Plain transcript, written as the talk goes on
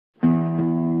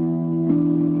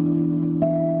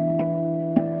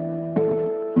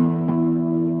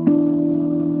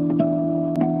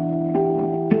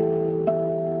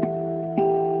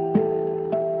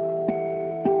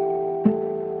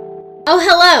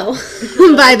hello,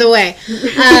 by the way.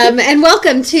 And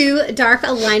welcome to Dark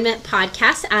Alignment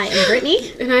Podcast. I am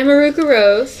Brittany. And I'm Aruka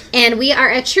Rose. And we are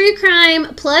a true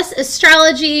crime plus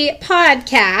astrology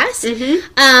podcast.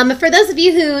 For those of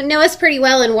you who know us pretty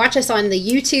well and watch us on the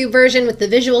YouTube version with the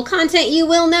visual content, you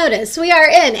will notice we are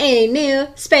in a new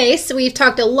space. We've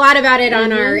talked a lot about it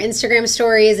on our Instagram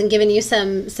stories and given you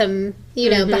some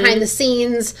behind the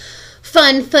scenes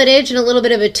fun footage and a little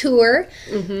bit of a tour.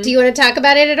 Do you want to talk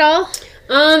about it at all?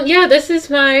 Yeah, this is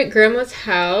my grandma's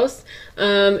house.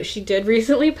 She did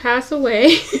recently pass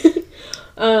away.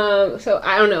 So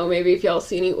I don't know, maybe if y'all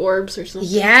see any orbs or something.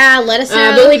 Yeah, let us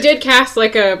know. But we did cast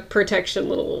like a protection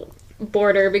little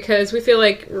border because we feel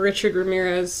like Richard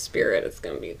Ramirez's spirit is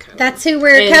going to be kind of That's who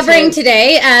we're intense. covering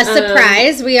today.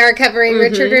 Surprise, we are covering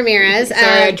Richard Ramirez. Sorry,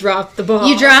 I dropped the ball.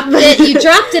 You dropped it. You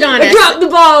dropped it on us. I dropped the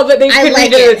ball, but they couldn't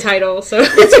like read the title, so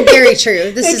it's very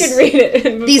true. They could read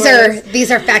it.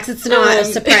 These are facts. It's not a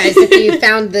surprise. If you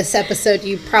found this episode,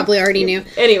 you probably already knew.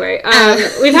 Anyway,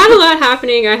 we've had a lot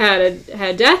happening. I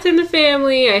had death in the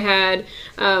family. I had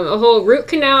a whole root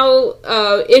canal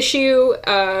issue.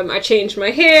 I changed my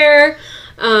hair.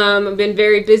 I've been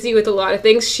very busy with a lot of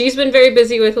things. She's been very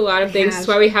busy with a lot of things. That's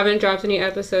why we haven't dropped any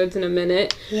episodes in a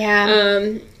minute.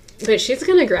 Yeah. But she's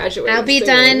going to graduate. I'll be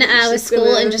done with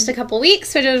school in just a couple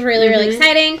weeks, which is really, really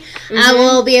exciting.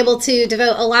 We'll be able to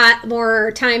devote a lot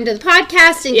more time to the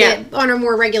podcast and get on a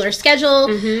more regular schedule.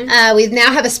 We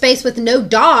now have a space with no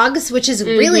dogs, which is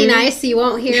really nice. You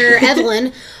won't hear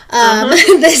Evelyn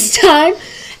this time.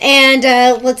 And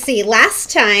let's see,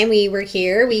 last time we were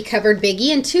here, we covered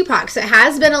Biggie and Tupac. So it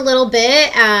has been a little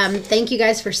bit. Thank you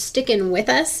guys for sticking with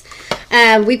us.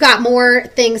 We've got more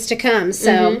things to come.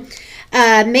 So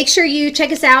make sure you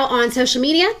check us out on social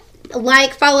media.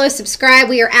 Like, follow, subscribe.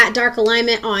 We are at Dark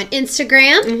Alignment on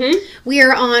Instagram. We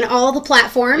are on all the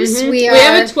platforms. We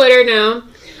have a Twitter now.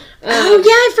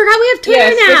 I forgot we have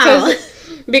Twitter now.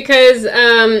 Because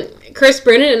Chris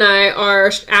Brennan and I are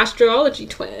astrology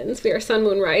twins. We are sun,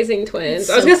 moon, rising twins.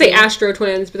 I was going to say astro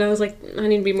twins, but I was like, I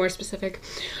need to be more specific.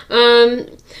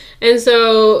 And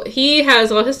so he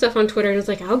has all his stuff on Twitter, and it's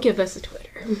like, I'll give us a Twitter.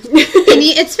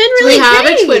 It's been really we have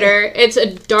a Twitter.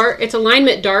 It's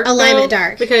alignment dark. Alignment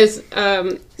dark. Because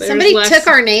somebody took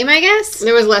our name, I guess.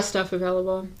 There was less stuff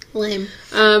available. Lame.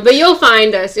 But you'll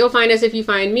find us. You'll find us if you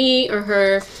find me or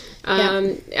her.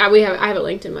 I have it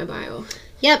linked in my bio.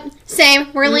 Yep,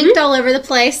 same. We're linked all over the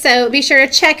place, so be sure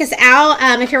to check us out.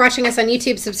 If you're watching us on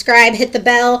YouTube, subscribe, hit the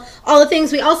bell, all the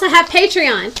things. We also have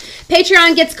Patreon.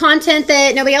 Patreon gets content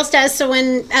that nobody else does, so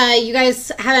when you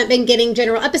guys haven't been getting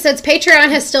general episodes, Patreon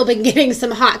has still been getting some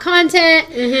hot content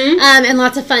and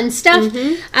lots of fun stuff.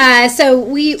 So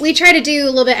we try to do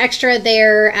a little bit extra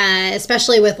there,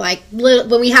 especially with like when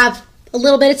we have a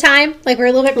little bit of time, like we're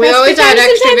a little bit pressed. We always add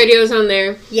extra videos on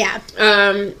there. Yeah.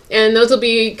 And those will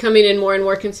be coming in more and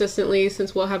more consistently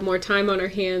since we'll have more time on our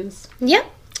hands. Yep.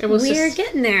 And we're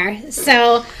getting there.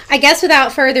 So I guess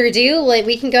without further ado,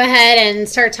 we can go ahead and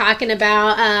start talking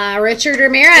about Richard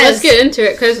Ramirez. Let's get into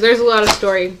it because there's a lot of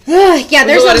story. Yeah,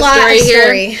 there's a lot of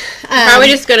story. Probably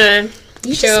just gonna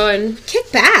show and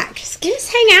kick back. Just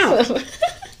hang out.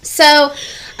 So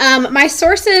my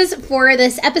sources for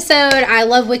this episode, I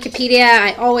love Wikipedia.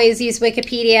 I always use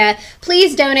Wikipedia.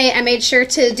 Please donate. I made sure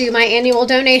to do my annual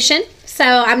donation. So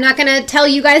I'm not going to tell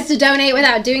you guys to donate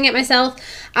without doing it myself.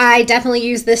 I definitely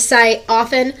use this site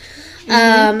often.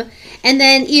 And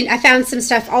then I found some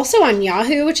stuff also on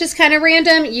Yahoo, which is kind of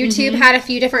random. YouTube had a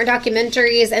few different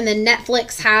documentaries, and then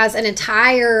Netflix has an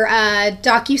entire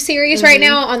docuseries right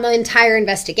now on the entire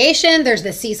investigation. There's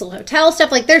the Cecil Hotel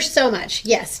stuff. Like, there's so much.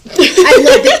 Yes. I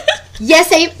love it.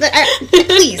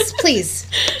 Yes, please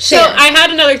share. So I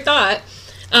had another thought.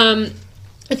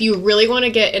 If you really want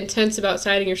to get intense about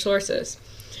citing your sources,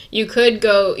 you could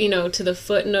go, to the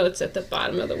footnotes at the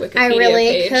bottom of the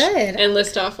Wikipedia page and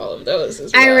list off all of those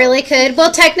as well. I really could. Well,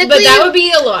 technically... But that would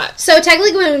be a lot. So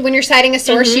technically when you're citing a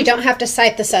source, you don't have to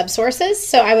cite the sub-sources.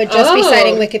 So I would just be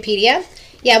citing Wikipedia.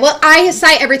 Yeah, well, I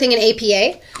cite everything in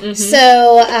APA.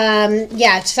 So,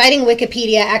 citing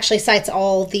Wikipedia actually cites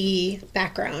all the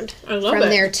background from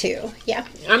there, too. Yeah.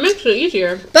 That makes it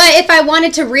easier. But if I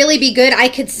wanted to really be good, I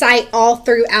could cite all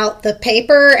throughout the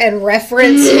paper and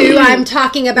reference who I'm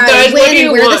talking about and when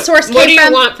and where the source came from. What do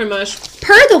you want from us?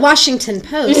 Per the Washington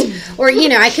Post. Or,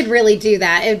 I could really do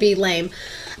that. It would be lame.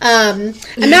 I'm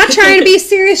not trying to be a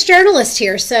serious journalist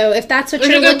here, so if that's what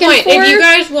you're looking for... If you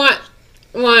guys want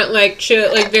like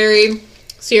very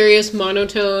serious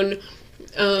monotone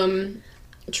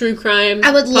true crime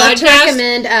I would love to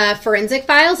recommend Forensic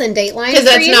Files and Dateline, because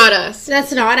that's not us.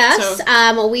 That's not us.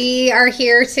 So. We are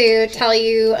here to tell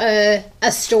you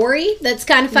a story that's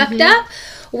kind of fucked up.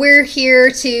 We're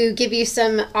here to give you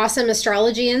some awesome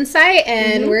astrology insight,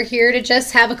 and we're here to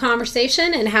just have a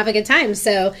conversation and have a good time.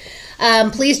 So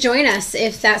please join us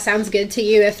if that sounds good to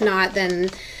you. If not, then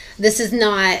this is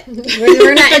not,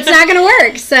 we're not, it's not going to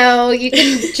work. So you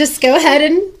can just go ahead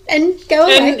and go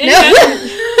away.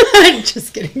 No,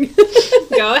 just kidding.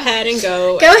 Go ahead and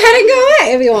go away. Go ahead and go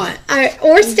away if you want.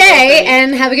 Or stay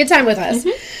and have a good time with us.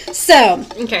 So,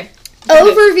 okay.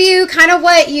 Overview, kind of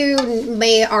what you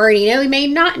may already know, you may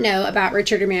not know about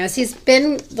Richard Ramirez. He's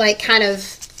been like kind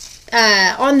of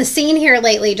on the scene here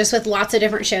lately, just with lots of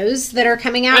different shows that are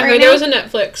coming out right now. I heard there was a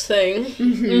Netflix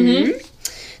thing.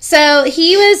 So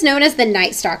he was known as the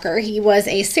Night Stalker. He was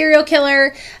a serial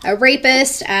killer, a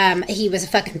rapist. He was a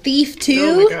fucking thief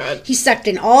too. Oh my God. He sucked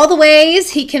in all the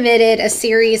ways. He committed a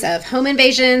series of home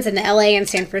invasions in the LA and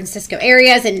San Francisco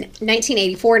areas in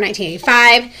 1984,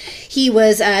 1985. He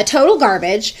was total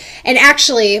garbage. And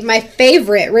actually, my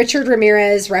favorite Richard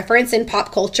Ramirez reference in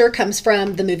pop culture comes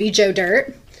from the movie Joe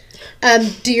Dirt.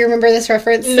 Do you remember this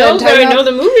reference? No, but I know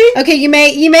the movie. Okay, you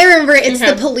may remember it. It's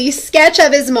the police sketch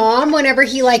of his mom whenever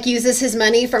he like uses his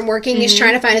money from working. He's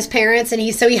trying to find his parents, and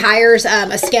he hires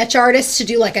a sketch artist to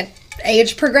do like a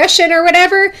age progression or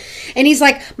whatever. And he's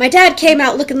like, my dad came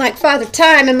out looking like Father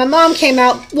Time, and my mom came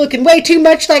out looking way too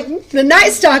much like the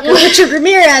Night Stalker, Richard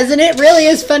Ramirez. And it really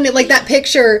is funny. Like that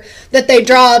picture that they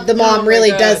draw of the mom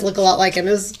really does look a lot like him.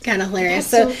 It was kind of hilarious.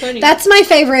 So funny. That's my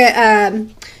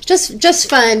favorite. Just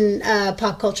fun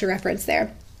pop culture reference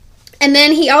there. And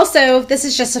then he also, this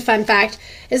is just a fun fact,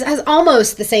 has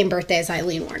almost the same birthday as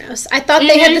Eileen Wuornos. I thought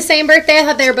they had the same birthday. I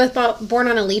thought they were both born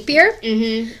on a leap year.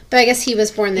 But I guess he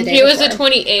was born the day before. He was the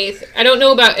 28th. I don't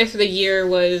know about if the year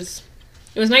was,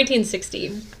 it was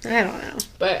 1960. I don't know.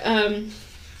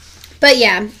 But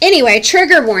yeah. Anyway,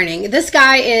 trigger warning. This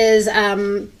guy is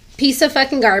piece of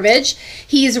fucking garbage.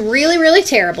 He's really, really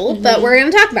terrible, but we're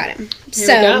going to talk about him. Here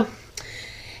we go.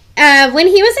 When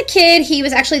he was a kid, he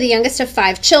was actually the youngest of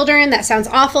 5 children. That sounds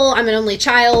awful. I'm an only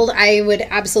child. I would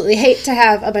absolutely hate to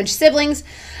have a bunch of siblings.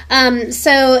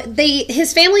 So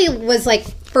his family was like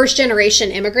first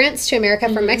generation immigrants to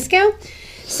America from Mexico.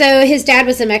 So his dad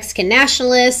was a Mexican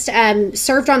nationalist,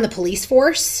 served on the police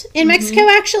force in Mexico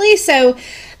actually. So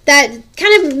that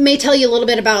kind of may tell you a little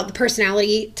bit about the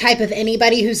personality type of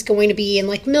anybody who's going to be in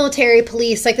like military,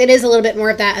 police. Like it is a little bit more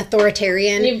of that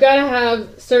authoritarian. You've got to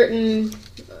have certain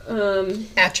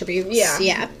attributes.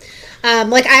 Yeah.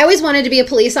 Like I always wanted to be a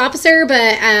police officer,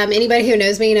 but anybody who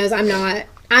knows me knows I'm not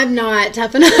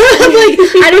tough enough. Like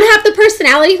I don't have the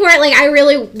personality for it. Like I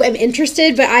really am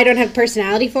interested, but I don't have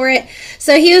personality for it.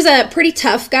 So he was a pretty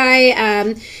tough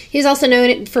guy. He's also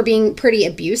known for being pretty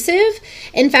abusive.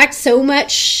 In fact, so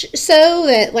much so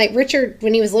that like Richard,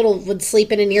 when he was little, would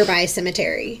sleep in a nearby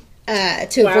cemetery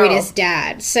to avoid his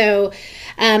dad. So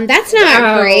that's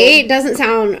not great. Doesn't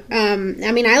sound,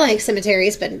 I mean, I like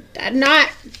cemeteries, but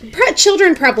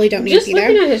children probably don't need just either. Just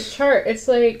looking at his chart, it's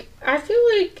like, I feel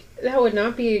like that would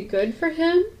not be good for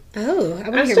him. Oh,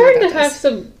 I'm starting to have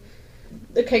some,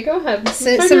 okay, go ahead.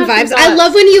 Some vibes. I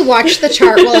love when you watch the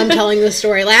chart while I'm telling the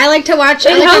story. Like, I like to watch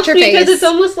your face. Because it's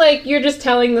almost like you're just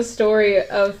telling the story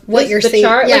of what you're seeing.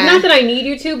 Chart. Yeah. Like, not that I need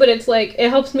you to, but it's like, it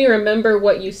helps me remember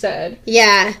what you said.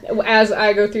 Yeah. As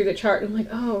I go through the chart, I'm like,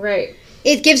 oh, right.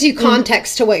 It gives you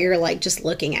context to what you're, like, just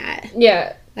looking at.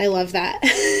 Yeah. I love that.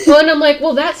 Well, and I'm like,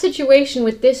 well, that situation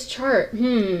with this chart,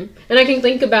 and I can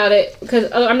think about it, because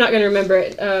I'm not going to remember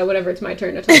it whenever it's my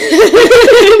turn to talk.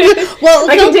 Well,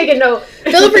 I can take a note.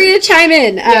 Feel free to chime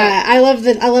in. Yeah. I love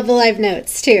the live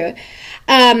notes, too.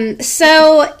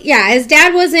 So, yeah, his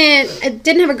dad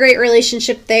didn't have a great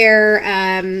relationship there.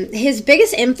 His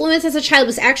biggest influence as a child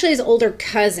was actually his older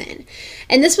cousin.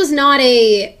 And this was not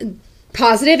a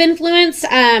positive influence.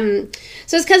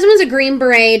 So his cousin was a Green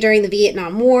Beret during the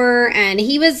Vietnam War, and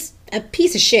he was a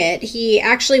piece of shit. He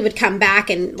actually would come back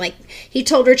and, like, he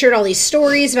told Richard all these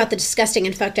stories about the disgusting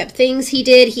and fucked up things he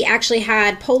did. He actually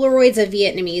had Polaroids of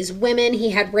Vietnamese women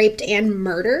he had raped and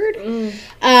murdered.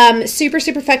 Super,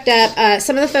 super fucked up.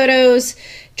 Some of the photos,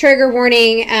 trigger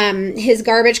warning, his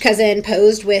garbage cousin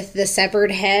posed with the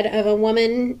severed head of a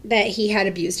woman that he had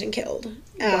abused and killed.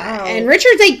 Wow. And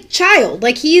Richard's a child.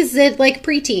 Like, he's like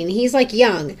preteen. He's like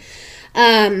young.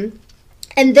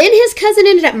 And then his cousin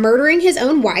ended up murdering his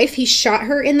own wife. He shot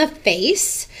her in the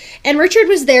face. And Richard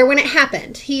was there when it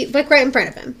happened. He, like, right in front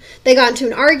of him. They got into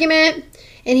an argument,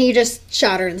 and he just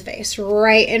shot her in the face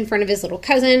right in front of his little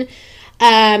cousin.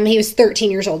 He was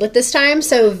 13 years old at this time,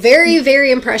 so very,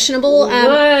 very impressionable.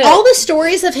 All the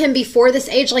stories of him before this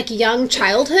age, like young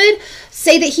childhood,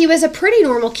 say that he was a pretty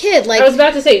normal kid. Like, I was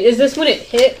about to say, is this when it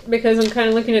hit? Because I'm kind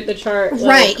of looking at the chart. Like,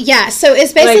 right, yeah. So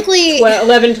it's basically... Like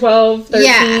 11, 12, 13.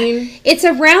 Yeah. It's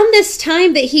around this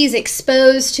time that he's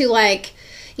exposed to, like...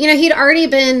 You know, he'd already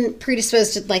been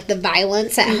predisposed to, like, the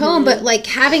violence at home, but, like,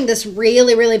 having this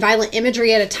really, really violent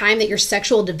imagery at a time that your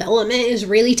sexual development is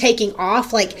really taking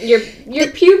off, like... Your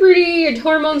puberty, your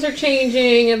hormones are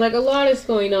changing, and, like, a lot is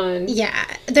going on. Yeah.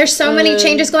 There's so many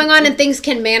changes going on, and things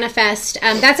can manifest.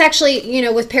 That's actually, you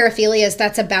know, with paraphilias,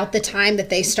 that's about the time that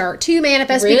they start to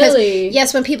manifest. Really? Because,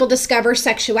 yes, when people discover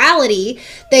sexuality,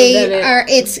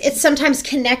 it's sometimes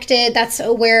connected. That's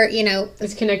where, you know...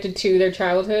 It's connected to their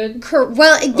childhood?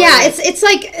 Well, yeah, it's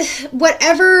like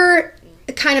whatever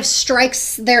kind of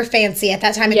strikes their fancy at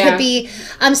that time. It could be,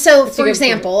 so for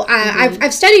example,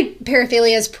 I've studied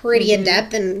paraphilias pretty in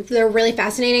depth, and they're really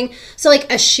fascinating. So like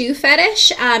a shoe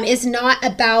fetish is not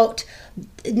about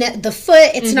the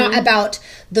foot. It's not about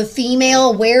the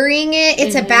female wearing it.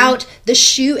 It's about the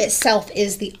shoe itself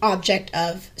is the object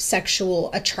of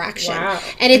sexual attraction. Wow.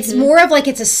 And it's more of like,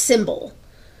 it's a symbol.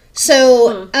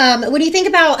 So when you think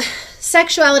about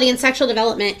sexuality and sexual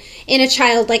development in a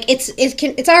child, like it's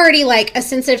already like a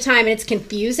sensitive time, and it's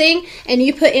confusing, and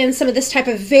you put in some of this type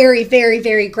of very, very,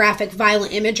 very graphic,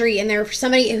 violent imagery in there for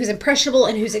somebody who's impressionable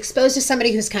and who's exposed to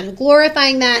somebody who's kind of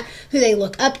glorifying that, who they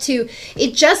look up to.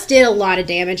 It just did a lot of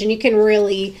damage, and you can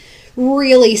really,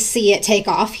 really see it take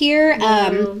off here.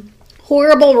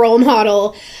 Horrible role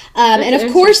model. And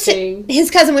of course,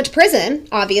 his cousin went to prison,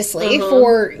 obviously,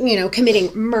 for, you know,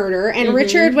 committing murder. And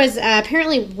Richard was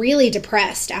apparently really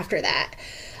depressed after that.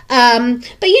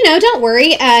 But, you know, don't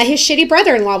worry. His shitty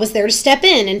brother-in-law was there to step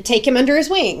in and take him under his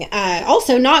wing.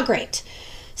 Also not great.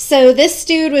 So this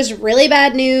dude was really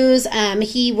bad news.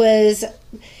 He was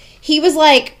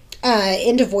like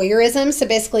into voyeurism, so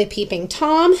basically peeping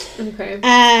Tom.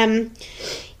 Okay.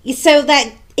 So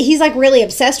that... He's like really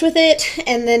obsessed with it,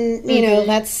 and then you know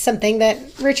that's something that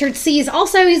Richard sees.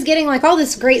 Also, he's getting like all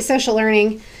this great social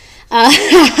learning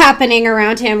happening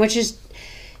around him, which is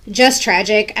just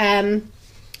tragic. And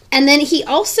then he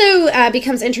also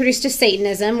becomes introduced to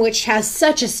Satanism, which has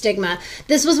such a stigma.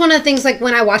 This was one of the things, like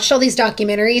when I watched all these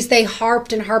documentaries, they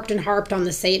harped and harped and harped on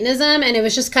the Satanism, and it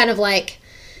was just kind of like,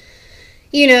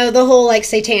 you know, the whole, like,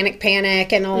 satanic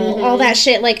panic and all that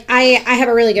shit. Like, I have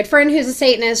a really good friend who's a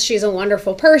Satanist. She's a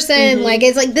wonderful person. Like,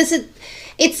 it's like,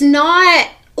 it's not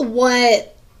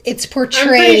what it's portrayed as. I'm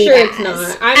pretty sure it's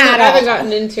not. I haven't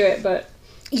gotten into it, but...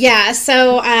 Yeah,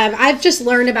 so I've just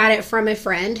learned about it from a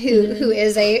friend who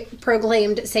is a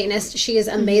proclaimed Satanist. She is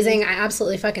amazing. I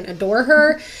absolutely fucking adore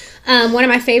her. One of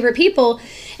my favorite people.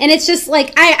 And it's just,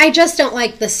 like, I just don't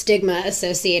like the stigma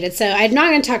associated. So I'm not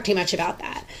going to talk too much about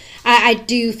that. I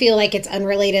do feel like it's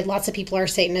unrelated. Lots of people are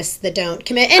Satanists that don't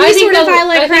commit any sort of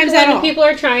violent crimes at all. When people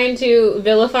are trying to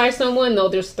vilify someone,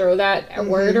 they'll just throw that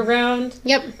word around.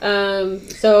 Yep.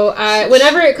 So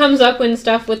whenever it comes up when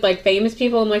stuff with like famous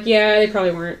people, I'm like, yeah, they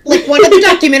probably weren't. Like one of the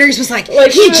documentaries was like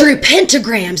he drew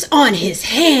pentagrams on his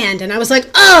hand, and I was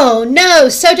like, oh no.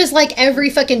 So does like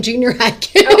every fucking junior high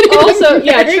kid. Also,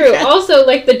 yeah, true. Also,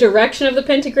 like the direction of the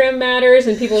pentagram matters,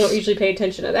 and people don't usually pay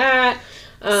attention to that.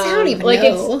 I don't even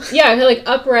know. It's, yeah, like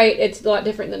upright, it's a lot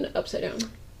different than upside down.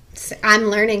 I'm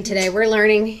learning today. We're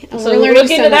learning. So we're look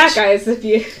into that, guys, if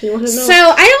you want to know. So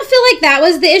I don't feel like that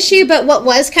was the issue, but what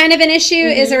was kind of an issue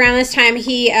is around this time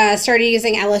he started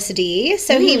using LSD.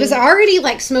 So he was already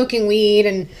like smoking weed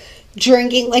and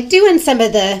drinking, like doing some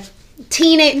of the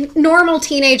normal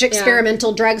teenage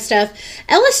experimental drug stuff.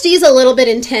 LSD is a little bit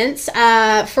intense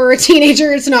for a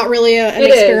teenager. It's not really an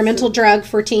experimental drug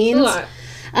for teens. It's a lot.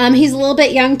 He's a little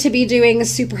bit young to be doing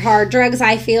super hard drugs,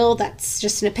 I feel. That's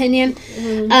just an opinion.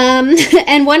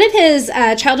 And one of his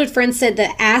childhood friends said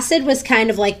that acid was kind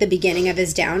of like the beginning of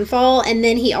his downfall. And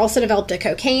then he also developed a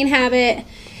cocaine habit.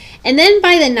 And then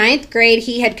by the 9th grade,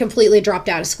 he had completely dropped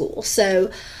out of school.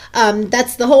 So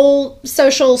that's the whole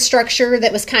social structure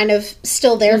that was kind of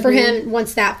still there for him.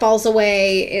 Once that falls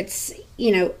away, it's,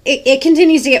 you know, it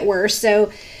continues to get worse. So...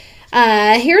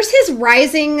 here's his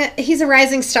he's a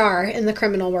rising star in the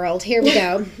criminal world. Here we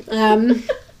go.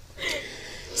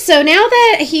 So now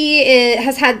that he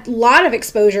has had a lot of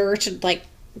exposure to, like,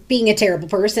 being a terrible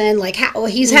person, like,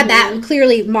 he's had that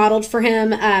clearly modeled for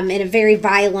him in a very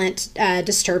violent,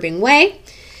 disturbing way.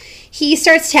 he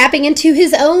starts tapping into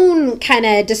his own kind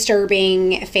of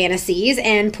disturbing fantasies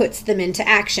and puts them into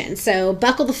action. So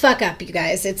buckle the fuck up, you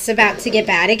guys. It's about to get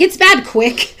bad. It gets bad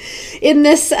quick in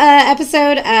this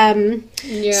episode.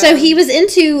 So he was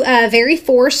into very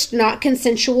forced, not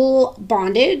consensual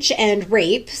bondage and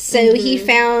rape. So he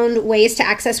found ways to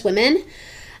access women.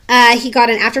 He got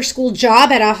an after-school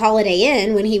job at a Holiday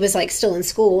Inn when he was, like, still in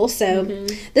school. So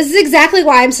this is exactly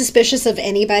why I'm suspicious of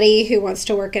anybody who wants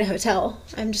to work at a hotel.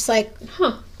 I'm just like,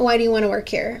 why do you want to work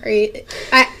here? Are you...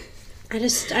 I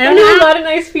don't know. A lot of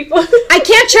nice people. I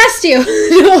can't trust you.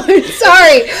 No, I'm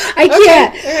sorry. I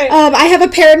can't. Okay, right. I have a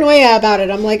paranoia about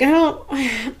it. I'm like,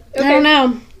 I don't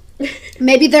know.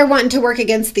 Maybe they're wanting to work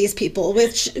against these people,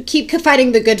 which keep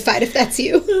fighting the good fight if that's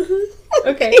you.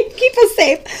 Okay. Keep us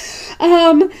safe.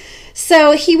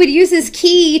 So he would use his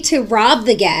key to rob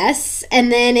the guests,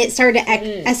 and then it started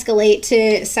to escalate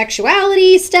to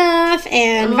sexuality stuff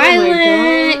and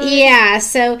violent. Yeah,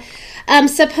 so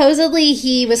supposedly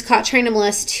he was caught trying to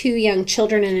molest 2 young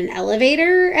children in an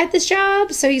elevator at this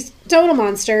job, so he's a total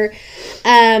monster.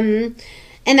 And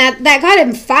that got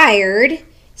him fired.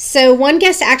 So one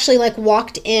guest actually, like,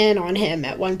 walked in on him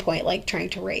at one point, like, trying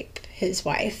to rape his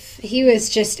wife. He was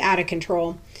just out of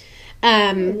control.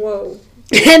 Whoa.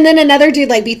 And then another dude,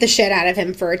 like, beat the shit out of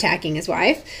him for attacking his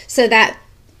wife. So that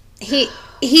he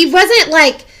wasn't,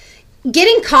 like,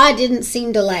 getting caught didn't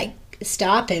seem to, like,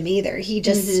 stop him either. He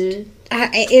just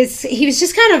he was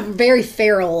just kind of very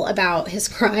feral about his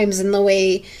crimes, and the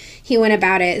way he went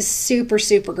about it is super,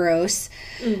 super gross.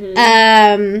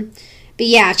 But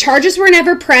yeah, charges were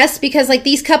never pressed because, like,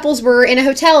 these couples were in a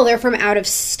hotel. They're from out of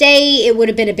state. It would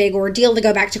have been a big ordeal to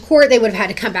go back to court. They would have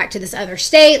had to come back to this other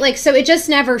state. Like, so it just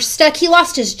never stuck. He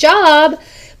lost his job,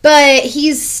 but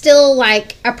he's still,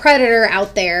 like, a predator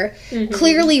out there,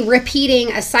 clearly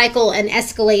repeating a cycle and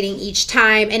escalating each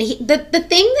time. And the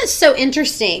thing that's so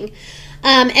interesting,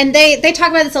 and they talk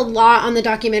about this a lot on the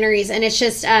documentaries, and it's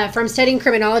just from studying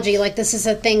criminology, like, this is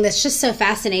a thing that's just so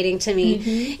fascinating to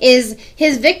me, is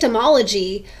his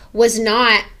victimology was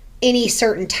not any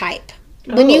certain type.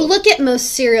 When you look at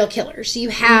most serial killers, you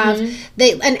have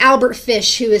an Albert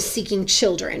Fish who is seeking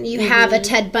children. You have a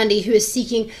Ted Bundy who is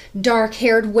seeking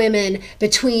dark-haired women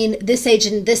between this age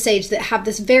and this age that have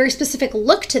this very specific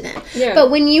look to them. Yeah.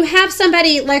 But when you have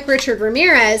somebody like Richard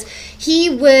Ramirez, he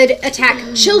would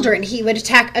attack children. He would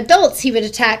attack adults. He would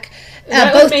attack...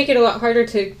 that would make it a lot harder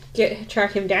to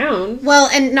track him down. Well,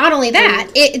 and not only that,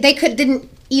 they didn't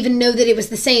even know that it was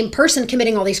the same person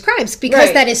committing all these crimes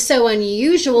because that is so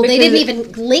unusual. Because they didn't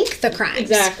even link the crimes.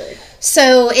 Exactly.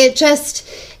 So it just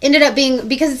ended up being,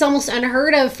 because it's almost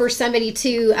unheard of for somebody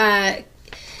to,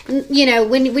 you know,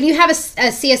 when you have a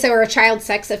CSO or a child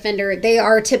sex offender, they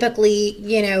are typically,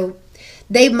 you know,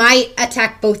 they might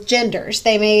attack both genders.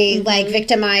 They may, like,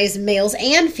 victimize males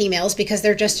and females because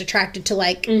they're just attracted to,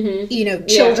 like, you know,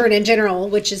 children in general,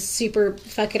 which is super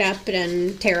fuck it up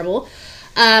and terrible.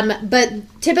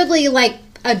 But typically, like,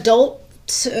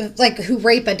 adults, like, who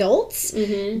rape adults,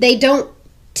 they don't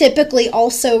typically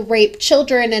also rape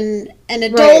children and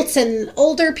adults and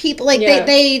older people. Like,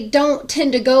 they don't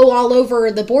tend to go all over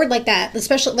the board like that,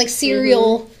 especially, like,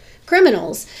 serial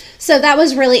criminals. So that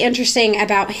was really interesting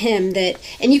about him, that,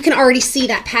 and you can already see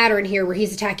that pattern here where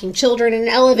he's attacking children in an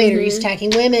elevator, he's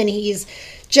attacking women, he's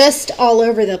just all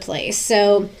over the place.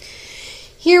 So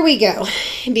here we go.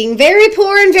 Being very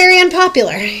poor and very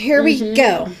unpopular. Here we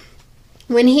go.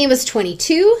 When he was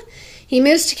 22, he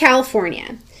moves to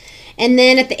California. And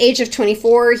then at the age of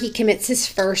 24, he commits his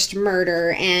first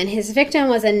murder. And his victim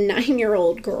was a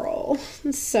 9-year-old girl.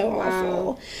 It's so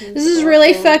awful. This is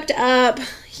really fucked up.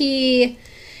 He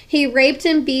raped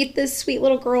and beat this sweet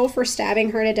little girl for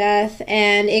stabbing her to death.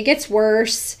 And it gets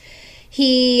worse.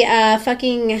 He I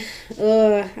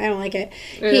don't like it.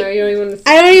 I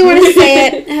don't even want to say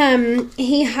it.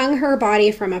 He hung her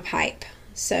body from a pipe.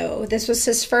 So this was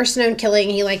his first known killing.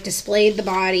 He, like, displayed the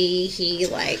body. He,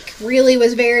 like, really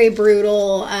was very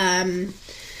brutal.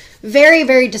 Very,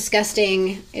 very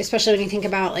disgusting, especially when you think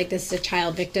about, like, this is a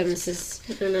child victim. This is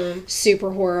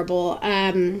super horrible.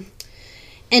 And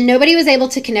nobody was able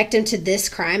to connect him to this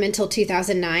crime until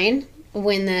 2009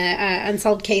 when the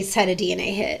unsolved case had a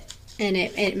DNA hit. And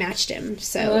it matched him.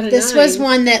 So this was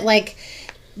one that, like,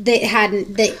 they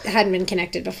hadn't been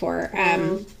connected before.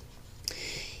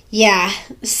 Yeah.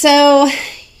 So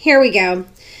here we go.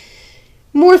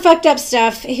 More fucked up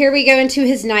stuff. Here we go into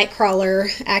his night crawler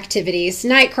activities.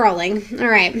 Night crawling. All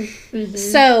right.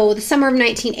 So the summer of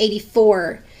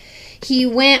 1984, he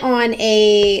went on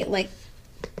a, like,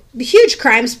 huge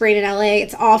crime spree in LA.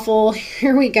 It's awful.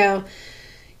 Here we go.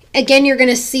 again, you're going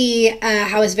to see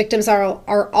how his victims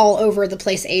are all over the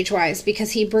place age-wise,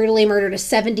 because he brutally murdered a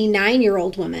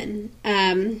 79-year-old woman.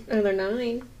 Another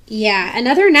 9. Yeah,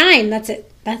 another 9. That's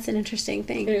it. That's an interesting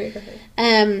thing. Anyway, go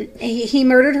ahead. He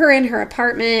murdered her in her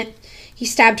apartment. He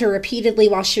stabbed her repeatedly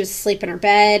while she was asleep in her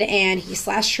bed, and he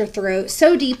slashed her throat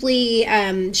so deeply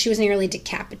she was nearly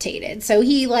decapitated. So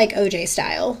he, like, OJ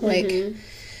style. Like,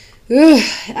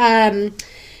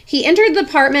 he entered the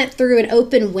apartment through an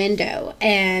open window,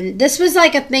 and this was,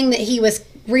 like, a thing that he was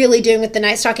really doing with the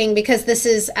night stalking, because this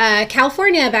is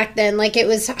California back then. Like, it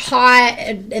was hot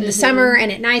in the summer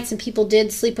and at nights, and people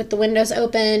did sleep with the windows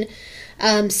open.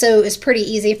 So it was pretty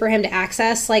easy for him to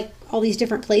access, like, all these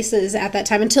different places at that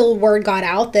time, until word got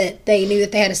out that they knew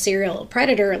that they had a serial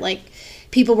predator. Like,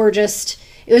 people were just,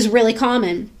 it was really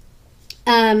common.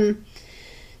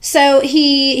 So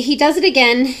he does it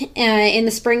again in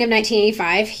the spring of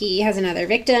 1985. He has another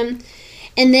victim.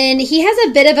 And then he has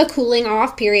a bit of a cooling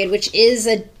off period, which is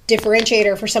a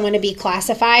differentiator for someone to be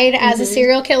classified as a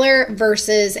serial killer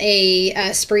versus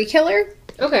a spree killer.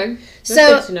 Okay. That's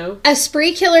so good to know. A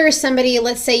spree killer is somebody,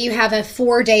 let's say you have a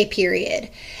 4-day period,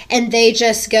 and they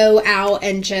just go out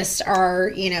and just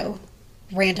are,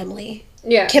 randomly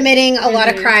committing a lot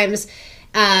of crimes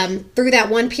through that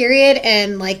one period.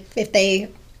 And, like, if they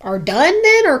are done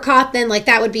then or caught then, like,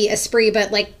 that would be a spree.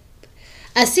 But, like,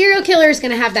 a serial killer is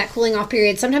going to have that cooling off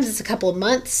period. Sometimes it's a couple of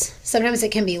months. Sometimes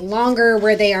it can be longer,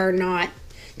 where they are not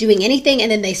doing anything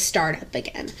and then they start up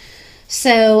again.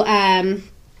 So,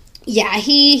 yeah,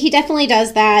 he definitely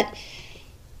does that.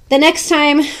 The next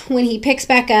time when he picks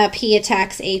back up, he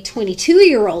attacks a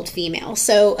 22-year-old female.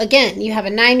 So, again, you have a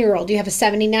 9-year-old, you have a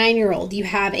 79-year-old, you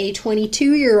have a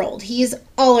 22-year-old. He's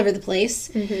all over the place.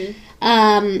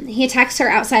 He attacks her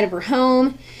outside of her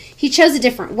home. He chose a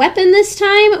different weapon this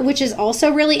time, which is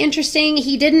also really interesting.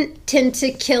 He didn't tend to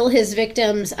kill his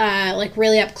victims like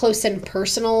really up close and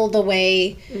personal the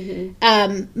way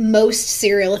most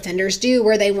serial offenders do,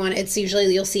 where it's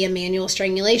usually, you'll see a manual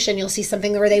strangulation, you'll see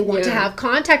something where they want to have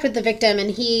contact with the victim, and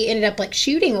he ended up, like,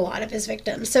 shooting a lot of his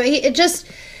victims. So his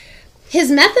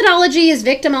methodology, his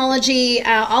victimology,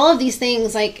 all of these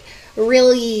things, like,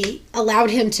 really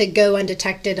allowed him to go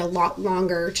undetected a lot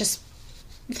longer. Just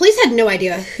police had no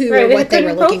idea who or what they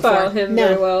were looking for. Profile him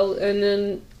very well, and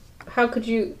then how could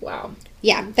you? Wow.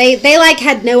 Yeah, they like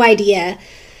had no idea.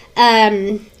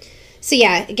 So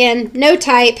yeah, again, no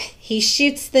type. He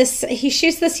shoots this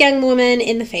young woman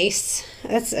in the face.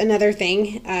 That's another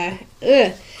thing. And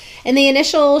the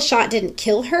initial shot didn't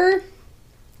kill her.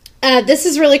 This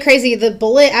is really crazy. The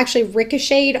bullet actually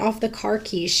ricocheted off the car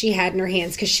keys she had in her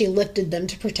hands, because she lifted them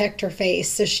to protect her face.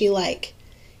 So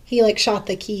he shot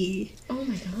the key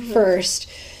first.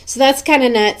 So that's kind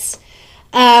of nuts.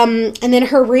 And then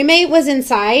her roommate was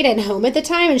inside and home at the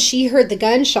time, and she heard the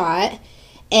gunshot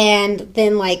and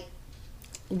then, like,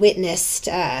 witnessed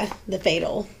the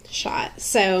fatal shot.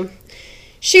 So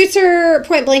shoots her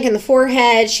point blank in the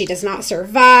forehead. She does not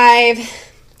survive.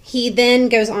 He then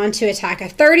goes on to attack a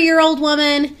 30-year-old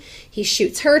woman. He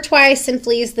shoots her twice and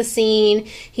flees the scene.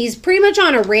 He's pretty much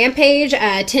on a rampage.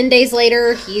 10 days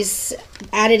later, he's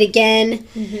at it again.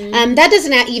 That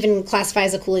doesn't even classify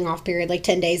as a cooling off period. Like,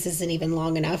 10 days isn't even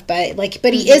long enough. But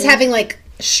he is having, like,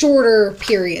 shorter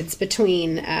periods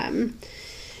between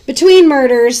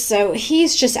murders. So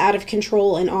he's just out of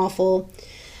control and awful.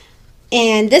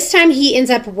 And this time he ends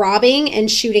up robbing and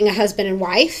shooting a husband and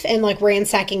wife and, like,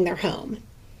 ransacking their home.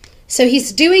 So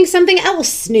he's doing something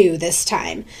else new this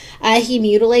time. He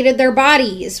mutilated their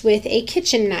bodies with a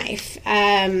kitchen knife.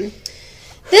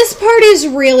 This part is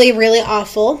really, really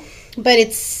awful, but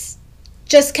it's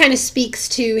just kind of speaks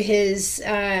to his,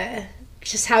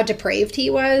 just how depraved he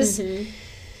was.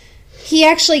 He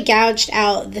actually gouged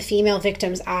out the female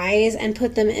victim's eyes and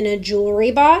put them in a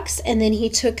jewelry box, and then he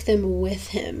took them with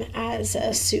him as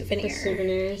a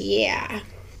souvenir. Yeah.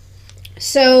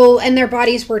 So, and their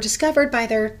bodies were discovered by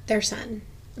their son,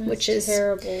 which is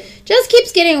terrible. Just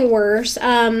keeps getting worse.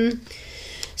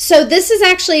 So this is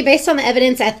actually based on the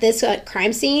evidence at this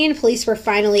crime scene. Police were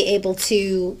finally able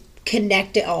to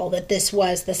connect it all, that this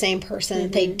was the same person,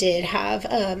 that they did have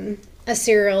a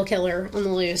serial killer on the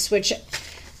loose, which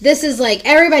this is like,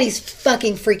 everybody's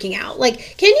fucking freaking out.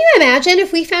 Like, can you imagine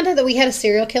if we found out that we had a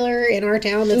serial killer in our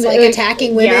town that's like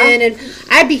attacking women? And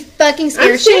I'd be fucking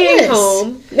scared shitless.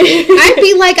 Home. I'd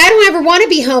be like, I don't ever want to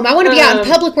be home. I want to be out in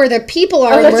public where there are people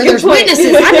are, where there's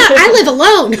witnesses. I live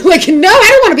alone. Like, no, I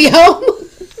don't want to be home.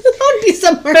 I want to be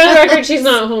somewhere else. For the record, she's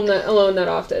not home alone that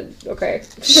often. Okay.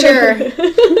 Sure.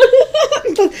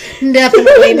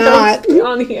 Definitely not.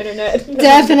 On the internet.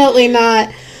 Definitely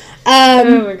not.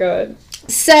 Oh my god.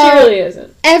 So she really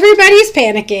isn't. Everybody's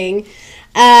panicking.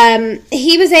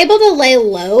 He was able to lay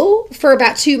low for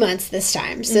about 2 months this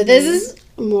time. So this is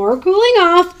more cooling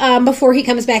off before he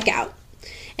comes back out.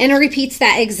 And repeats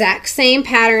that exact same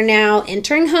pattern now,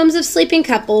 entering homes of sleeping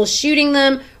couples, shooting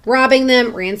them, robbing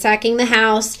them, ransacking the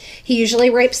house. He usually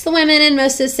rapes the women in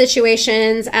most of his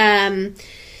situations.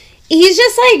 He's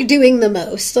just, like, doing the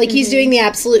most. Like, he's doing the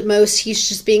absolute most. He's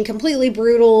just being completely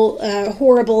brutal,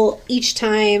 horrible each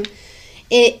time.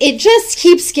 It just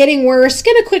keeps getting worse.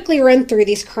 Gonna quickly run through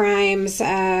these crimes.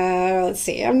 Let's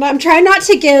see. I'm trying not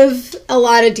to give a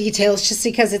lot of details just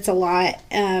because it's a lot.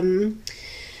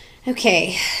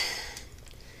 Okay.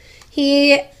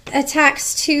 He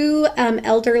attacks 2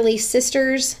 elderly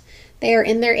sisters. They are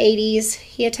in their 80s.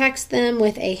 He attacks them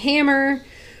with a hammer,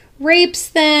 rapes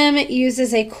them,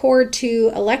 uses a cord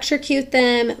to electrocute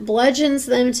them, bludgeons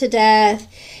them to death.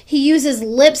 He uses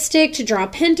lipstick to draw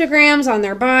pentagrams on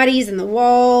their bodies and the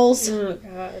walls. Oh,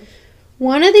 God.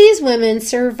 One of these women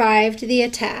survived the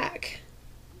attack.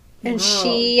 And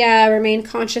she remained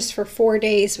conscious for 4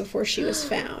 days before she was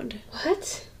found.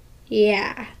 What?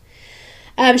 Yeah.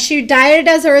 She died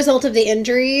as a result of the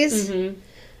injuries.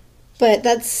 But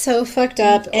that's so fucked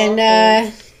up. That's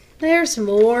and there's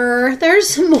more.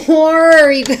 There's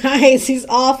more, you guys. He's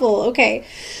awful. Okay.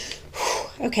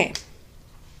 Okay.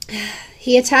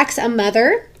 He attacks a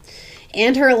mother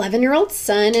and her 11-year-old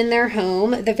son in their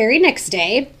home the very next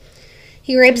day.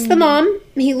 He rapes the mom.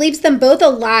 He leaves them both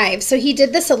alive. So he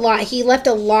did this a lot. He left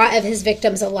a lot of his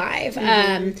victims alive.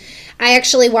 I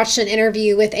actually watched an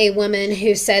interview with a woman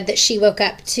who said that she woke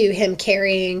up to him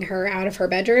carrying her out of her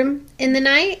bedroom in the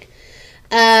night.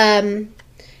 And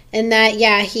that,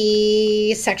 yeah,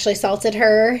 he sexually assaulted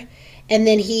her. And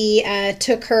then he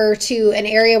took her to an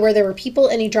area where there were people,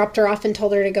 and he dropped her off and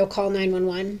told her to go call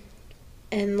 911.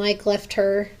 And, like, left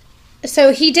her.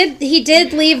 So he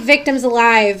did leave victims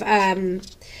alive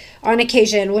on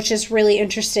occasion, which is really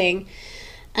interesting.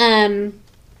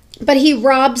 But he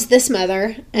robs this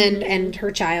mother and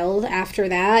her child after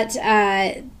that.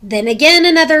 Then again,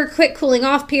 another quick cooling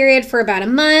off period for about a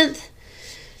month.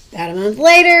 About a month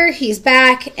later, he's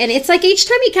back. And it's like each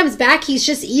time he comes back, he's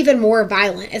just even more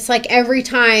violent. It's like every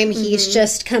time he's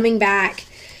just coming back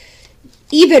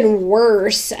even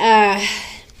worse.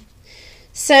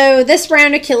 So this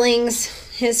round of killings,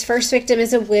 his first victim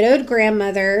is a widowed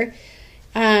grandmother.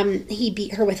 He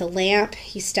beat her with a lamp.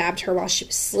 He stabbed her while she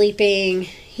was sleeping.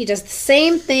 He does the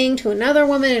same thing to another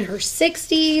woman in her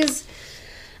 60s.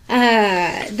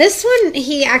 This one,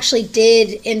 he actually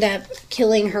did end up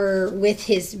killing her with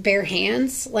his bare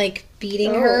hands, like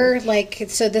beating her. Like,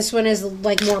 so this one is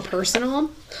like more personal.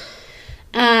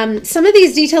 Some of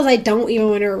these details I don't even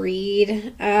want to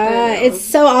read. It's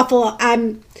so awful.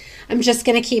 I'm just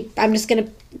gonna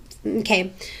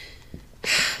okay.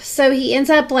 So he ends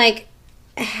up like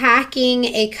hacking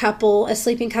a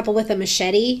sleeping couple with a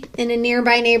machete in a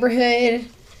nearby neighborhood.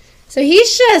 So he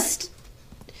just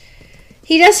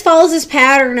follows his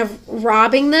pattern of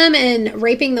robbing them and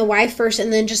raping the wife first,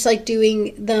 and then just like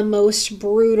doing the most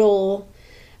brutal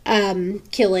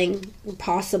killing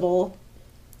possible.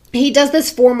 He does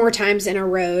this 4 more times in a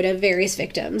row to various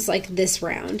victims, like this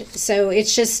round. So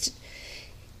it's just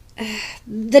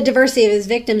the diversity of his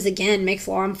victims, again, makes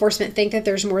law enforcement think that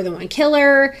there's more than one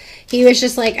killer. He was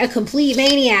just like a complete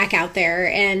maniac out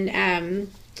there. And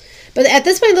but at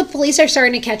this point, the police are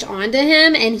starting to catch on to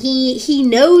him, and he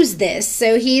knows this.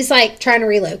 So he's like trying to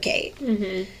relocate.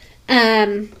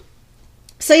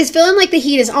 So he's feeling like the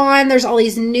heat is on. There's all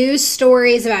these news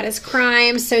stories about his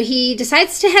crimes. So he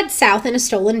decides to head south in a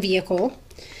stolen vehicle.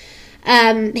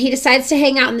 He decides to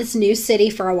hang out in this new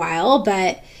city for a while,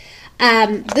 but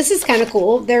this is kind of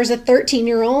cool. There's a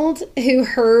 13-year-old who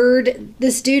heard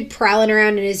this dude prowling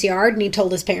around in his yard, and he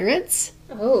told his parents.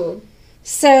 Oh.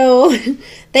 So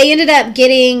they ended up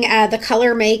getting the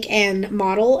color, make, and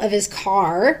model of his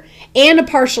car and a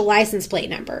partial license plate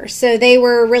number. So they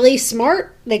were really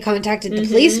smart. They contacted the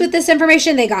police with this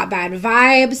information. They got bad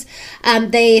vibes.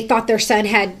 They thought their son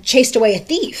had chased away a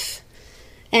thief.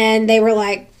 And they were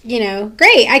like, you know,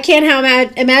 great. I can't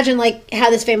imagine, like, how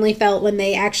this family felt when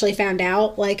they actually found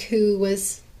out, like, who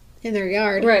was in their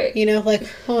yard. Right. You know, like,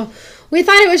 oh, we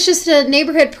thought it was just a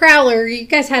neighborhood prowler. You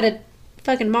guys had a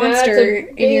fucking monster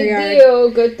in your yard. Deal.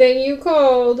 Good thing you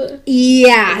called.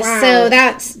 Yeah, wow. So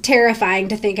that's terrifying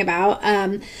to think about.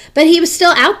 But he was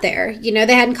still out there. You know,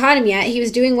 they hadn't caught him yet. He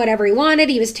was doing whatever he wanted.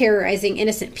 He was terrorizing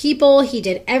innocent people. He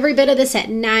did every bit of this at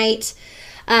night.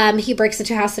 He breaks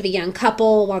into a house of a young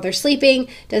couple while they're sleeping,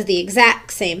 does the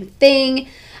exact same thing.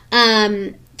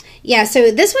 Yeah, so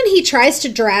this one he tries to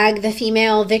drag the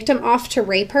female victim off to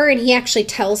rape her, and he actually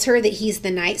tells her that he's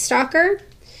the Night Stalker,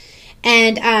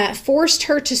 and forced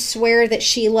her to swear that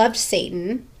she loved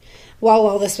Satan while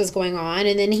all this was going on.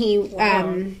 And then he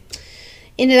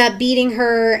ended up beating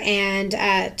her and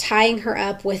tying her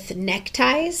up with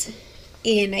neckties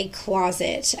in a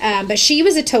closet. But she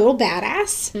was a total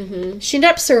badass. Mm-hmm. She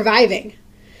ended up surviving.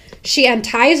 She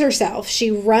unties herself.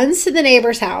 She runs to the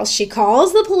neighbor's house. She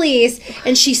calls the police,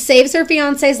 and she saves her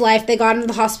fiance's life. They got him to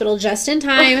the hospital just in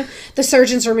time. The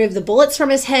surgeons removed the bullets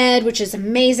from his head, which is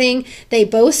amazing. They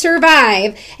both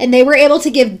survive, and they were able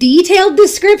to give detailed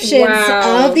descriptions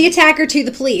of the attacker to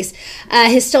the police.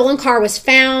 His stolen car was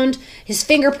found. His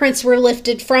fingerprints were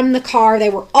lifted from the car. They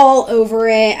were all over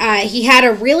it. He had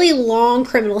a really long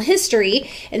criminal history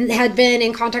and had been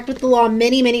in contact with the law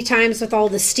many, many times with all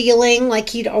the stealing. Like,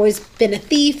 he'd always been a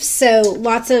thief. So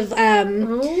lots of,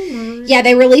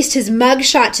 they released his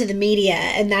mugshot to the media.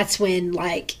 And that's when,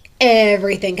 like,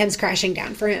 everything comes crashing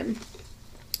down for him.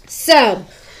 So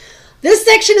this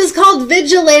section is called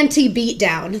Vigilante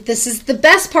Beatdown. This is the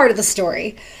best part of the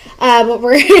story.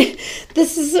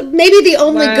 This is maybe the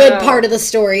only good part of the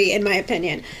story, in my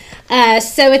opinion.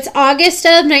 So it's August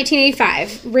of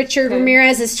 1985. Richard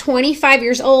Ramirez is 25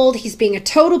 years old. He's being a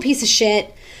total piece of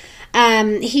shit.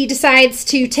 He decides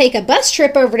to take a bus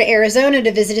trip over to Arizona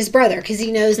to visit his brother because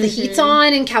he knows the heat's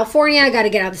on in California. I got to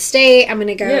get out of the state. I'm going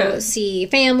to go see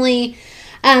family.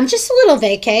 Just a little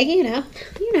vacay, you know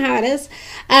how it is.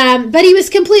 But he was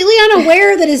completely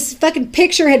unaware that his fucking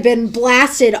picture had been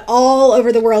blasted all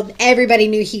over the world. Everybody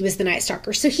knew he was the Night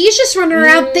Stalker. So he's just running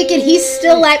around thinking he's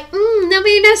still like,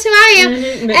 nobody knows who I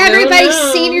am. Everybody's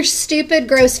seen your stupid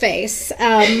gross face.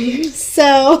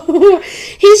 So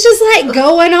he's just like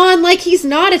going on like he's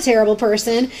not a terrible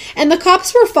person. And the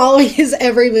cops were following his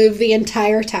every move the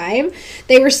entire time.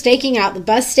 They were staking out the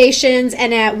bus stations.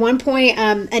 And at one point,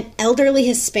 an elderly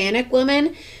Hispanic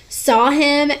woman saw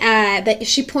him, that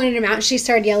she pointed him out, and she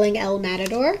started yelling El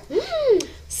Matador,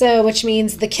 so which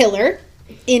means the killer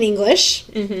in English.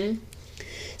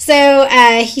 So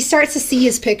he starts to see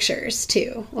his pictures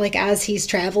too, like as he's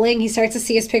traveling. He starts to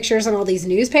see his pictures on all these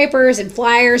newspapers and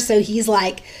flyers, so he's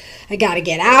like, I gotta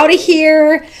get out of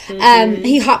here.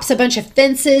 He hops a bunch of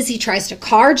fences. He tries to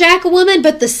carjack a woman,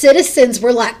 but the citizens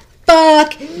were like,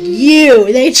 fuck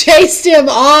you. They chased him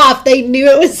off. They knew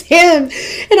it was him.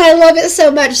 And I love it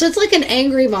so much. So it's like an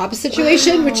angry mob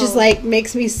situation, which is like,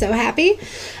 makes me so happy.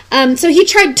 So he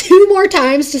tried 2 more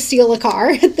times to steal a car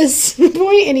at this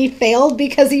point, and he failed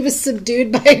because he was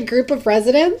subdued by a group of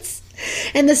residents.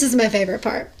 And this is my favorite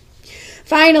part.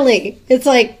 Finally, it's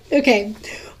like, okay,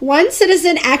 one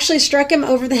citizen actually struck him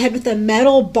over the head with a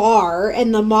metal bar,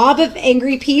 and the mob of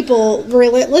angry people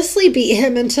relentlessly beat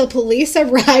him until police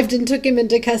arrived and took him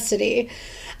into custody.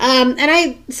 And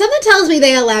something tells me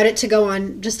they allowed it to go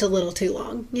on just a little too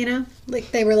long, you know?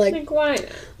 Like, they were like why not?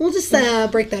 We'll just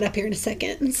break that up here in a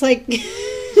second. It's like...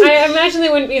 I imagine they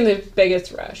wouldn't be in the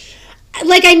biggest rush.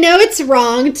 Like, I know it's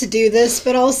wrong to do this,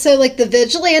 but also, like, the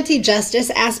vigilante justice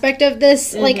aspect of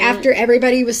this, like, after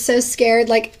everybody was so scared,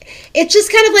 like, it's just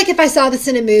kind of like if I saw this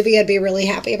in a movie, I'd be really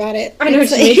happy about it. I know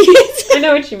what you mean. I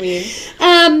know what you mean.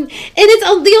 And it's the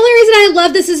only reason I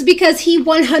love this is because he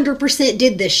 100%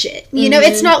 did this shit. You know,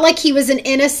 it's not like he was an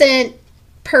innocent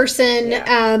person.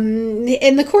 Yeah.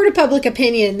 In the court of public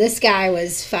opinion, this guy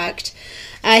was fucked.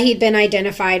 He'd been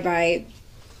identified by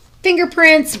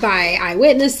fingerprints, by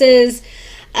eyewitnesses,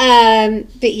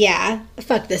 but yeah,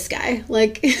 fuck this guy.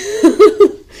 Like,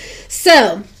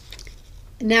 so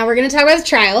now we're gonna talk about the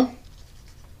trial.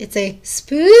 It's a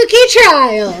spooky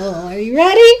trial. Are you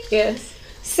ready? Yes.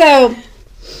 So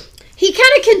he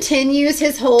kind of continues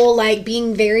his whole like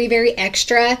being very, very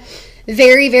extra,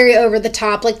 very, very over the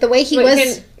top, like the way he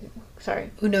was.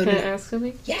 Sorry. Oh, no, Can I ask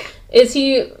something? Yeah. Is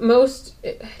he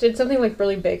did something like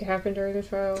really big happen during the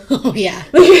trial? Oh, yeah.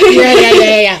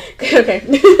 Yeah. Okay.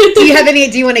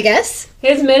 Do you want to guess?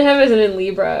 His midheaven is in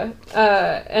Libra.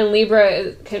 And Libra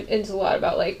is a lot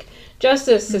about like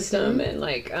justice system and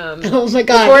like oh my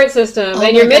god, the court system.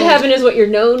 And your midheaven is what you're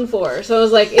known for. So I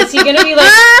was like, is he gonna be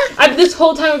like this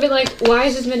whole time I've been like, why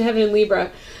is his midheaven in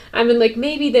Libra? I've been like,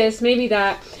 maybe this, maybe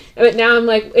that. But now I'm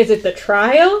like, is it the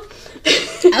trial?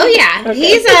 Oh yeah,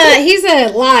 okay. He's a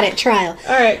lot at trial.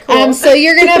 All right, cool. So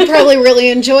you're gonna probably really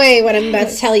enjoy what I'm about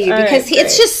to tell you because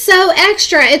it's just so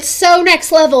extra. It's so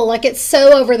next level. Like it's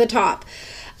so over the top.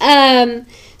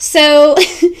 So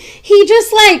he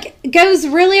just like goes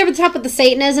really over the top with the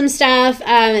Satanism stuff.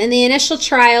 In the initial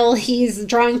trial, he's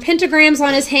drawing pentagrams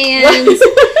on his hands.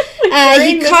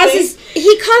 He causes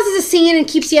a scene and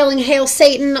keeps yelling "Hail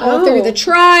Satan" all through the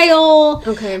trial.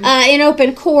 Okay. In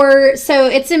open court. So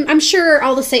I'm sure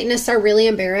all the Satanists are really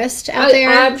embarrassed out there.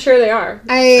 I'm sure they are.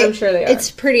 I'm sure they are.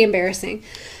 It's pretty embarrassing.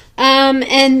 And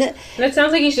it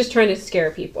sounds like he's just trying to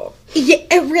scare people. Yeah,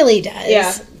 it really does.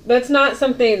 Yeah, that's not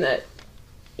something that.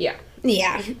 Yeah.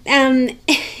 Yeah. And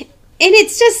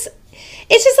it's just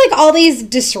like all these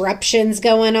disruptions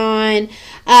going on.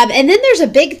 And then there's a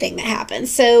big thing that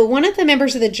happens. So one of the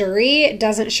members of the jury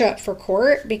doesn't show up for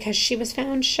court because she was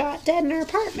found shot dead in her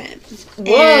apartment.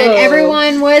 Whoa. And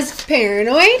everyone was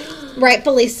paranoid,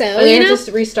 rightfully so. Are they just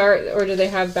restart, or do they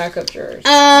have backup jurors?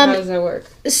 How does that work?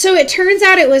 So it turns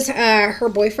out it was her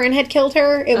boyfriend had killed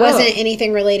her. It wasn't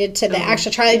anything related to the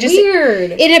actual trial. It just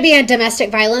weird. Ended being a domestic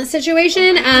violence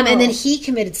situation. And then he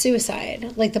committed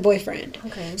suicide, like the boyfriend.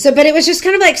 Okay. So, but it was just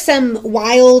kind of like some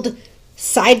wild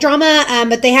side drama,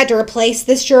 but they had to replace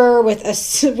this juror with a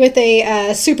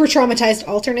super traumatized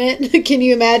alternate. Can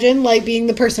you imagine, like, being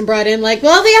the person brought in, like,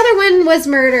 well, the other one was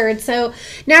murdered, so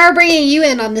now we're bringing you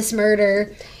in on this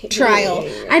murder trial.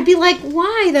 I'd be like,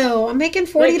 why, though? I'm making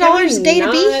 $40 a day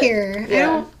to be here. Yeah. I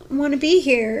don't want to be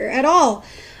here at all.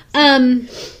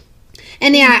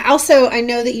 And yeah, also, I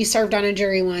know that you served on a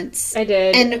jury once. I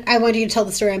did. And I want you to tell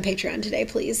the story on Patreon today,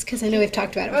 please, because I know we've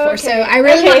talked about it before. Okay. So I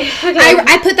really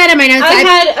I put that in my notes. I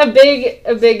had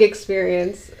a big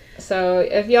experience. So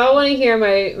if y'all want to hear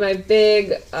my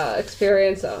big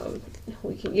experience,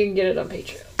 you can get it on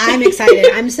Patreon. I'm excited.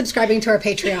 I'm subscribing to our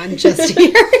Patreon just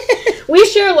here. We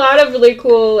share a lot of really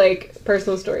cool, like,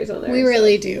 personal stories on there. We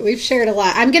really do. We've shared a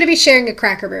lot. I'm going to be sharing a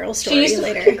Cracker Barrel story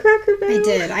later. Cracker Barrel? I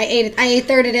did. I ate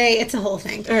there today. It's a whole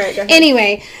thing. All right, go ahead.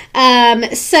 Anyway,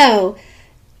 so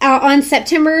on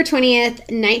September 20th,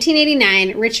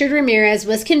 1989, Richard Ramirez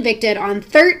was convicted on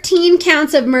 13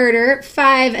 counts of murder,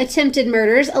 5 attempted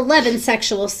murders, 11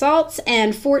 sexual assaults,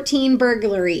 and 14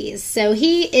 burglaries. So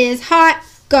he is hot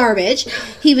garbage.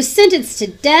 He was sentenced to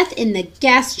death in the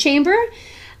gas chamber.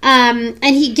 And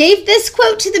he gave this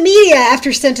quote to the media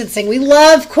after sentencing. We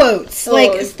love quotes.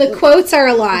 The quotes are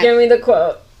a lot. Give me the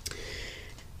quote.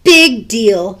 Big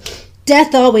deal.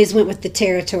 Death always went with the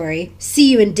territory.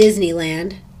 See you in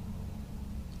Disneyland.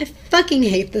 I fucking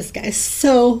hate this guy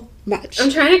so much.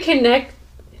 I'm trying to connect.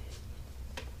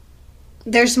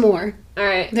 There's more. All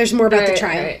right. There's more about the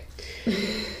trial. All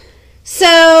right.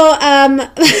 So,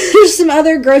 there's some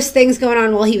other gross things going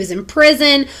on while he was in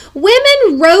prison.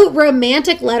 Women wrote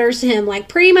romantic letters to him, like,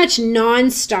 pretty much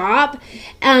nonstop.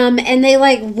 And they,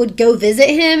 like, would go visit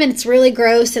him, and it's really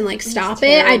gross, and, like, stop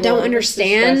it. I don't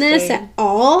understand this at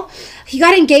all. He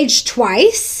got engaged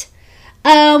twice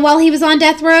while he was on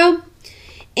death row.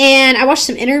 And I watched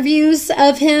some interviews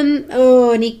of him.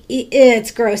 Oh, and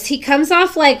it's gross. He comes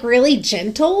off, like, really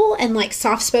gentle and, like,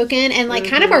 soft-spoken and, like,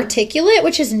 kind of articulate,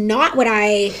 which is not what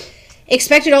I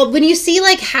expected. When you see,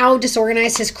 like, how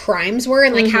disorganized his crimes were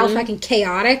and, like, how fucking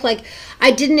chaotic, like,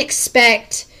 I didn't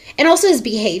expect... And also his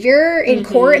behavior in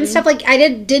court and stuff. Like, I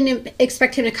didn't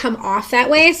expect him to come off that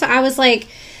way. So I was like,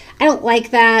 I don't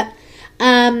like that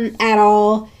at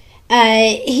all.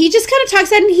 He just kind of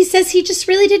talks out and he says he just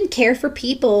really didn't care for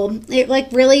people. It,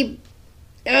 like, really,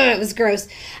 it was gross.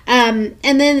 And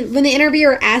then when the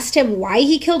interviewer asked him why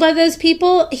he killed all those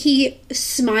people, he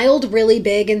smiled really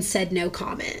big and said no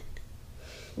comment.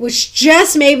 Which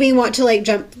just made me want to, like,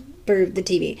 jump through the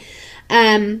TV.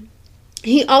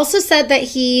 He also said that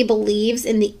he believes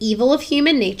in the evil of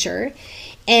human nature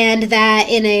and that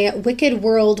in a wicked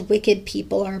world, wicked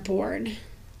people are born.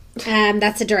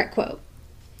 That's a direct quote.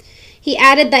 He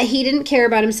added that he didn't care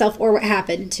about himself or what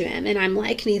happened to him. And I'm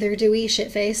like, neither do we,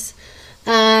 shitface.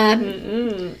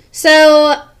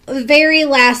 So, very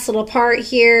last little part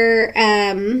here.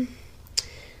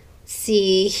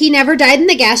 See, he never died in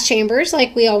the gas chambers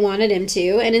like we all wanted him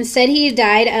to. And instead he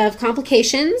died of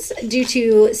complications due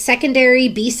to secondary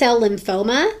B-cell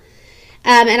lymphoma.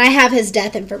 And I have his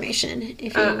death information.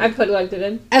 If you... I plugged it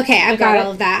in. Okay, I've got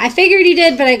all of that. I figured you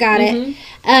did, but I got it.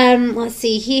 Let's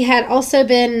see. He had also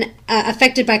been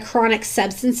affected by chronic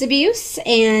substance abuse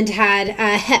and had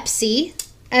Hep C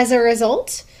as a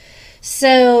result.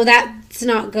 So that's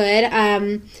not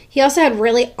good. He also had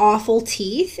really awful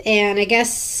teeth, and I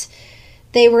guess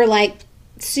they were like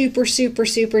super, super,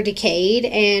 super decayed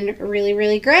and really,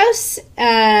 really gross.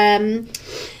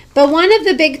 But one of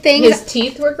the big things... His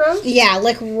teeth were gross? Yeah,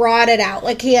 like rotted out.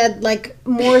 Like he had like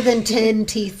more than 10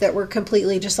 teeth that were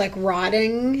completely just like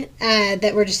rotting,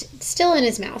 that were just still in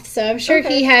his mouth. So I'm sure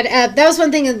he had... that was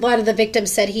one thing a lot of the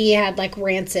victims said, he had like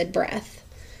rancid breath.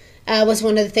 Was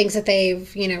one of the things that they've,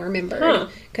 remembered.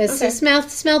 Because his mouth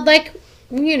smelled like,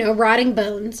 rotting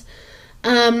bones.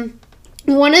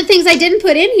 one of the things I didn't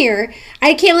put in here,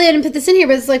 I can't believe I didn't put this in here,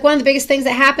 but it's like one of the biggest things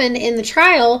that happened in the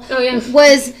trial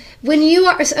was when you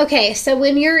are, okay, so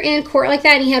when you're in court like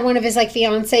that and he had one of his like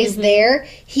fiancés there,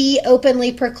 he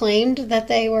openly proclaimed that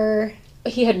they were...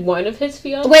 He had one of his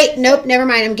fiancés? Wait, nope, never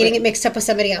mind. I'm getting it mixed up with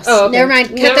somebody else. Oh, okay. Never mind.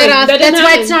 Cut that off. That's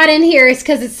why it's not in here. It's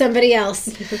because it's somebody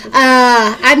else.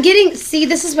 I'm getting... See,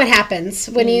 this is what happens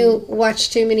when you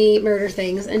watch too many murder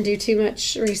things and do too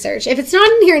much research. If it's not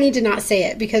in here, I need to not say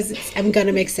it because I'm going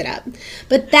to mix it up.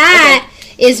 But that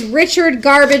is Richard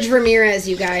Garbage Ramirez,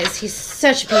 you guys. He's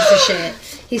such a piece of shit.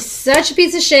 He's such a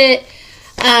piece of shit.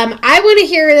 I want to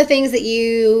hear the things that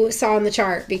you saw on the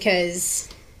chart because...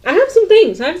 I have some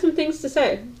things. I have some things to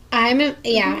say. I'm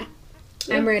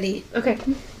ready. Okay.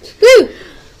 Woo!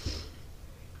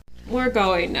 We're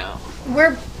going now.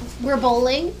 We're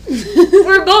bowling.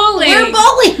 We're bowling. We're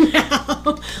bowling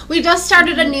now. We just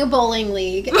started a new bowling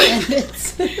league, and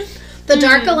it's the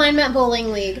Dark Alignment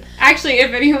Bowling League. Actually,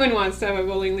 if anyone wants to have a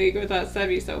bowling league with us, that'd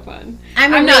be so fun.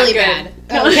 I'm not really good.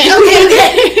 bad.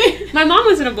 Okay. My mom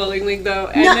was in a bowling league though,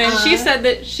 and then she said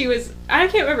that she was. I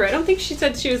can't remember. I don't think she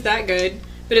said she was that good.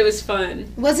 But it was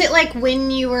fun. Was it like when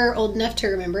you were old enough to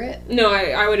remember it? No,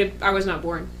 I was not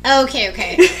born. Okay.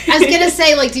 I was gonna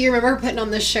say, like, do you remember putting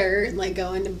on the shirt and like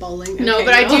going to bowling? Okay, no,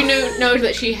 but I do know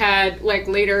that she had like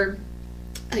later.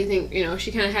 I think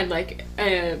she kind of had like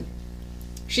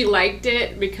she liked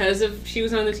it because of she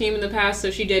was on the team in the past,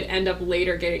 so she did end up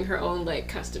later getting her own like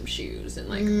custom shoes and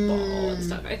like ball and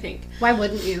stuff. I think. Why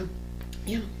wouldn't you?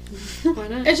 Yeah. Why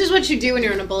not? It's just what you do when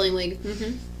you're in a bowling league.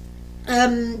 Mm-hmm.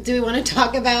 Do we want to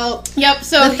talk about... Yep,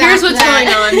 so here's what's going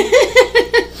on.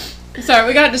 Sorry,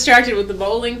 we got distracted with the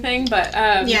bowling thing, but...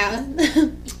 yeah.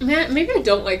 Man, maybe I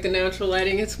don't like the natural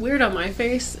lighting. It's weird on my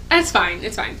face. It's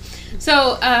fine.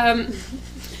 So,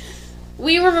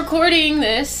 we were recording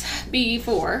this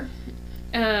before.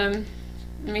 Let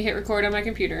me hit record on my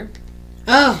computer.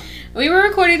 Oh. We were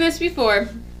recording this before,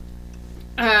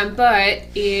 but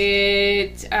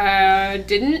it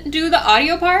didn't do the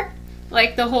audio part.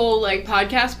 Like the whole like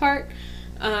podcast part.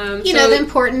 The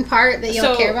important part that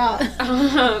you'll care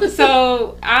about.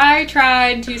 So I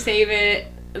tried to save it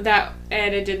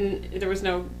and it didn't. That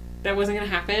wasn't going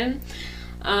to happen.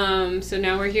 So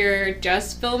now we're here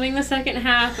just filming the second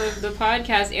half of the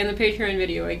podcast and the Patreon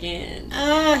video again.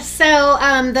 So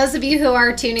those of you who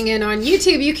are tuning in on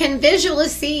YouTube, you can visually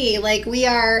see like we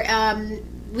are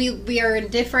we are a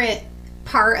different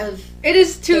part of. It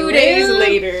is 2 days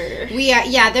later.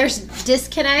 There's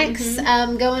disconnects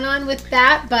going on with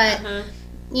that, but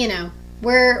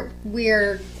we're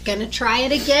gonna try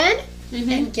it again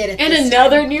and get it. And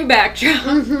another new backdrop.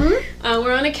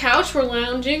 We're on a couch. We're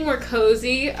lounging. We're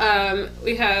cozy.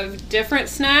 We have different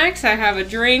snacks. I have a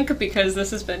drink because this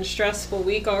has been a stressful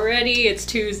week already. It's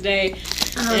Tuesday,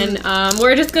 and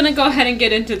we're just gonna go ahead and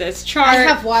get into this chart. I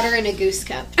have water in a goose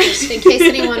cup, just in case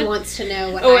anyone wants to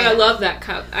know what. I love that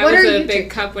cup. I was a big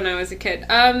cup when I was a kid.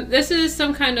 This is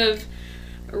some kind of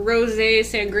rosé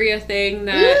sangria thing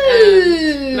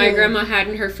that my grandma had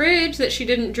in her fridge that she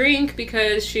didn't drink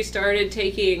because she started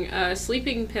taking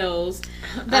sleeping pills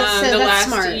the last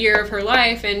smart. Year of her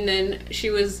life, and then she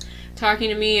was talking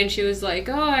to me and she was like,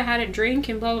 oh, I had a drink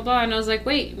and blah blah blah, and I was like,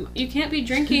 wait, you can't be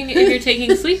drinking if you're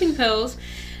taking sleeping pills.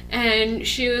 And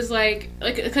she was like,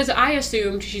 because I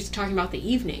assumed she's talking about the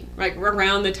evening, like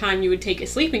around the time you would take a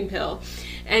sleeping pill.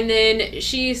 And then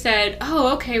she said,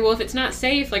 oh, okay, well, if it's not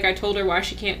safe, like I told her why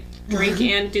she can't drink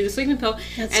and do the sleeping pill.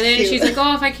 That's and then cute. she's like,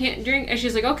 oh, if I can't drink, and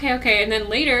she's like, okay. And then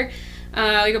later,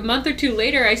 like a month or two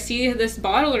later, I see this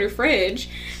bottle in her fridge,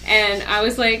 and I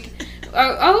was like,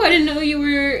 oh, I didn't know you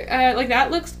were, like,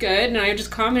 that looks good, and I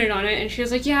just commented on it, and she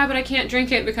was like, yeah, but I can't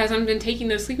drink it because I've been taking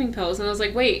those sleeping pills. And I was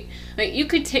like, wait, like, you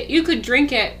could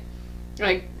drink it,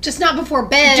 like, just not before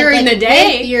bed, during like, the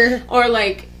day, or,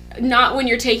 like, not when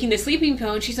you're taking the sleeping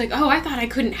pill. And she's like, oh, I thought I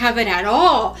couldn't have it at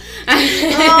all.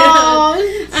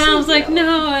 Oh, and I was like,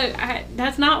 no,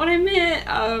 that's not what I meant.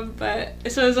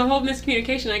 But so it was a whole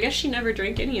miscommunication. I guess she never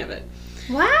drank any of it.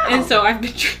 Wow. And so I've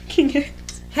been drinking it.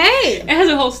 Hey, it has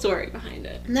a whole story behind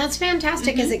it. That's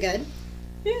fantastic. Is it good?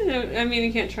 Yeah, I mean,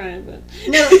 you can't try it, but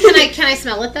no. Can I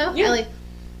smell it though? Yeah.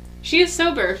 She is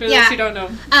sober, for those who don't know.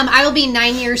 I will be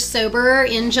 9 years sober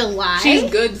in July. She's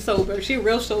good sober. She's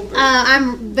real sober.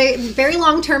 I'm very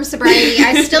long-term sobriety.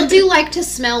 I still do like to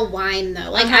smell wine, though.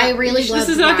 Like, I really love wine. This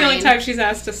is not the only time she's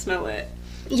asked to smell it.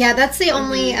 Yeah, that's the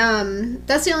only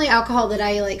alcohol that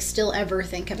I, like, still ever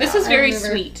think about. This is very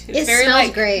sweet. It very, smells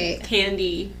like, great.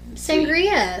 Candy.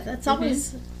 Sangria. That's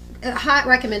always a hot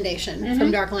recommendation from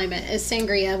Dark Alignment is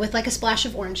sangria with, like, a splash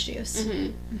of orange juice.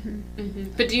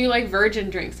 But do you like virgin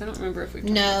drinks? I don't remember if we.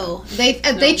 No,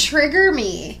 they trigger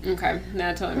me. Okay,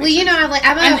 that totally makes Well, you sense. know,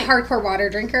 I'm a hardcore water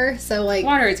drinker, so like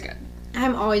water is good.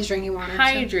 I'm always drinking water.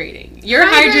 Hydrating. So. You're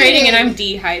hydrating and I'm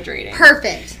dehydrating.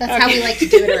 Perfect. That's how we like to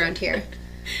do it around here.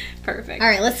 Perfect. All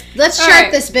right, let's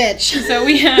chart this bitch. So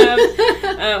we have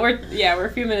we're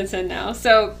a few minutes in now.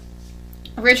 So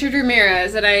Richard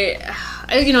Ramirez, and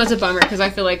it's a bummer because I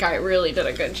feel like I really did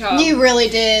a good job. You really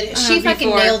did. She fucking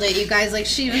nailed it, you guys. Like,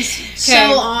 she was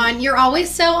so on. You're always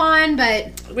so on, but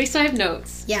at least I have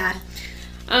notes. Yeah.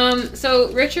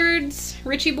 So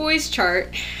Richie Boy's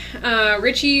chart,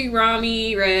 Richie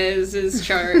Ramirez's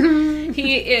chart.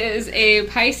 He is a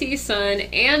Pisces sun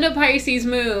and a Pisces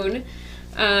moon,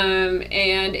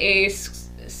 and a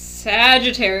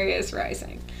Sagittarius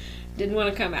rising. Didn't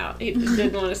want to come out. He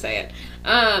didn't want to say it.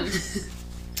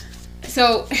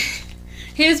 So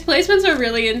his placements are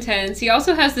really intense. He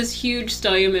also has this huge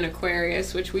stellium in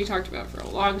Aquarius, which we talked about for a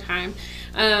long time.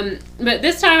 But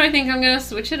this time I think I'm going to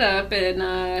switch it up, and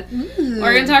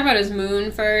we're going to talk about his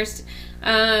moon first.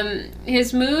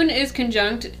 His moon is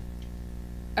conjunct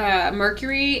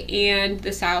Mercury and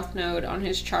the South Node on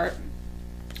his chart.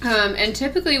 And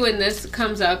typically when this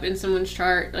comes up in someone's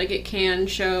chart, like, it can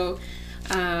show...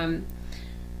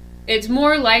 it's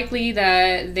more likely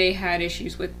that they had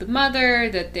issues with the mother,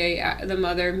 that the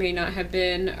mother may not have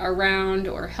been around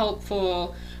or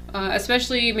helpful,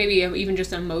 especially maybe even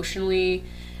just emotionally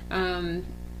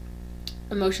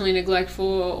neglectful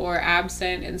or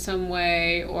absent in some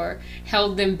way, or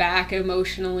held them back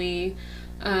emotionally.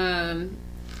 And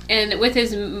with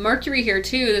his Mercury here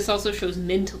too, this also shows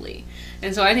mentally.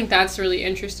 And so I think that's really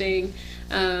interesting.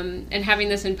 And having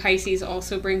this in Pisces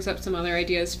also brings up some other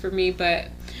ideas for me, but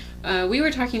we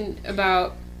were talking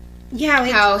about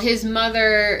how his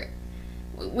mother,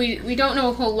 we don't know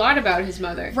a whole lot about his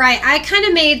mother. Right. I kind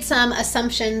of made some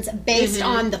assumptions based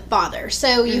on the father.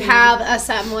 So you have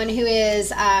someone who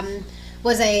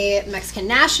was a Mexican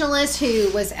nationalist,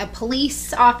 who was a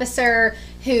police officer,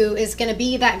 who is going to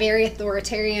be that very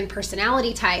authoritarian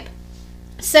personality type.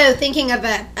 So thinking of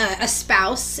a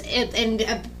spouse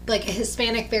and like a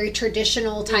Hispanic, very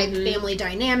traditional type family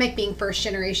dynamic, being first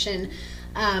generation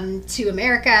to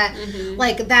America,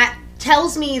 like, that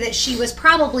tells me that she was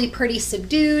probably pretty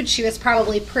subdued. She was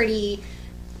probably pretty,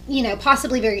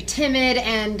 possibly very timid,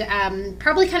 and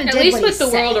probably kind of at least with the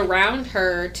world around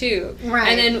her too. Right.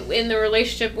 And then in the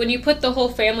relationship, when you put the whole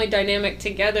family dynamic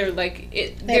together,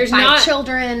 like, there's not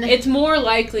children. It's more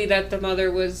likely that the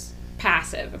mother was a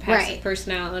passive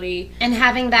personality, and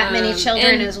having that many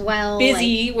children as well,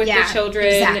 busy with the children,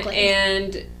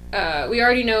 and we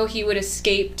already know he would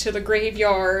escape to the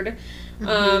graveyard.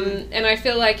 And I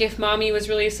feel like if mommy was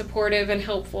really supportive and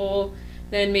helpful,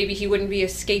 then maybe he wouldn't be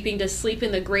escaping to sleep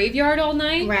in the graveyard all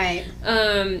night. Right.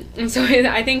 And so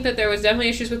I think that there was definitely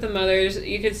issues with the mothers.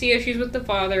 You could see issues with the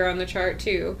father on the chart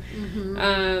too.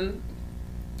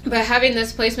 But having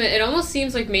this placement, it almost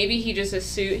seems like maybe he just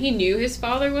assumed, he knew his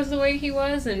father was the way he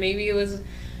was, and maybe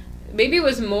it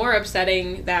was more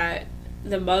upsetting that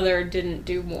the mother didn't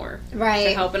do more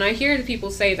to help. And I hear the people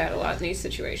say that a lot in these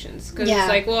situations, because it's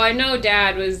like, well, I know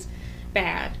dad was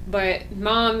bad, but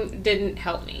mom didn't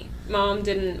help me. Mom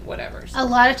didn't whatever. So. A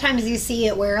lot of times you see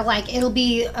it where, like, it'll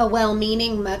be a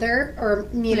well-meaning mother, or,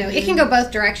 it can go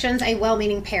both directions. A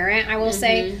well-meaning parent, I will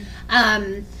say,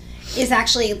 is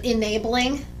actually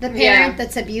enabling the parent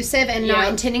that's abusive and not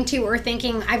intending to, or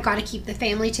thinking, I've got to keep the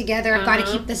family together, I've got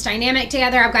to keep this dynamic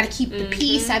together, I've got to keep the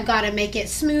peace, I've got to make it,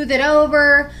 smooth it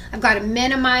over, I've got to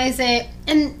minimize it.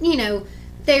 And,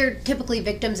 they're typically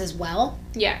victims as well.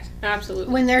 Yeah,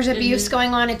 absolutely. When there's abuse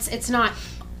going on, it's not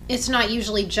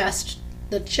usually just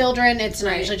the children, it's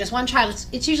not usually just one child,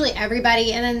 it's usually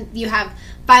everybody, and then you have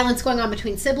violence going on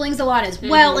between siblings a lot as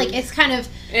well. Like, it's kind of,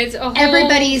 it's a whole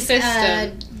everybody's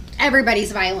system.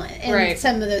 Everybody's violent in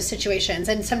some of those situations,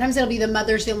 and sometimes it'll be the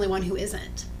mother's the only one who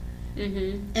isn't,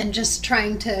 and just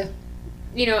trying to,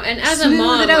 and as a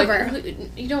mom,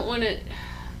 you don't want to.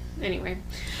 Anyway,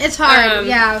 it's hard.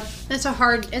 It's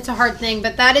a hard thing,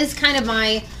 but that is kind of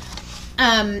my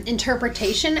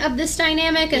interpretation of this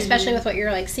dynamic, especially with what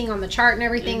you're, like, seeing on the chart and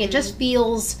everything. It just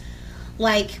feels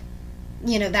like,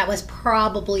 that was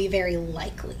probably very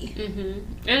likely.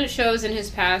 And it shows in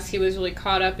his past he was really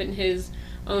caught up in his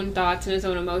own thoughts and his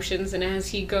own emotions, and as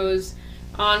he goes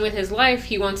on with his life,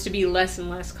 he wants to be less and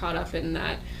less caught up in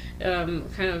that kind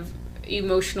of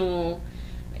emotional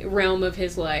realm of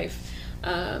his life.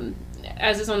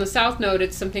 As is on the South Node,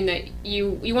 it's something that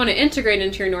you want to integrate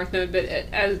into your North Node, but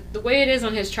as the way it is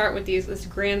on his chart with this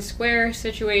grand square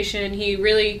situation,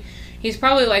 he's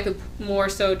probably like more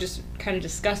so just kind of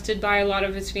disgusted by a lot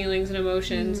of his feelings and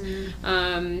emotions.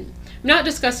 Not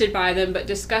disgusted by them, but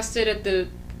disgusted at the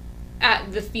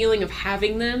feeling of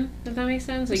having them. Does that make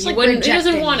sense? Like, he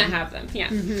doesn't want to have them. Yeah.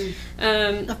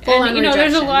 And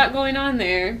there's a lot going on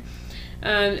there.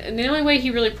 And the only way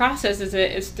he really processes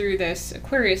it is through this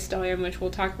Aquarius stellium, which we'll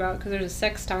talk about because there's a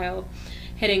sextile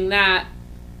hitting that.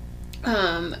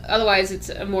 Otherwise, it's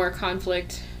a more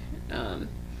conflict.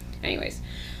 Anyways,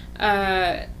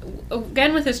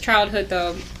 again with his childhood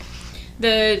though,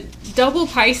 the double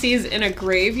Pisces in a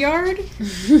graveyard,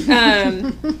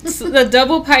 the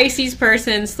double Pisces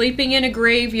person sleeping in a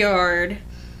graveyard,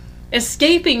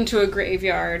 escaping to a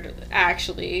graveyard,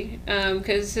 actually,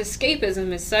 because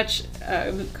escapism is such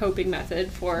a coping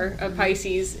method for a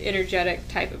Pisces energetic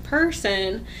type of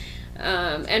person,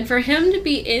 and for him to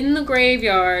be in the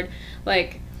graveyard,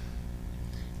 like,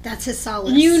 that's his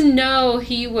solace.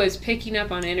 He was picking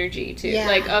up on energy too,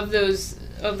 like of those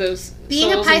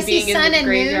being a Pisces being sun and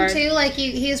moon too. Like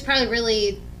he was probably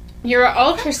really. You're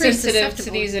ultra sensitive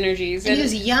to these energies, and he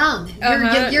was young.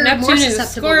 You're Neptune more susceptible is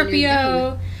Scorpio. when you're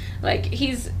young. Like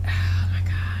he's, oh my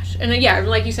gosh, and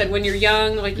like you said, when you're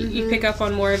young, like you pick up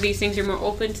on more of these things. You're more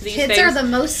open to these things. Kids are the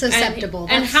most susceptible,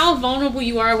 and how vulnerable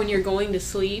you are when you're going to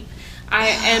sleep.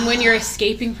 And when you're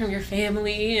escaping from your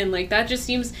family, and like that just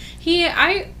seems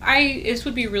this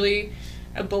would be really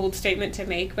a bold statement to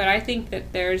make, but I think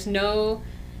that there's no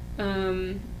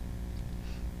I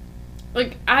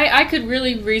could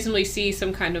really reasonably see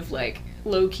some kind of like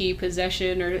low-key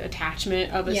possession or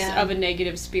attachment of a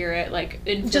negative spirit, like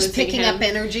just picking up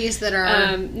energies that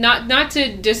are not that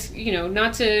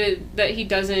he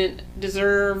doesn't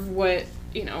deserve what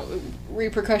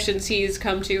repercussions he's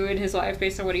come to in his life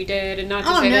based on what he did, and not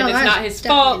to say that it's not his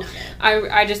fault.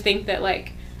 I just think that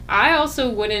like I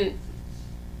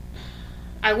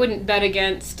wouldn't bet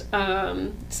against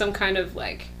some kind of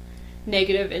like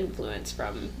negative influence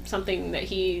from something that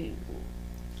he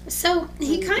kind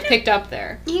of picked up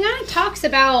there. He kind of talks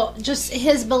about just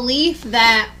his belief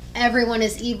that everyone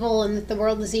is evil and that the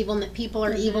world is evil and that people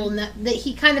are evil, and that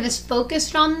he kind of is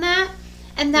focused on that.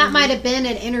 And that might have been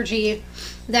an energy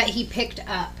that he picked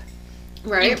up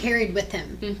and carried with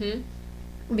him.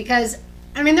 Because,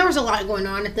 I mean, there was a lot going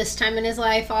on at this time in his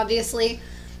life, obviously.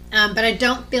 But I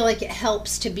don't feel like it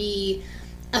helps to be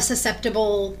a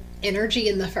susceptible energy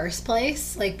in the first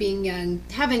place. Like, being young,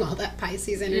 having all that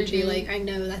Pisces energy. Like, I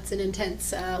know that's an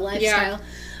intense lifestyle.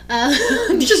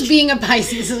 Just being a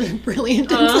Pisces is a really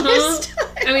intense lifestyle.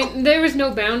 I mean, there was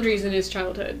no boundaries in his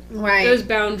childhood. Right. It was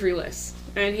boundaryless.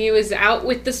 And he was out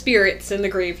with the spirits in the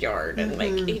graveyard, and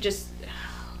like he just.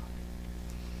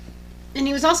 And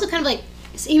he was also kind of like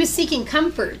he was seeking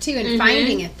comfort too and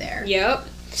finding it there. Yep.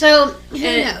 So who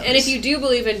knows? And if you do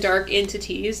believe in dark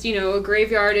entities, a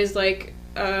graveyard is like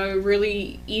a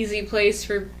really easy place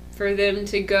for them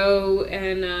to go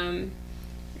and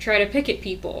try to pick at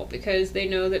people, because they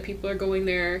know that people are going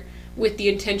there with the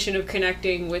intention of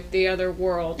connecting with the other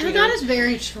world. Oh, that is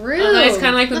very true. It's kind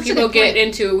of like when people get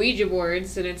into Ouija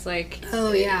boards, and it's like...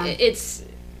 Oh, yeah.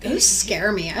 Those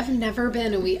scare me. I've never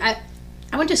been a Ouija...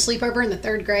 I went to sleepover in the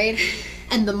 3rd grade,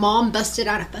 and the mom busted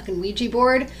out a fucking Ouija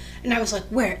board, and I was like,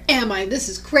 where am I? This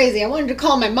is crazy. I wanted to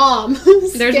call my mom.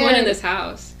 There's one in this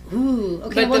house. Ooh,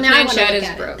 okay. But the planchette is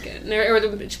broken. Or the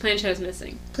planchette is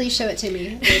missing. Please show it to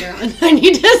me later on. I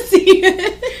need to see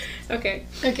it. Okay.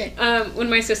 Okay. When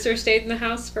my sister stayed in the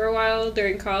house for a while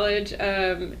during college,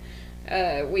 I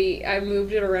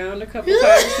moved it around a couple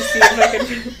times to see if I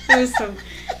could. It was some,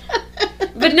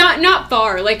 but not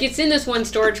far. Like, it's in this one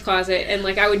storage closet, and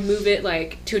like I would move it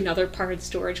like to another part of the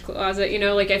storage closet.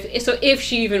 Like if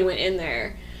she even went in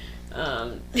there.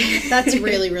 That's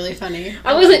really, really funny.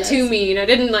 I wasn't too mean. I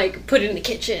didn't like put it in the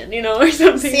kitchen, or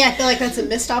something. See, I feel like that's a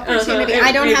missed opportunity.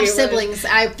 I don't have siblings.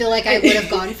 I feel like I would have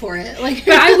gone for it. Like,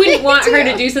 but I wouldn't want her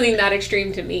to do something that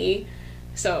extreme to me.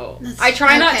 So I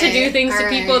try not to do things to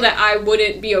people that I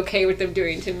wouldn't be okay with them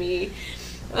doing to me.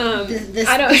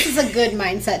 This is a good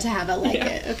mindset to have. I like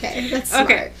it. Okay, that's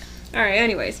smart. Okay. All right.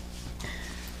 Anyways,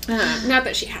 not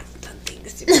that she hasn't done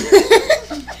things to me.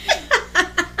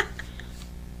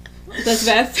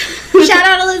 Elizabeth. Shout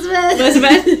out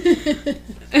Elizabeth.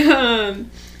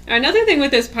 Another thing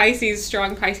with this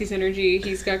strong Pisces energy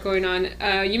he's got going on,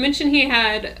 you mentioned he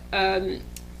had a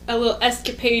little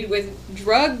escapade with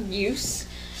drug use.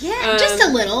 Yeah, just a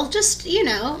little. Just, He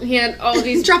had all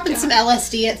these... dropping some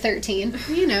LSD at 13.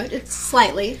 It's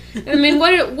slightly. I mean,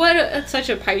 such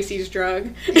a Pisces drug.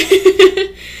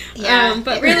 Yeah.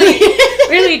 But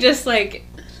really just like,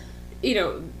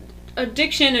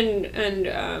 addiction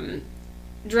and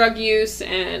drug use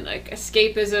and like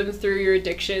escapism through your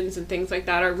addictions and things like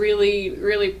that are really,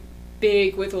 really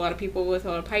big with a lot of people with a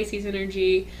lot of Pisces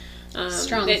energy.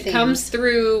 Strong it themes. comes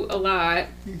through a lot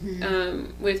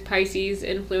with Pisces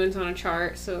influence on a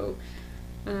chart. So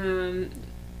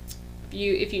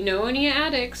if you know any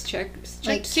addicts, check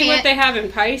to see what they have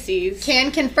in Pisces.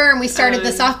 Can confirm. We started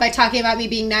this off by talking about me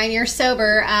being 9 years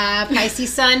sober.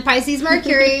 Pisces Sun, Pisces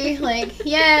Mercury. Like,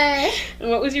 yay. And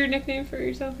what was your nickname for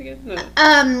yourself again? No.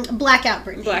 Blackout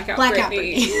Brittany. Blackout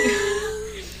Brittany.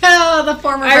 Oh, the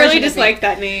former version I really just of me. like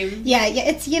that name. Yeah,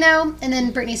 it's, and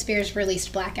then Britney Spears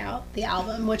released Blackout, the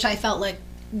album, which I felt like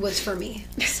was for me.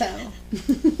 So...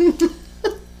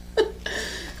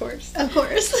 Of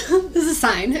course. This is a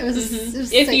sign. It was, it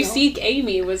was If You Seek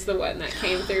Amy was the one that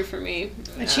came through for me.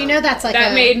 But that's like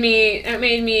that made me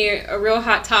a real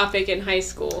hot topic in high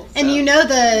school. So. And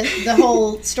the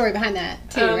whole story behind that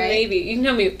too, right? Maybe. You can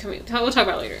tell me. We'll talk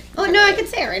about it later. Oh no, I can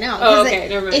say it right now. Oh, okay,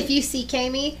 never mind. If You Seek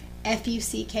Amy,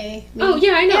 F-U-C-K. Oh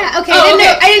yeah, I know. Yeah, okay. I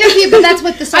didn't know if you, but that's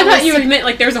what the song was. I thought you meant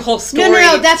like there's a whole story.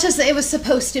 No. That's just it was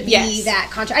supposed to be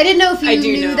that contract. I didn't know if you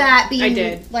knew that. Being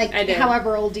I did.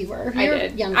 However old you were. I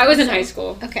did. Younger, I was in high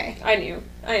school. Okay. I knew.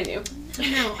 No, I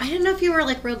didn't know if you were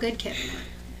like real good kid or not.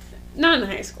 Not in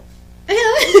high school. Not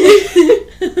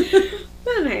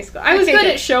in high school. I was good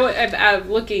at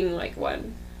looking like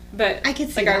one. But I could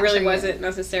see I really wasn't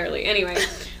necessarily. Anyway,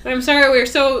 I'm sorry we're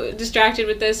so distracted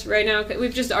with this right now.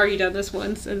 We've just already done this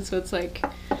once, and so it's like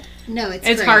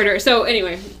it's harder. So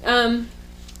anyway, more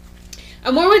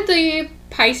with the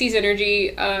Pisces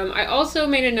energy. I also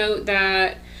made a note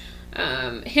that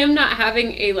him not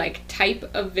having a type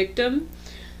of victim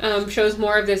shows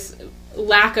more of this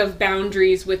lack of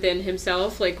boundaries within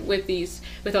himself,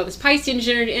 with all this Pisces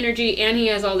energy, and he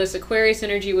has all this Aquarius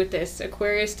energy with this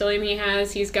Aquarius stellium he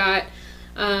has. He's got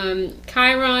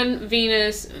Chiron,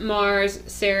 Venus, Mars,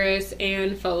 Ceres,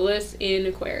 and Pholus in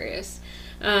Aquarius.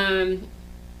 And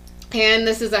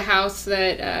this is a house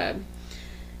that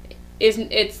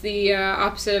it's the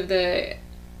opposite of the...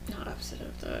 Not opposite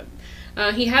of the...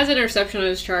 he has an interception on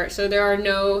his chart, so there are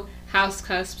no house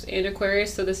cusps in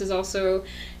Aquarius, so this is also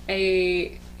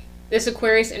this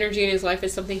Aquarius energy in his life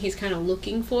is something he's kind of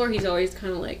looking for. He's always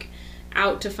kind of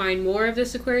out to find more of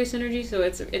this Aquarius energy, so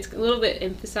it's a little bit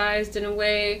emphasized in a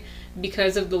way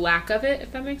because of the lack of it,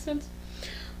 if that makes sense.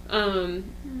 Something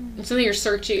you're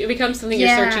searching. It becomes something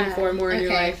you're searching for more in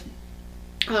your life.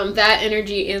 That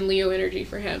energy and Leo energy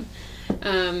for him.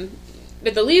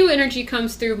 But the Leo energy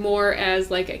comes through more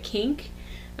as a kink.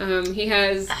 He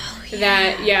has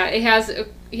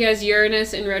he has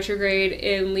Uranus in retrograde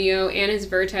in Leo and his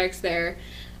vertex there.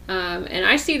 And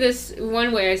I see this,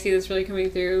 one way I see this really coming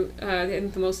through,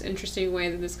 and the most interesting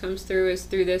way that this comes through is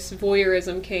through this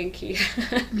voyeurism kink he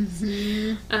has.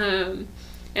 And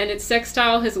it's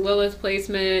sextile his Lilith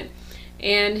placement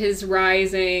and his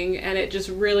rising, and it just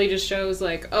really just shows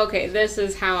okay, this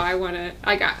is how I want to,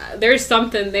 there's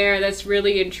something there that's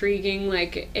really intriguing,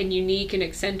 and unique and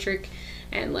eccentric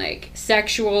and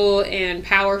sexual and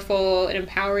powerful and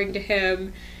empowering to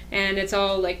him, and it's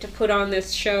all to put on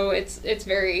this show. It's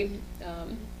very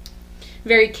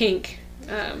very kink,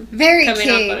 very coming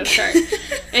kink. up on a chart.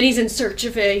 And he's in search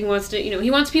of it. He wants to,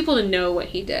 he wants people to know what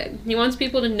he did. He wants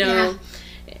people to know,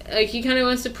 he kind of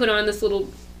wants to put on this little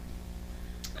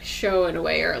show in a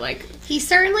way, or he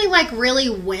certainly really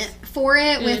went for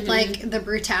it with the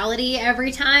brutality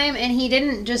every time, and he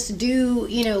didn't just do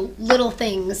little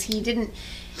things. He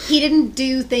didn't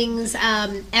do things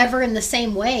ever in the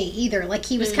same way either.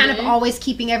 He was kind of always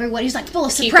keeping everyone. He's full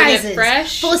of surprises,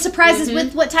 fresh. Full of surprises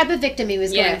with what type of victim he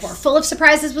was going for. Full of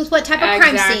surprises with what type of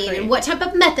crime scene and what type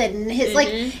of method, and his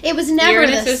it was never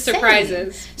the same.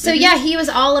 Surprises. So he was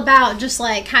all about just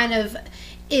kind of.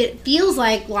 It feels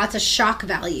like lots of shock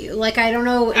value. I don't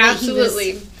know.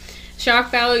 Absolutely.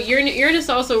 Shock value. Uranus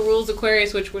also rules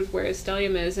Aquarius, which was where his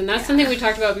stellium is. And that's something we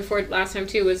talked about before last time,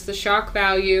 too, was the shock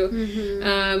value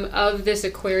of this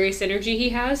Aquarius energy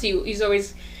he has. He's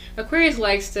always... Aquarius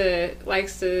likes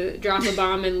to drop a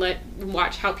bomb and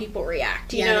watch how people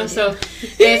react, you know? So,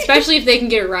 and especially if they can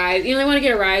get a rise. They want to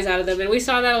get a rise out of them. And we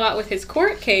saw that a lot with his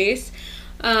court case,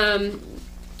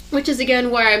 which is,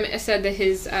 again, why I said that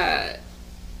his...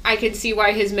 I can see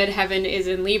why his midheaven is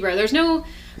in Libra. There's no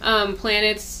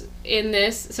planets in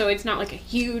this, so it's not a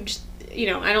huge,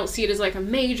 I don't see it as a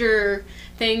major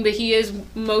thing, but he is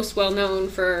most well known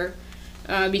for,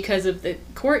 because of the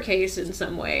court case in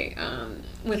some way,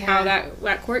 with how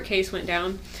that court case went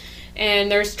down. And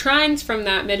there's trines from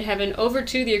that midheaven over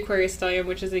to the Aquarius stellium,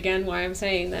 which is, again, why I'm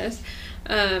saying this.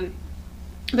 But,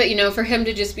 for him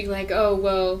to just be oh,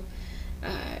 well...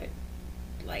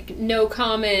 like no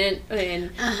comment, and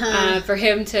for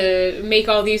him to make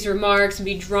all these remarks and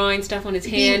be drawing stuff on his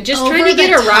hand, just trying to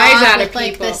get a rise out of people.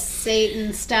 Like the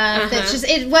Satan stuff. It's just,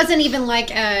 it wasn't even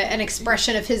like an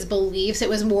expression of his beliefs. It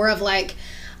was more of like,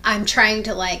 I'm trying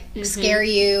to like scare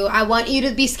you. I want you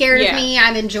to be scared of me.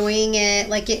 I'm enjoying it.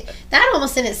 Like that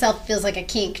almost in itself feels like a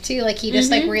kink too. Like he just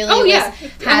like really had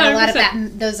 100%. A lot of that,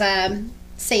 those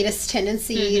sadist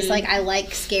tendencies. Like, I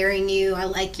like scaring you. I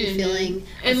like you feeling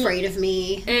afraid of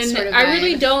me. And sort of I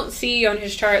really don't see on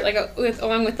his chart, like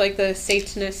along with like the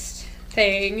Satanist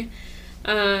thing,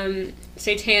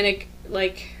 satanic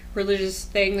like religious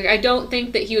thing. Like, I don't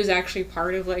think that he was actually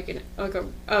part of like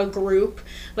a group,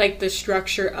 like the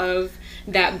structure of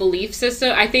that belief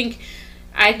system. I think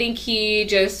he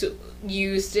just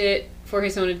used it for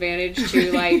his own advantage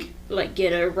to like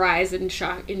get a rise and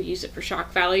shock and use it for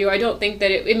shock value. I don't think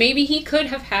that it maybe he could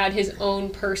have had his own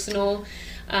personal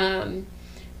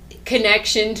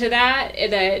connection to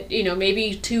that, you know,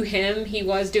 maybe to him he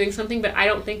was doing something, but I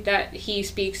don't think that he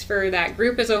speaks for that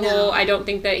group as a whole. I don't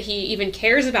think that he even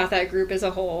cares about that group as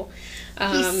a whole.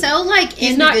 He's so like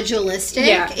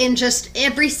individualistic in just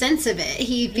every sense of it.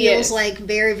 He feels like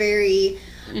very, very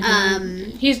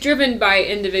he's driven by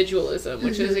individualism,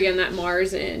 which is again that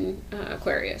Mars in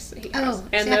Aquarius. That he has.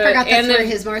 I forgot that's where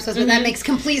his Mars was, but that makes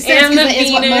complete sense because that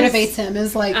is what motivates him.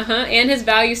 Is like and his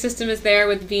value system is there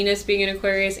with Venus being in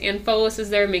Aquarius, and Pholus is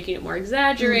there, making it more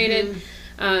exaggerated.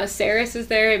 Ceres is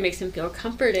there, it makes him feel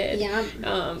comforted.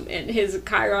 And his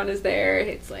Chiron is there.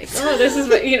 It's like, oh, this is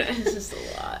what, you know, it's just a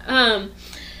lot.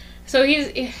 So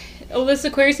this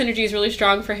Aquarius energy is really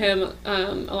strong for him,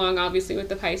 along obviously with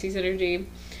the Pisces energy.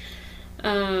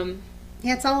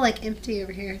 It's all like empty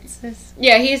over here. It's this.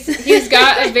 Yeah, he's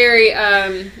got a very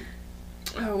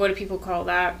what do people call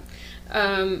that?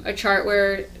 A chart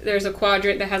where there's a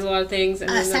quadrant that has a lot of things,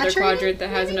 and then another quadrant that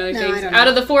has another things. Out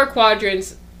of the 4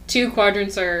 quadrants, 2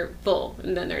 quadrants are full,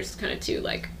 and then there's kind of 2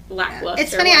 like lackluster.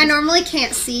 It's funny, ones. I normally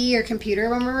can't see your computer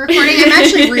when we're recording. I'm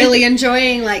actually really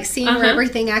enjoying like seeing where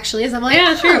everything actually is. I'm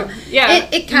like, true. Yeah.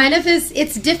 It kind of is.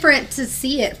 It's different to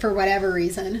see it for whatever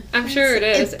reason. I'm sure it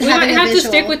is. We might have to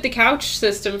stick with the couch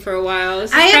system for a while.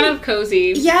 This is kind of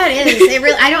cozy. Yeah, it is. It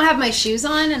really. I don't have my shoes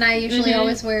on, and I usually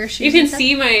always wear shoes. You can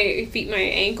see my feet, my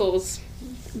ankles.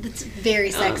 That's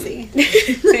very sexy.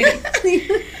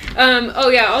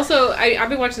 Also, I've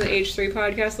been watching the H3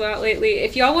 podcast a lot lately.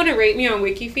 If y'all want to rate me on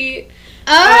WikiFeet.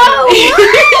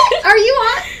 What? Are you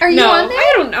on? Are you on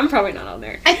there? I'm probably not on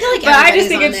there. I feel like, but I just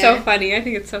think it's so funny. I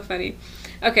think it's so funny.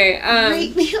 Okay.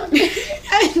 Rate me on.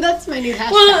 That's my new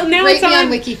hashtag. Well, now rate it's me on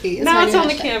WikiFeet. Now it's on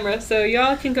the camera, so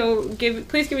y'all can go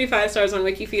please give me 5 stars on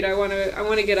WikiFeet. I want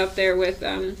to get up there with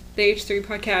the H3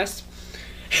 podcast.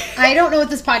 I don't know what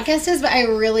this podcast is, but I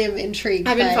really am intrigued.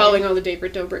 I've been following all the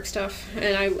David Dobrik stuff,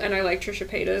 and I like Trisha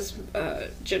Paytas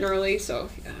generally. So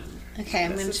okay,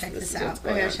 I'm gonna check this out.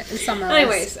 I'm gonna check this on my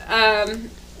Anyways, a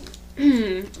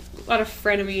lot of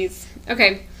frenemies.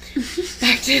 Okay,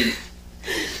 back to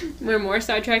we're more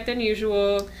sidetracked than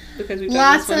usual because we've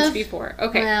done this once before.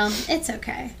 Okay, well, it's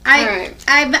okay.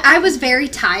 I was very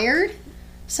tired,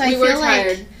 so I feel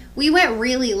like we went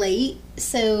really late,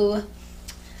 so.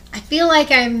 I feel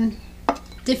like I'm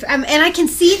different, and I can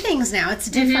see things now. It's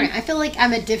different. I feel like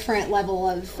I'm a different level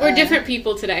of... We're different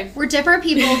people today. We're different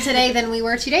people today than we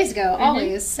were 2 days ago,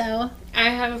 always, so... I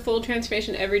have a full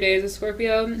transformation every day as a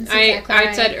Scorpio.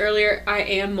 I said earlier, I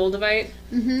am Moldavite.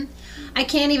 I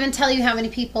can't even tell you how many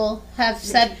people have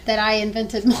said that I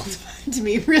invented Moldavite to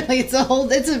me. Really,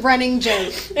 it's a running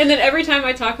joke. And then every time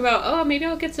I talk about, maybe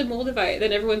I'll get some Moldavite,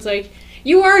 then everyone's like...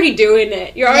 You were already doing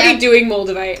it. You're already doing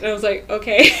Moldavite. And I was like,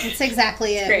 okay. That's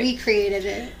exactly it. Great. We created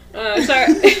it. Sorry.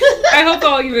 I hope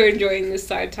all of you are enjoying these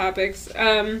side topics.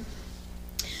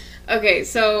 Okay,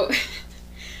 so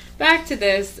back to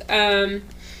this. Okay,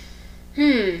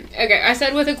 I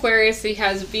said with Aquarius, he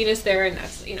has Venus there, and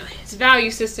that's, you know, his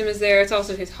value system is there. It's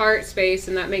also his heart space,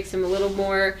 and that makes him a little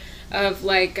more of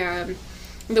like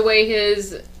the way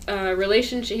his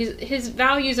relationship, his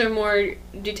values are more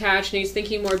detached, and he's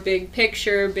thinking more big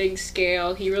picture, big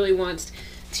scale. He really wants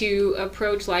to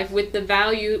approach life with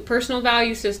the personal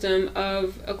value system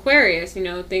of Aquarius. You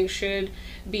know, things should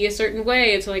be a certain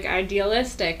way. It's like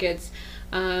idealistic. It's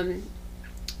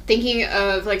thinking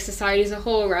of like society as a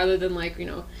whole rather than like,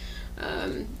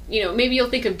 maybe you'll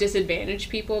think of disadvantaged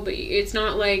people, but it's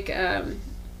not like,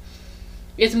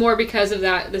 it's more because of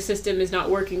that the system is not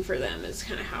working for them. It's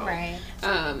kind of how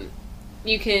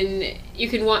you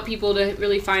can want people to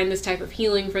really find this type of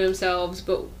healing for themselves,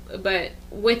 but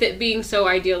with it being so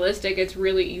idealistic, it's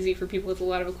really easy for people with a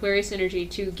lot of Aquarius energy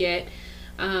to get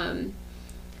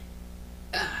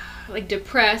like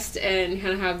depressed and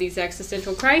kind of have these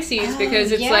existential crises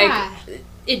because it's like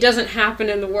it doesn't happen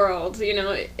in the world, you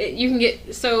know. You can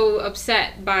get so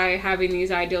upset by having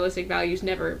these idealistic values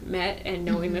never met and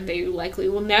knowing that they likely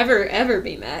will never ever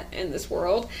be met in this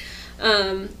world,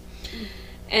 and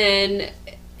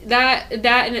that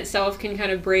in itself can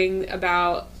kind of bring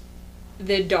about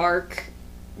the dark,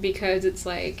 because it's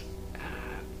like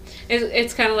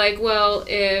it's kind of like, well,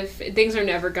 if things are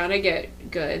never gonna get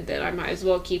good, then I might as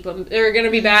well keep them. They're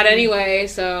gonna be bad anyway,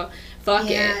 so fuck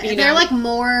it. You know? They're like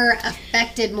more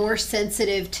affected, more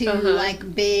sensitive to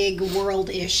like big world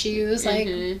issues, like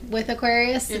with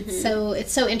Aquarius.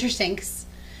 It's so interesting,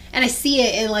 and I see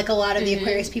it in like a lot of the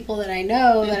Aquarius people that I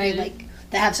know that I like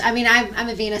that have. I mean, I'm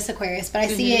a Venus Aquarius, but I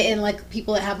see it in like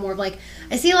people that have more of like,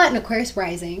 I see a lot in Aquarius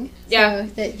rising. So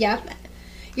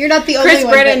you're not the only one.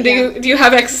 Chris Brennan, do you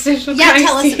have existential crises?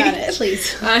 Tell us about it,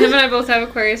 please. Him and I both have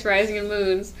Aquarius rising and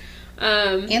moons.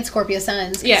 And Scorpio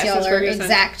suns. Yeah, y'all are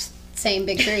exact same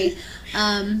big three.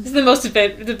 This is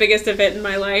the biggest event in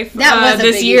my life. That was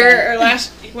this year or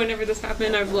whenever this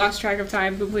happened. I've lost track of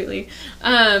time completely.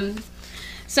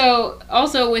 So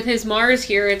also with his Mars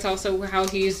here, it's also how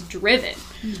he's driven.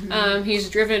 He's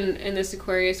driven in this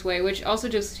Aquarius way, which also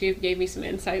just gave me some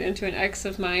insight into an ex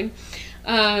of mine.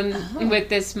 With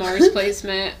this Mars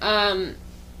placement,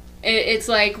 it's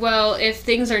like, well, if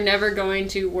things are never going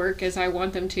to work as I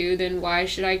want them to, then why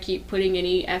should I keep putting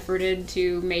any effort in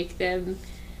to make them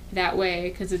that way?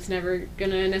 Because it's never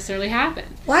gonna necessarily happen.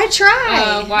 Why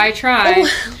try?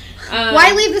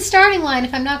 Why leave the starting line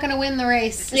if I'm not gonna win the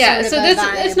race? Yeah, so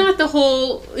it's not the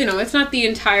whole, it's not the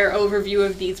entire overview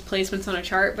of these placements on a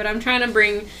chart, but I'm trying to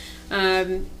bring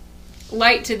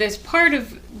light to this part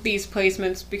of these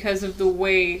placements because of the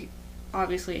way,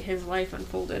 obviously, his life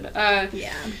unfolded.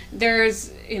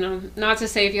 There's, not to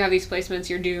say if you have these placements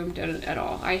you're doomed at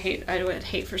all. I would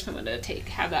hate for someone to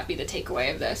have that be the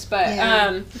takeaway of this,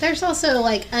 but there's also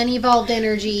like unevolved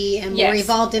energy and more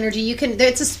evolved energy.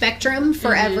 It's a spectrum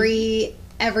for every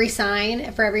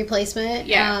sign, for every placement.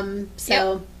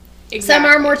 Exactly. Some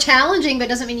are more challenging, but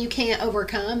doesn't mean you can't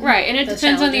overcome. Right, and it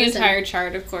depends on the entire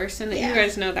chart, of course, and you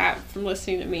guys know that from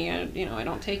listening to me. I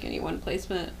don't take any one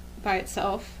placement by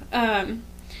itself.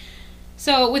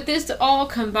 So with this all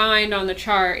combined on the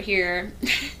chart here,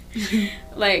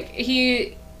 like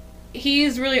he's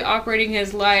really operating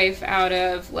his life out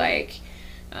of like,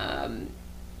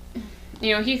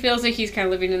 he feels like he's kind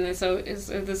of living in this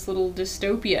little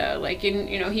dystopia. Like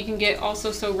he can get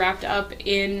also so wrapped up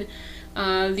in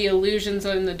the illusions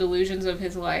and the delusions of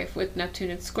his life with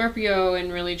Neptune and Scorpio,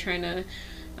 and really trying to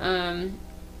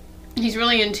he's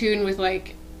really in tune with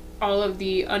like all of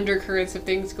the undercurrents of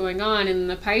things going on, and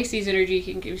the Pisces energy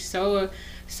can be so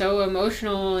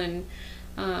emotional and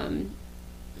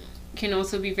can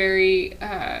also be very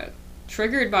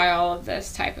triggered by all of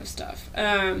this type of stuff.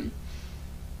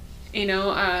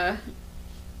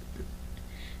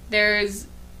 There's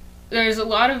a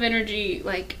lot of energy.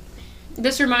 Like,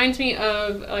 this reminds me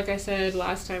of, like I said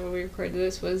last time when we recorded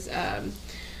this, was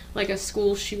like a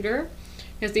school shooter,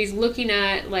 because he's looking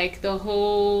at like the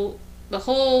whole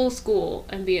school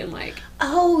and being like,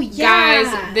 oh yeah,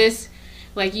 guys, this,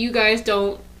 like, you guys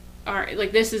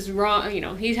this is wrong.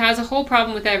 He has a whole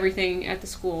problem with everything at the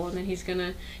school, and then he's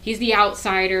the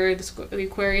outsider. The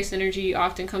Aquarius energy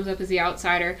often comes up as the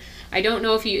outsider. I don't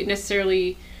know if he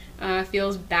necessarily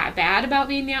feels that bad about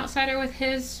being the outsider with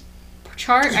his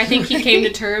chart. I think he came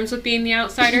to terms with being the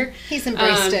outsider. He's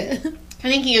embraced it. I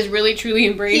think he has really truly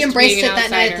embraced being an outsider. He embraced it that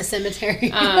night at the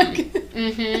cemetery.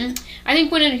 I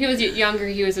think when he was younger,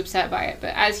 he was upset by it,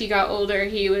 but as he got older,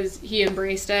 he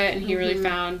embraced it, and he really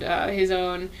found his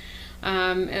own.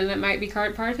 And that might be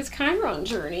part of his Chiron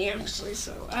journey, actually.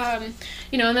 So, and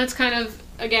that's kind of,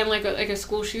 again, like a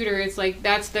school shooter. It's like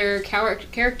that's their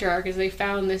character arc, is they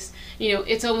found this.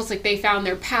 It's almost like they found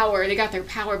their power. They got their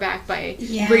power back by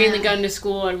bringing the gun to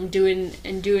school and doing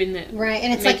that. Right,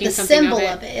 and it's like the symbol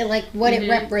of it. Like what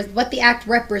what the act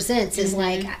represents is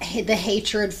like the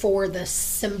hatred for the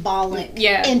symbolic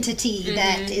entity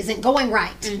that isn't going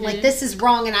right. Like, this is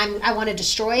wrong, and I want to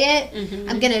destroy it.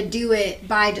 I'm gonna do it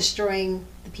by destroying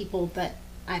the people that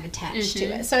I've attached to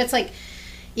it. So it's like,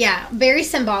 very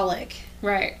symbolic.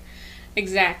 Right.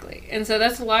 Exactly. And so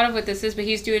that's a lot of what this is, but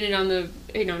he's doing it on the,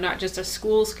 not just a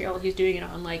school scale, he's doing it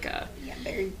on like a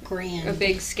very grand, a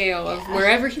big scale of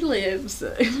wherever he lives,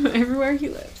 everywhere he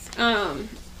lives. Garbage.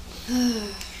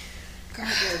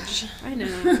 I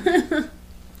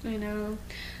know.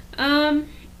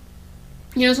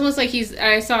 It's almost like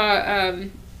I saw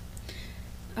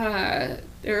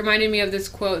it reminded me of this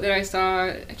quote that I saw.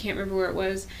 I can't remember where it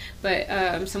was, but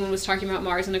someone was talking about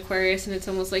Mars and Aquarius, and it's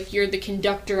almost like you're the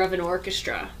conductor of an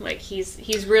orchestra. Like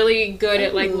he's really good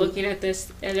at like looking at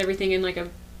everything in like a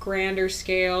grander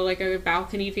scale, like a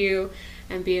balcony view,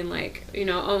 and being like, you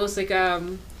know, almost like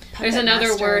there's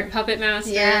another word, puppet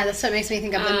master. Yeah, that's what makes me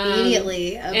think of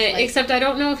immediately. Except I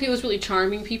don't know if he was really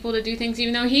charming people to do things,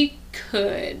 even though he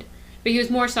could, but he was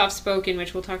more soft spoken,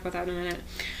 which we'll talk about that in a minute.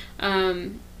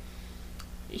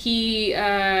 He, you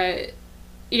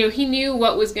know, he knew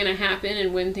what was going to happen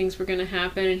and when things were going to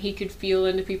happen, and he could feel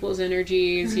into people's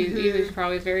energies. Mm-hmm. He was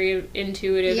probably very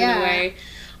intuitive in a way.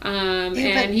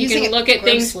 And he can look at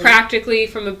things practically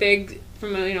from a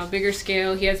bigger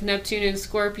scale. He has Neptune in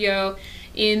Scorpio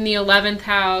in the 11th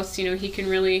house. You know, he can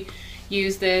really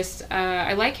use this.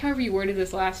 I like however you worded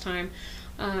this last time.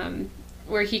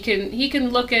 Where he can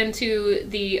look into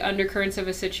the undercurrents of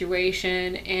a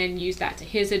situation and use that to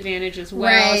his advantage as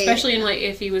well, right. Especially in like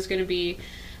if he was going to be,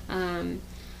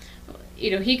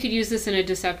 you know, he could use this in a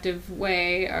deceptive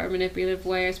way or manipulative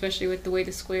way, especially with the way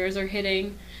the squares are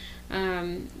hitting,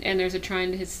 and there's a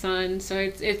trine to his sun, so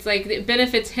it's like it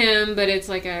benefits him, but it's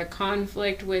like a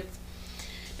conflict with.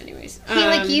 Anyways, he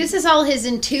like uses all his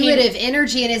intuitive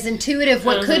energy and his intuitive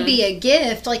what could be a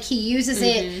gift. Like he uses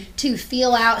it to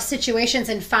feel out situations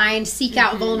and seek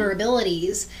out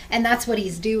vulnerabilities, and that's what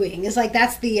he's doing. Is like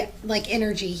that's the like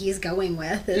energy he's going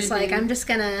with. It's like I'm just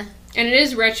gonna. And it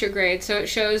is retrograde, so it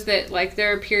shows that like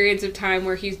there are periods of time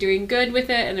where he's doing good with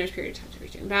it, and there's periods of time where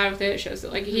he's doing bad with it. It shows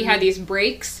that like he had these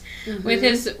breaks with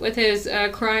his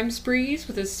crime sprees,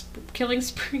 with his killing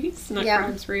sprees, not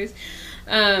crime sprees.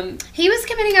 He was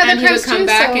committing other crimes too,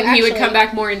 he would come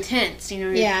back more intense, you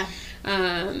know. Yeah.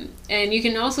 And you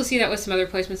can also see that with some other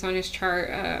placements on his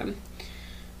chart,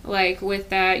 like with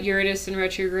that Uranus in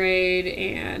retrograde,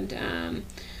 and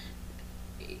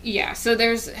so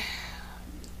there's,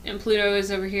 and Pluto is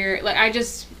over here. Like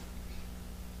there's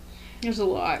a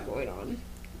lot going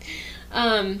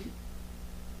on.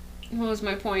 What was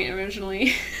my point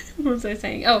originally? What was I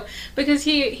saying? Oh, because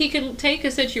he can take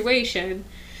a situation.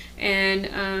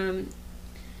 And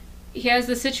he has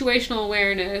the situational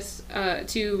awareness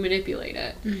to manipulate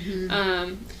it.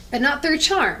 But not through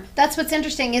charm. That's what's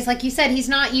interesting is, like you said, he's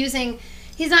not doing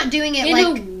it in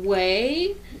like... In a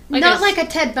way. Not like a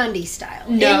Ted Bundy style.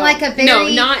 No. In like a very... No,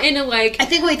 not in a like... I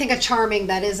think when we think of charming,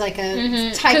 that is like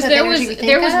a type of energy we think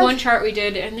there was one chart we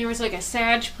did, and there was like a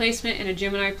Sag placement and a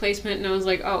Gemini placement, and I was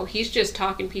like, oh, he's just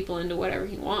talking people into whatever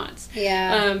he wants.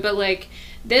 Yeah. But like,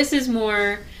 this is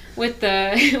more... With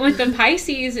the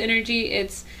Pisces energy,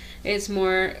 it's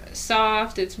more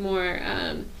soft, it's more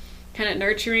kind of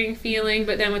nurturing feeling,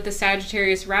 but then with the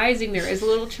Sagittarius rising, there is a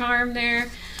little charm there.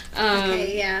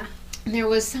 There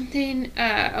was something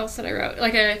else that I wrote.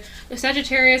 Like the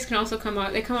Sagittarius can also come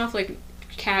off like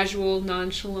casual,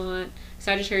 nonchalant.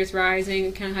 Sagittarius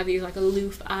rising kind of have these like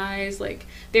aloof eyes, like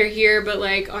they're here, but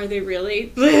like, are they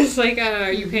really? It's like,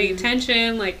 are you paying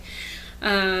attention? Like,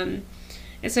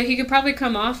 and so he could probably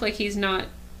come off like he's not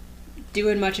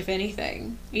doing much of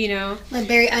anything, you know? Like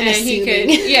very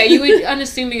unassuming.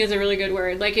 Unassuming is a really good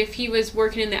word. Like if he was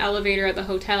working in the elevator at the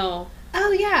hotel.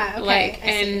 Oh yeah, okay. Like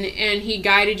and he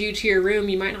guided you to your room,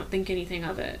 you might not think anything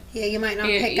of it. Yeah, you might not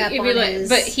pick up on his...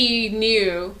 But he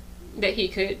knew that he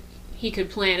could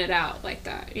plan it out like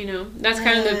that, you know? That's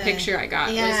kind of the picture I got,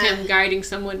 was him guiding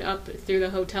someone up through the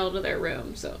hotel to their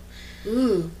room, so...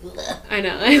 Ooh. I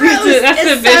know. That's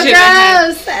the vision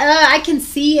I have. I can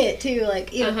see it too.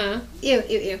 Like, ew.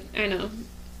 Ew. I know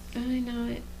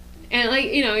it. And like,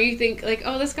 you know, you think like,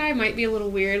 oh, this guy might be a little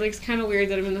weird. Like, it's kind of weird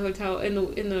that I'm in the hotel in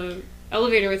the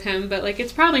elevator with him, but like,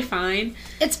 it's probably fine.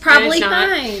 It's probably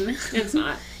fine. It's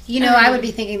not. You know, I would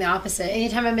be thinking the opposite.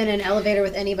 Anytime I'm in an elevator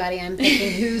with anybody, I'm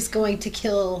thinking, who's going to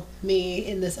kill me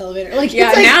in this elevator? Like,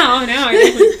 yeah, now I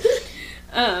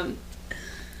definitely.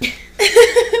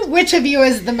 Which of you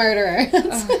is the murderer?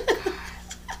 Oh, God.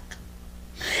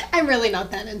 I'm really not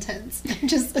that intense. I'm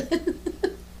just...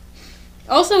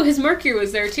 Also, his Mercury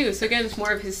was there, too. So, again, it's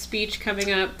more of his speech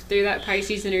coming up through that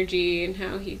Pisces energy and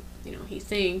how he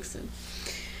thinks and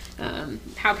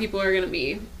how people are going to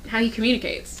be, how he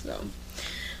communicates. So,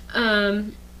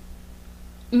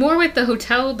 more with the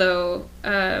hotel, though,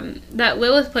 that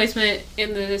Lilith placement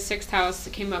in the 6th house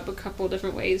came up a couple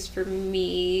different ways for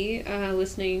me,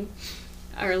 listening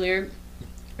earlier,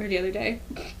 or the other day.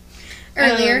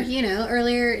 Earlier.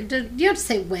 Did you have to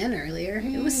say when earlier?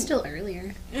 It was still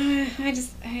earlier.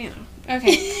 I know.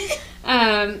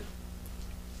 Okay.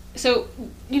 So,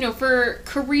 for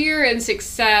career and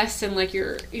success and, like,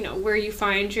 your, where you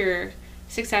find your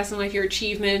success in life, your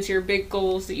achievements, your big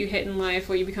goals that you hit in life,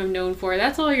 what you become known for,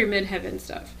 that's all your midheaven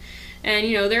stuff. And,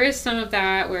 you know, there is some of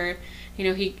that where, you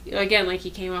know, he, again, like, he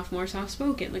came off more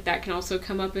soft-spoken. Like, that can also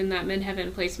come up in that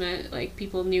midheaven placement. Like,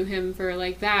 people knew him for,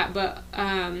 like, that. But,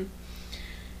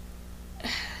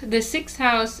 the 6th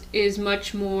house is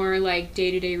much more, like,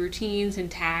 day-to-day routines and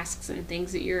tasks and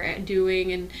things that you're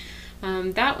doing. And,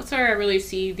 that's where I really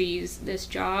see this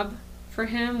job for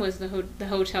him, was the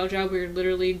hotel job. We were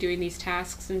literally doing these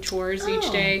tasks and chores each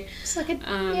day. It's like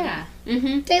a,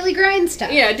 daily grind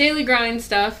stuff. Yeah, daily grind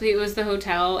stuff. It was the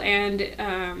hotel, and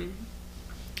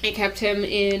it kept him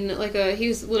in, like, he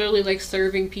was literally, like,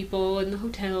 serving people in the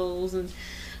hotels, and,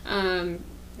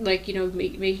 like, you know,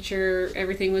 making sure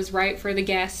everything was right for the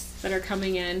guests that are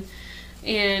coming in,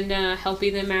 and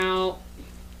helping them out.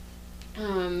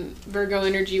 Virgo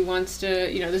energy wants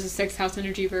to, you know, this is 6th house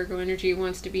energy. Virgo energy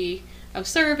wants to be of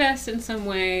service in some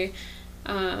way.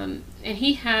 And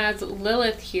he has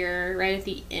Lilith here right at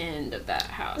the end of that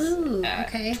house. Ooh, at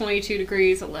okay. 22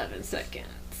 degrees, 11 seconds.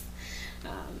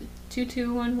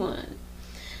 2211.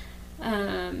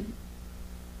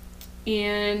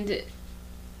 And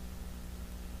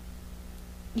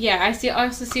yeah, I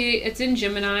also see it's in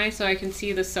Gemini, so I can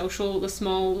see the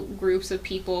small groups of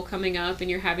people coming up, and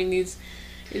you're having these.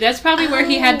 That's probably where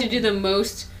he had to do the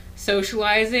most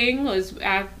socializing, was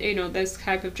at, you know, this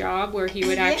type of job where he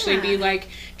would actually be, like,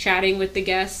 chatting with the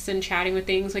guests and chatting with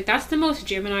things. Like, that's the most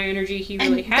Gemini energy he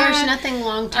really had. There's nothing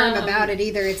long-term about it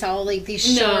either. It's all, like, these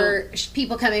short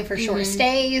people coming for short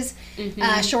stays,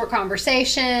 short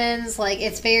conversations. Like,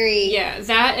 it's very... Yeah,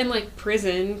 that and, like,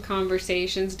 prison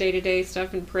conversations, day-to-day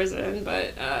stuff in prison.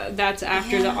 But that's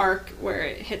after the arc where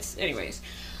it hits... Anyways.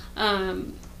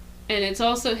 And it's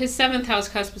also... His 7th house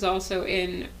cusp is also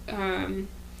in...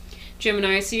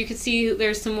 Gemini, so you could see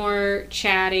there's some more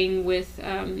chatting with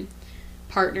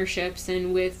partnerships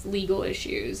and with legal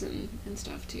issues and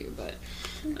stuff too, but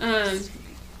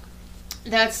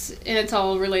it's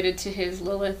all related to his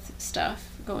Lilith stuff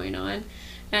going on.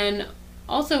 And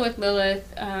also with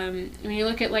Lilith, when you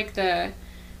look at, like, the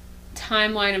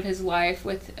timeline of his life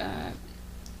with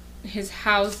his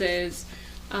houses,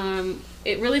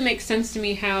 it really makes sense to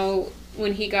me how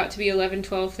when he got to be 11,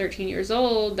 12, 13 years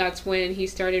old, that's when he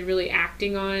started really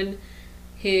acting on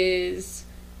his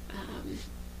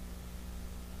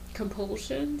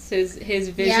compulsions, his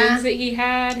visions that he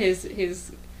had,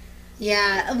 his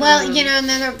Yeah, well, you know, and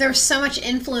then there was so much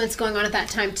influence going on at that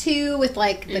time, too, with,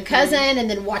 like, the cousin, and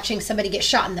then watching somebody get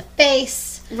shot in the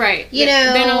face. Right. You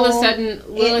know. Then all of a sudden,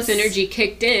 Lilith energy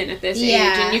kicked in at this age,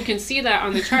 and you can see that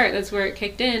on the chart. That's where it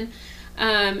kicked in.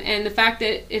 And the fact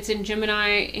that it's in Gemini,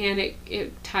 and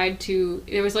it tied to,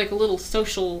 there was, like, a little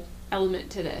social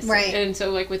element to this. Right. And so,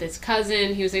 like, with his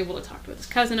cousin, he was able to talk to his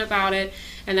cousin about it,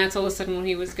 and that's all of a sudden when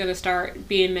he was going to start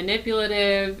being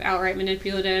manipulative, outright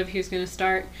manipulative. He was going to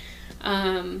start...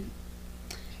 the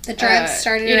drugs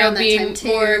started around that being time too.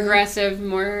 More aggressive,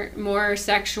 more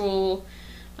sexual.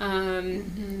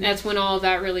 That's when all of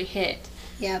that really hit.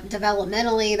 Yeah,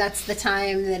 developmentally, that's the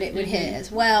time that it would hit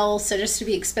as well. So just to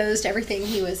be exposed to everything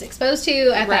he was exposed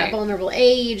to at that vulnerable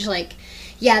age, like,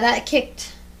 yeah, that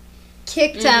kicked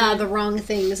the wrong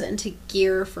things into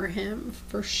gear for him,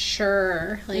 for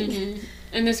sure. Like,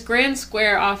 and this grand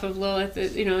square off of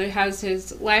Lilith, you know, it has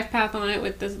his life path on it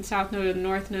with the south node and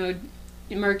north node,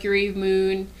 Mercury,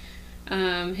 Moon,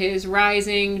 his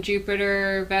rising,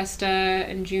 Jupiter, Vesta,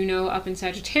 and Juno up in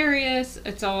Sagittarius.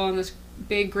 It's all on this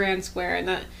big grand square, and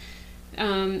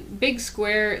that big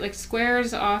square, like,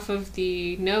 squares off of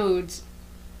the nodes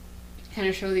kind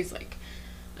of show these, like,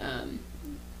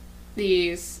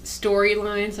 these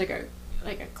storylines,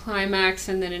 like a climax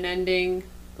and then an ending,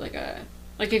 like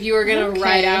if you were gonna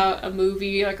write out a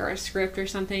movie, like, or a script or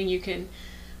something, you can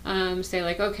say,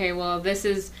 like, okay, well, this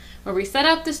is where we set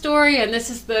up the story, and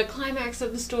this is the climax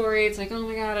of the story. It's like, oh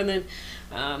my god, and then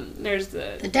there's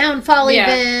the downfall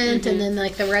event, and then,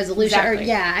 like, the resolution. Exactly. Or,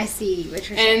 yeah, I see what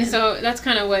you're saying. And so that's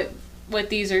kind of what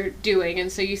these are doing,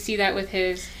 and so you see that with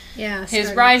his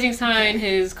his rising sign,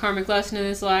 his karmic lesson in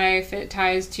his life. It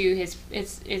ties to his.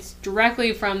 It's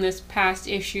directly from this past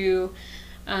issue,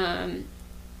 on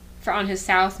his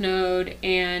south node,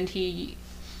 and he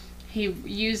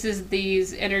uses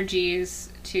these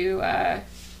energies to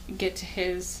get to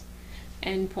his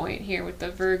end point here with the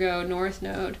Virgo north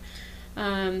node,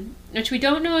 which we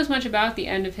don't know as much about the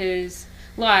end of his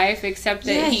life, except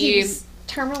that he was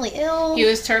terminally ill. He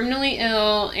was terminally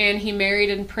ill, and he married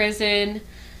in prison,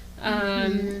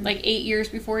 like 8 years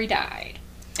before he died.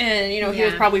 And, you know, he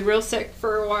was probably real sick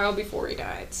for a while before he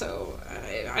died, so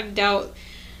I doubt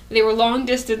they were long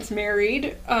distance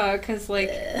married, because,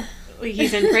 like,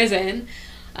 he's in prison.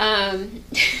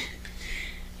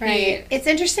 Right. It's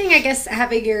interesting, I guess,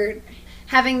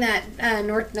 having that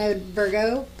North Node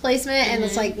Virgo placement, and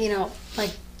it's like,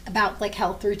 like about like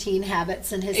health routine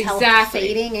habits and his health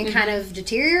fading and kind of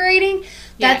deteriorating.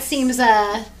 That seems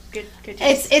good.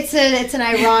 It's an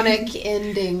ironic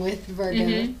ending with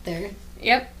Virgo there.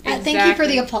 Yep. Exactly. Thank you for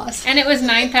the applause. And it was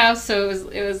 9th house, so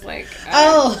it was like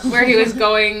where he was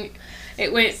going.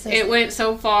 It went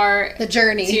so far. The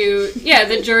journey.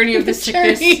 The journey of the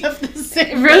sickness. Journey of the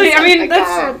sickness. Really,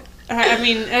 I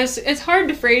mean it's hard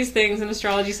to phrase things in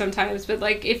astrology sometimes, but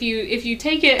like if you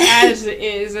take it as it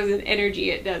is, as an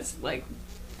energy, it does like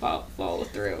follow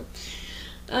through.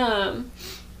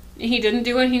 He didn't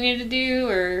do what he needed to do,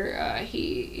 or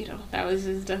that was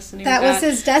his destiny. That was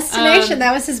his destination.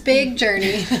 That was his big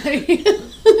journey.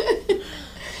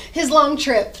 His long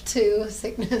trip to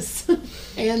sickness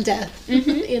and death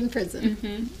in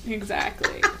prison.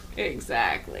 Exactly.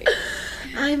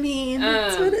 I mean,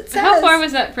 that's what it says. How far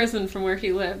was that prison from where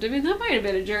he lived? I mean, that might have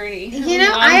been a journey.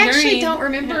 I actually don't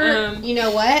remember. You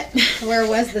know what? Where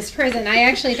was this prison? I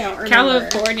actually don't remember.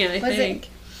 California, I think.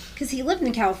 Because he lived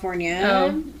in California.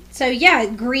 Oh. So, yeah,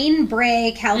 Green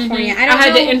Bay, California. I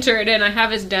had to enter it in. I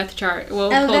have his death chart. We'll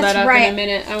pull that up in a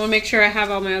minute. I will make sure I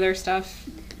have all my other stuff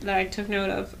that I took note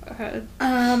of.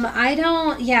 I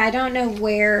don't know I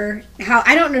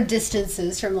don't know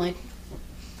distances from like.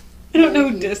 I don't know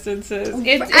distances. I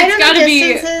don't know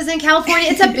distances in California.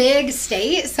 It's a big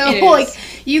state, so like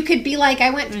you could be like,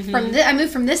 I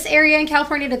moved from this area in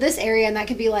California to this area, and that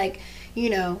could be like,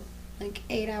 like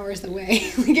 8 hours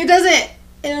away. Like it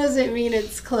doesn't mean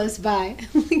it's close by.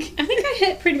 I think I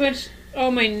hit pretty much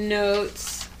all my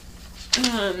notes.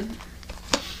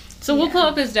 So we'll pull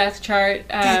up his death chart.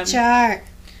 I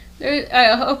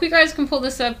hope you guys can pull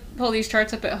these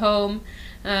charts up at home.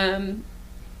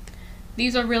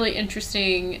 These are really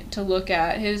interesting to look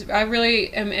at. I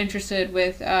really am interested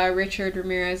with Richard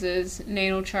Ramirez's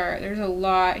natal chart. There's a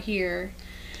lot here.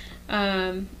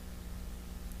 Let's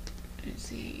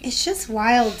see. It's just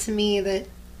wild to me that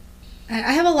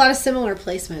I have a lot of similar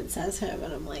placements as him,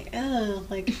 and I'm like, I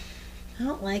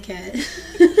don't like it.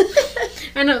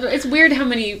 I know, it's weird how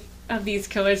many of these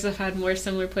killers have had more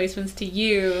similar placements to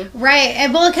you. Right.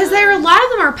 And well, because a lot of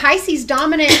them are Pisces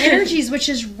dominant energies, which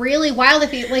is really wild.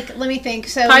 If you let me think.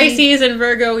 So Pisces and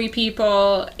Virgo-y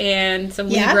people and some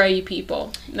Libra-y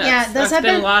people. That's have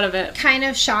been a lot of it. Kind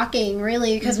of shocking,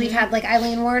 really, because we've had like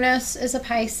Eileen Warnos is a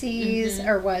Pisces,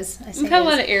 or was. We've had a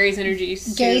lot of Aries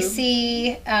energies too.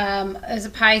 Gacy is a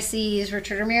Pisces.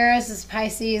 Richard Ramirez is a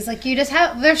Pisces. Like you just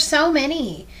have, there's so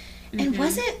many. And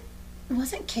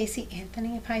wasn't Casey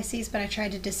Anthony a Pisces, but I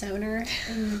tried to disown her?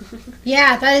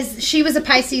 She was a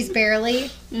Pisces barely.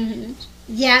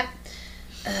 Yep.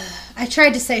 I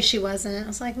tried to say she wasn't. I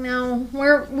was like, no,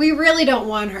 we really don't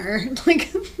want her.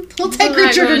 Like, we'll take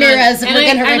Richard Ramirez and we're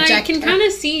going to reject her. And I can kind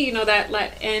of see,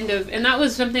 that end of, and that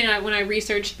was something when I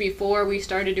researched before we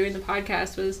started doing the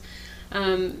podcast was,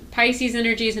 Pisces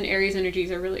energies and Aries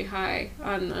energies are really high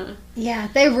on the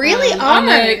they really are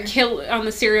on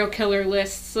the serial killer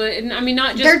lists. And I mean,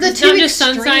 not just they're the two just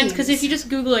sun signs, because if you just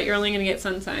Google it, you're only going to get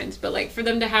sun signs. But like for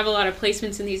them to have a lot of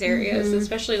placements in these areas,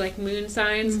 especially like moon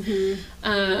signs,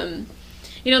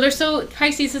 they're so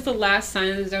Pisces is the last sign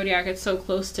of the zodiac. It's so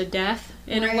close to death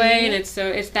in a way, and it's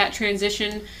that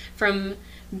transition from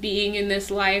being in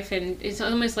this life, and it's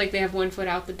almost like they have one foot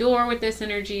out the door with this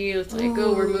energy. It's like,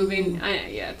 we're moving.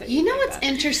 What's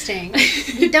interesting?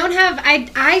 We don't have.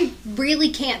 I really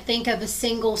can't think of a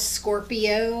single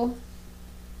Scorpio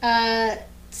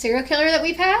serial killer that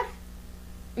we've had.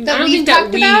 I don't think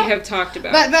that we have talked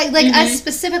about. But like us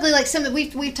specifically, like some that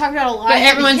we've talked about a lot. But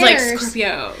everyone's like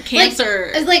Scorpio,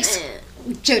 Cancer, like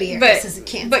Jody Harris is a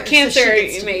Cancer. But Cancer,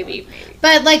 so maybe.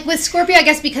 But like with Scorpio, I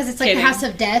guess because it's like the house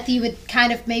of death, you would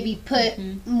kind of maybe put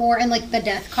more in like the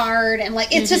death card, and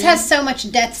like it just has so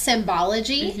much death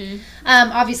symbology.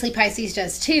 Obviously Pisces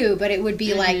does too, but it would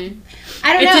be like,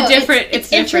 I don't know.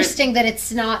 It's interesting that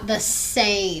it's not the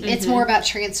same. It's more about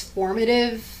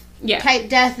transformative type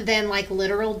death than like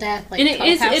literal death. Like, and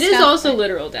it is also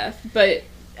literal death, but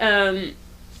a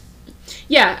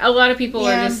lot of people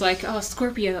are just like, oh,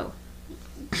 Scorpio.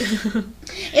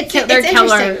 It's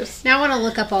interesting. Now I want to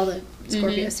look up all the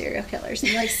Scorpio serial killers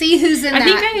and like see who's in that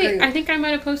group. I think I might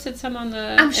have posted some on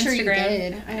the I'm sure Instagram. You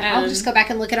did. I'll just go back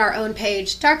and look at our own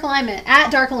page, Dark Alignment,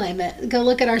 at Dark Alignment. Go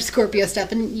look at our Scorpio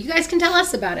stuff, and you guys can tell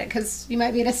us about it because you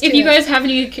might be us. If you guys have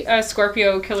any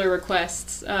Scorpio killer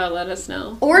requests, let us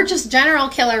know. Or just general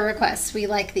killer requests. We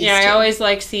like these. Yeah, too. I always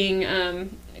like seeing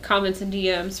comments and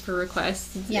DMs for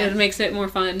requests. Yeah. It makes it more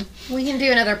fun. We can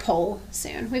do another poll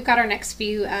soon. We've got our next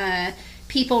few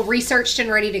people researched and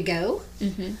ready to go.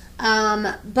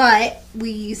 But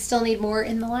we still need more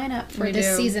in the lineup for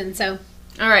this season. So,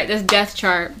 all right, this death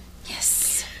chart.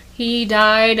 Yes. He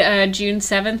died June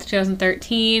 7th,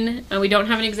 2013. We don't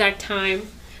have an exact time,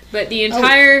 but the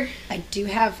entire... I do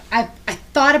have... I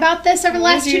thought about this over the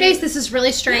last 2 days. This is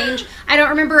really strange. I don't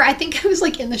remember. I think I was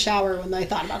like in the shower when I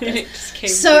thought about this.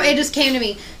 It just came to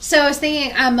me. So I was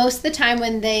thinking most of the time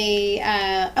when they...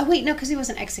 oh, wait, no, because he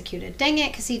wasn't executed. Dang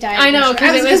it, because he died. I know.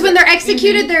 Because when they're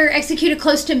executed, they're executed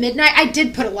close to midnight. I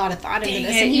did put a lot of thought into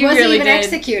this, and he wasn't even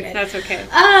executed. That's okay.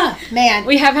 Man.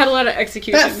 We have had a lot of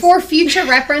executions. But for future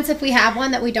reference, if we have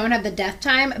one that we don't have the death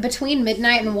time, between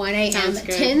midnight and 1 a.m.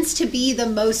 tends to be the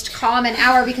most common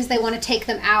hour because they want to take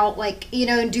them out, like, you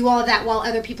know, and do all of that while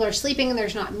other people are sleeping and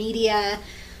there's not media,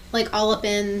 like, all up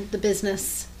in the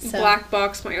business. So. Black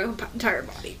box my own entire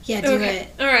body. Yeah, do it.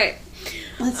 All right.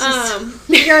 Let's just...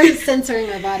 You're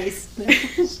censoring our bodies.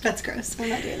 That's gross. We're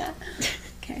not doing that.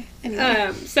 Okay.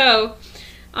 Anyway. So,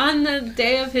 on the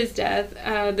day of his death,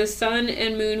 the sun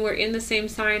and moon were in the same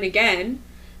sign again,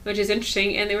 which is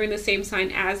interesting, and they were in the same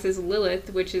sign as his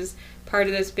Lilith, which is part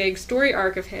of this big story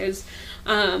arc of his.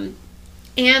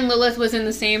 And Lilith was in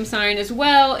the same sign as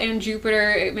well, and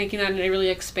Jupiter, making that a really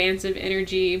expansive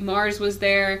energy. Mars was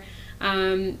there,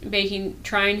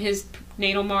 trying his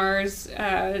natal Mars,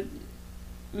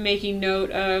 making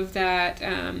note of that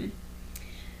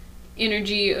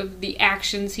energy of the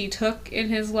actions he took in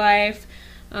his life,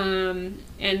 and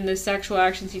the sexual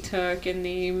actions he took, and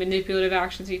the manipulative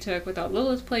actions he took without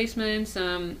Lilith placements,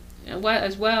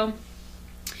 as well.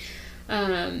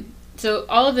 So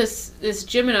all of this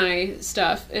Gemini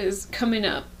stuff is coming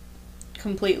up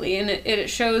completely, and it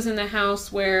shows in the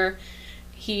house where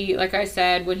he, like I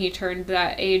said, when he turned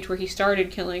that age where he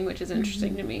started killing, which is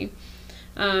interesting to me.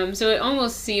 So it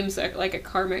almost seems like a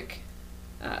karmic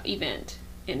event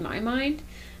in my mind.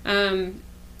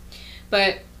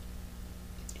 But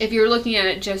if you're looking at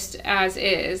it just as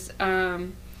is,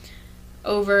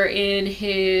 over in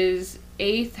his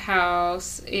 8th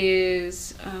house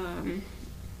is...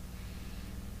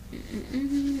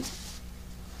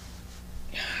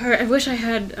 I wish I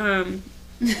had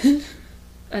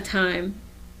a time,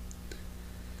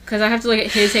 because I have to look at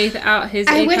his 8th house.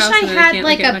 I wish I had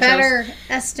like a better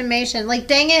estimation. Like,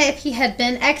 dang it, if he had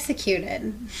been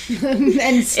executed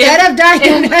instead of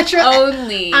dying natural,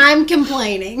 only I'm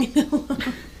complaining.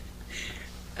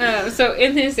 So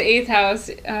in his 8th house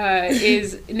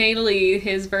is natally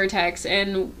his vertex,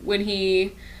 and when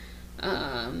he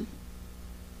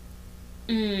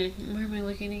where am I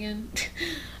looking again?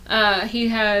 He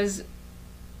has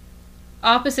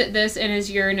opposite this in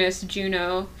his Uranus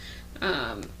Juno,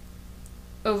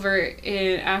 over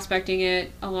in aspecting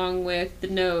it along with the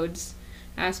nodes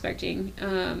aspecting.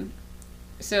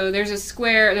 So there's a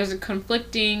square, there's a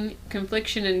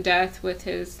confliction in death with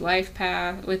his life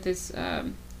path, with his,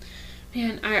 man,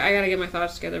 I gotta get my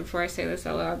thoughts together before I say this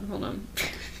out loud. Hold on.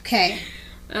 Okay.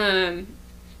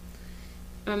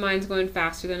 My mind's going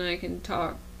faster than I can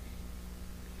talk.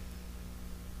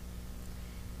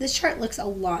 This chart looks a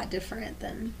lot different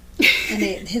than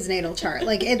his natal chart.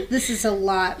 Like, this is a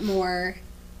lot more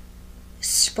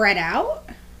spread out.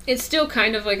 It's still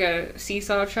kind of like a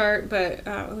seesaw chart, but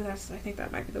I think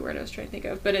that might be the word I was trying to think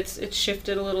of. But it's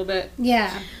shifted a little bit.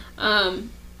 Yeah.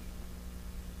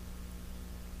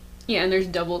 Yeah, and there's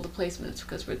double the placements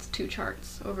because it's 2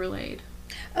 charts overlaid.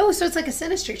 Oh, so it's like a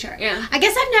synastry chart. Yeah. I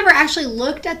guess I've never actually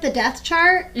looked at the death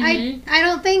chart. Mm-hmm. I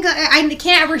don't think... I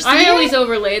can't ever see it. I always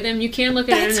overlay them. You can look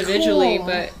at it individually, cool.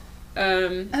 But...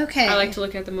 okay. I like to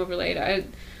look at them overlaid.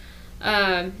 Alright,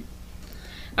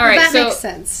 that makes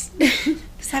sense.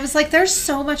 Because I was like, there's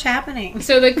so much happening.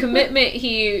 So the commitment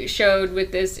he showed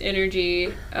with this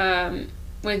energy,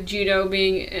 with Juno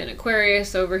being in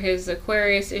Aquarius over his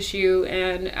Aquarius issue,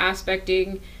 and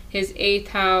aspecting his 8th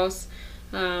house,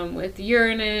 with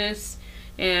Uranus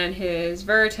and his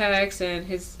vertex and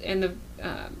the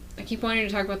I keep wanting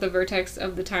to talk about the vertex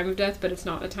of the time of death, but it's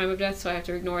not the time of death, so I have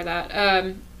to ignore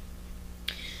that.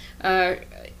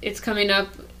 It's coming up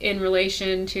in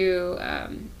relation to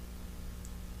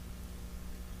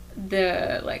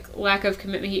the lack of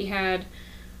commitment he had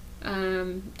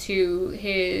to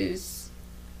his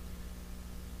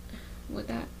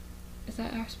is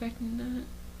that aspecting that?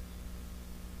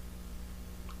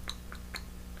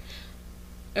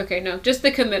 Okay, no, just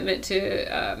the commitment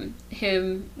to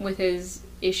him with his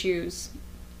issues.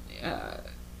 I'm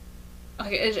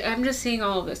just seeing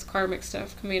all of this karmic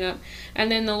stuff coming up. And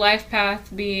then the life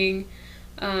path being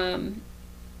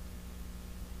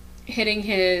hitting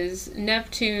his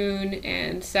Neptune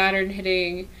and Saturn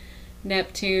hitting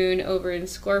Neptune over in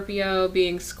Scorpio,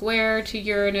 being square to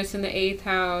Uranus in the 8th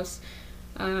house,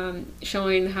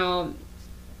 showing how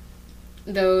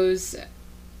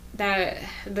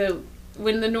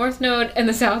when the North Node and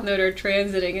the South Node are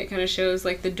transiting, it kind of shows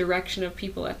like the direction of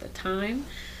people at the time,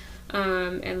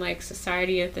 and like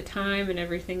society at the time and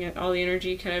everything, all the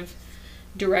energy kind of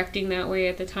directing that way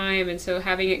at the time. And so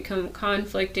having it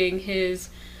conflicting his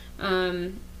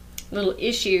little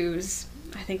issues,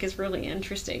 I think, is really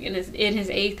interesting. And in his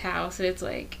 8th house, and it's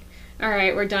like, all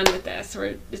right, we're done with this.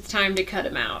 It's time to cut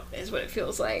him out, is what it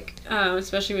feels like,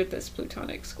 especially with this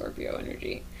Plutonic Scorpio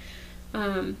energy.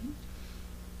 And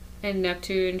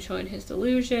Neptune showing his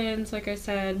delusions, like I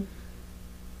said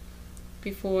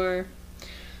before.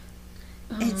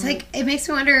 It's like, it makes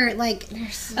me wonder, like,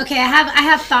 okay, I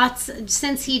have thoughts,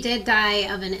 since he did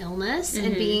die of an illness,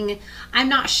 and I'm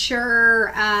not sure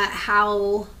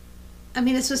how, I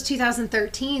mean, this was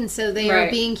 2013, so they are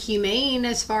being humane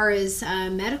as far as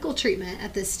medical treatment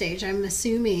at this stage. I'm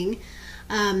assuming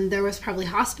there was probably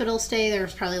hospital stay, there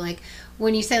was probably, like,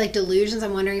 when you say, like, delusions,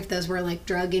 I'm wondering if those were, like,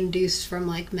 drug-induced from,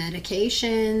 like,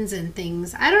 medications and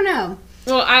things. I don't know.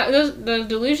 Well, the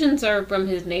delusions are from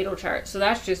his natal chart, so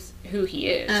that's just who he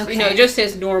is. Okay. Just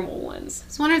his normal ones. I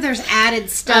was wondering if there's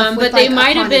added stuff with, but they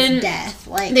might have been his death.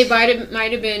 Like, they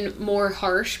might have been more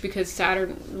harsh because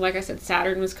Saturn, like I said,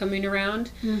 Saturn was coming around.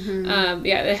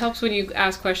 It helps when you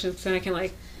ask questions, then I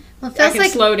can it feels like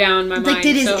slow down my mind.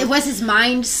 It was his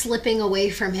mind slipping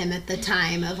away from him at the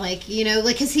time of, like,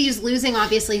 because he was losing,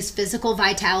 obviously, his physical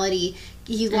vitality.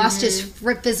 He lost his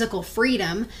physical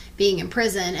freedom being in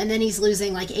prison, and then he's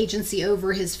losing, like, agency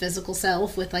over his physical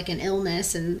self with, like, an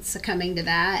illness and succumbing to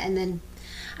that. And then,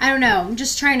 I don't know, I'm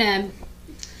just trying to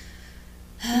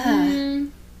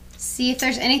see if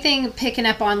there's anything picking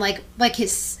up on, like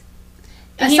his...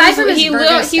 Aside from his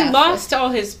Virgo stuff, he lost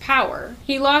all his power.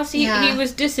 He was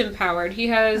disempowered. He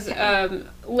has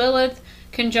Lilith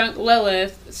conjunct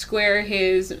Lilith square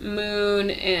his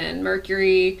moon and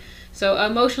Mercury. So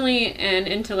emotionally and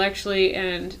intellectually,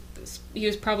 and he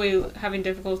was probably having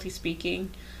difficulty speaking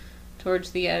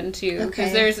towards the end too.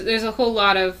 Because there's a whole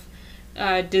lot of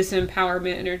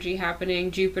disempowerment energy happening.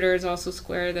 Jupiter is also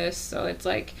square this, so it's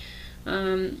like,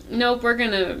 nope, we're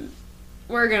gonna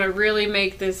really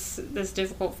make this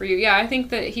difficult for you. Yeah, I think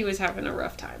that he was having a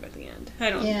rough time at the end. I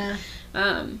don't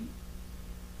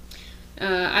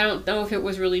know if it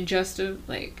was really just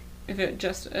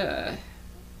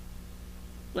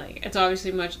it's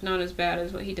obviously not as bad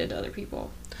as what he did to other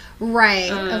people. Right.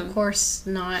 Of course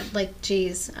not. Like,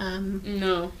 geez.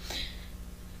 No.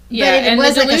 Yeah, and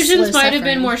the delusions might have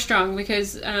been more strong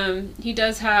because he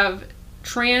does have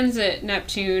transit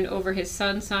Neptune over his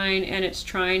sun sign, and it's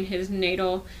trine his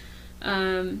natal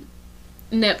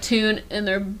Neptune, and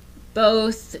they're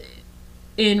both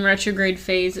in retrograde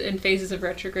phases of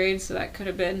retrograde, so that could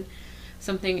have been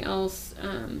something else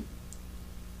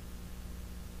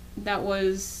that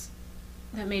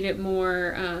made it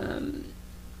more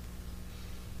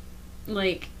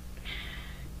like,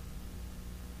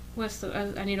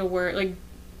 I need a word, like,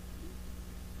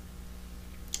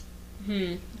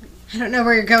 I don't know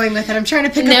where you're going with it. I'm trying to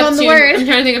pick up on the word. I'm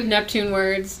trying to think of Neptune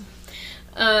words.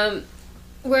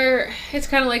 Where it's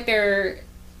kind of like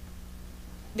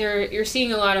you're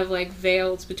seeing a lot of, like,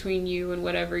 veils between you and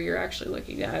whatever you're actually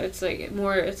looking at. It's like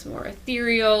it's more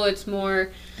ethereal. It's more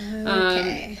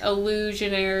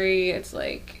illusionary. It's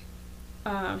like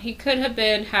he could have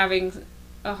been having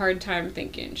a hard time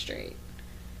thinking straight.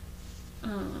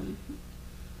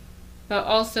 But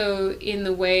also in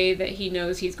the way that he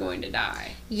knows he's going to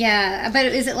die. Yeah, but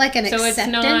is it like an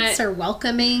acceptance or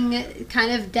welcoming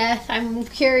kind of death? I'm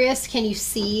curious. Can you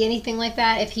see anything like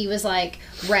that? If he was, like,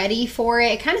 ready for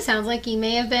it? It kind of sounds like he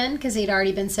may have been, because he'd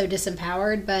already been so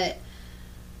disempowered, but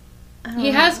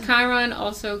he has Chiron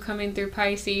also coming through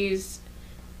Pisces.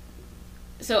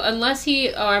 So unless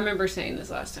I remember saying this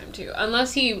last time too,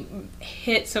 unless he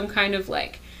hit some kind of,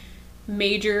 like,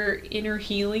 major inner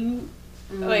healing,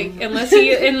 like, unless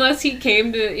he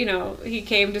came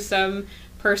to some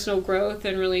personal growth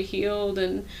and really healed,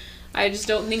 and I just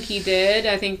don't think he did.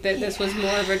 I think that this was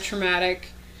more of a traumatic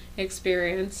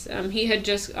experience. He had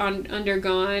just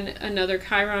undergone another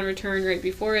Chiron return right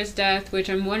before his death, which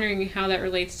I'm wondering how that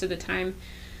relates to the time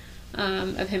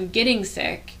of him getting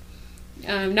sick.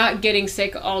 Not getting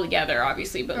sick altogether,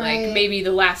 obviously, but like maybe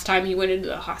the last time he went into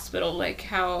the hospital, like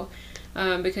how,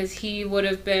 because he would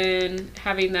have been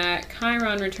having that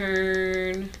Chiron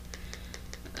return.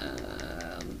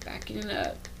 Backing it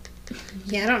up.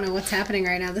 Yeah, I don't know what's happening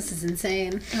right now. This is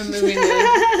insane. I'm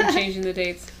changing the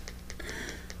dates.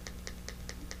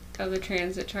 of the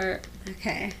transit chart.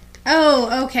 Okay.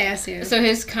 Oh, okay, I see. So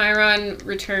his Chiron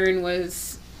return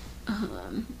was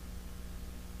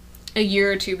a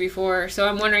year or two before. So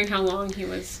I'm wondering how long he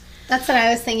was. That's what I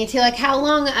was thinking too. Like how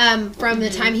long from the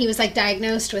time he was like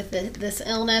diagnosed with this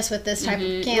illness, with this type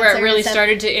of cancer, where it really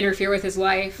started to interfere with his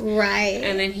life, right?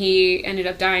 And then he ended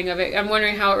up dying of it. I'm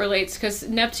wondering how it relates, because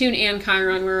Neptune and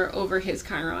Chiron were over his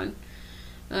Chiron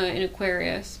in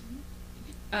Aquarius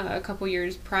a couple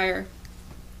years prior,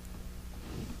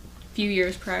 few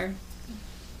years prior.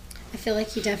 I feel like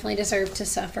he definitely deserved to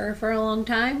suffer for a long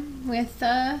time with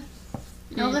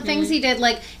all the things he did.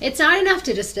 Like, it's not enough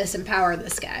to just disempower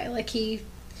this guy. Like, he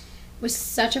was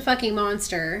such a fucking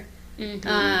monster.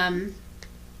 I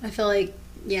feel like,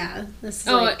 yeah, this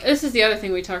is this is the other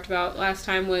thing we talked about last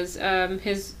time was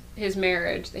his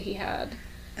marriage that he had.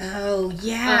 Oh,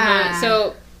 yeah.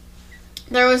 So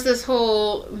there was this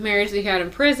whole marriage that he had in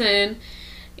prison,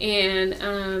 and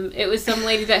it was some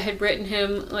lady that had written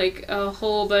him like a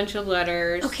whole bunch of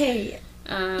letters. Okay.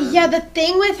 Yeah, the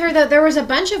thing with her though, there was a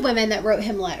bunch of women that wrote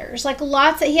him letters. Like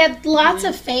he had lots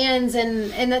of fans,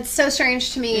 and that's so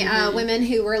strange to me. Women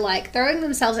who were like throwing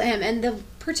themselves at him, and the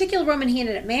particular woman he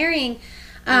ended up marrying,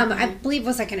 I believe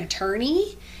was like an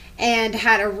attorney. And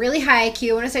had a really high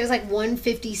IQ. I want to say it was like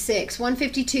 156,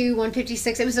 152,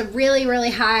 156. It was a really,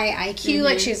 really high IQ.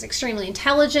 Like, she was extremely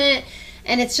intelligent.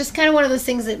 And it's just kind of one of those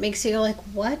things that makes you go like,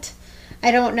 what?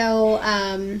 I don't know.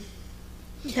 I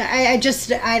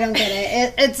don't get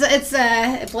it.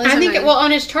 It blows my mind. Well,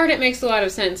 on his chart, it makes a lot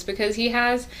of sense because he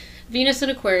has Venus in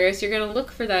Aquarius. You're going to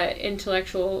look for that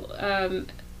intellectual,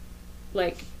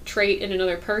 like, trait in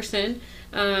another person.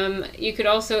 You could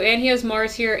also, and he has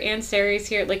Mars here and Ceres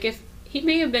here. Like, if he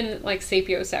may have been like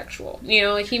sapiosexual, you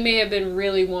know, like he may have been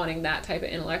really wanting that type of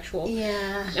intellectual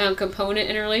component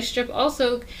in a relationship.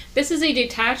 Also, this is a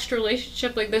detached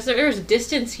relationship. Like this, there's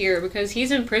distance here because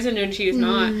he's in prison and she's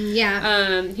not.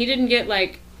 He didn't get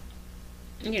like,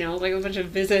 you know, like a bunch of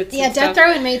visits. Yeah, death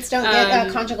row inmates don't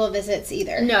get conjugal visits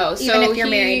either. No, even if you're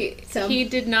married. So he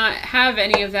did not have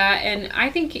any of that, and I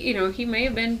think, you know, he may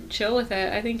have been chill with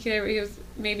it. I think he was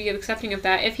maybe accepting of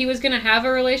that. If he was going to have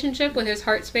a relationship with his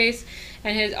heart space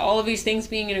and his all of these things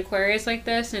being in Aquarius like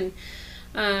this, and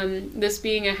this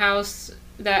being a house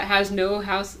that has no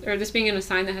house, or this being in a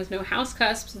sign that has no house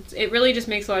cusps, it really just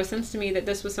makes a lot of sense to me that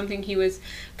this was something he was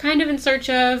kind of in search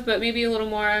of, but maybe a little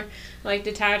more like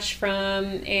detached from,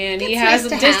 and he has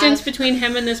a distance between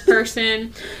him and this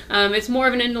person. It's more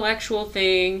of an intellectual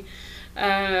thing.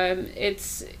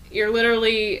 You're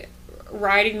literally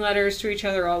writing letters to each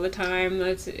other all the time.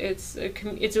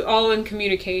 It's all in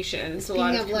communication. It's a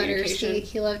lot of communication. Letters,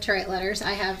 he loved to write letters.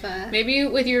 I have maybe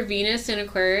with your Venus in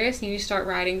Aquarius, you start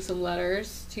writing some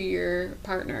letters to your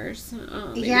partners.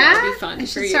 Maybe that would be fun. I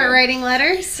should start writing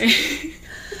letters.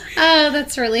 Oh,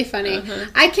 that's really funny.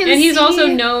 And he's also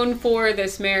known for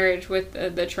this marriage with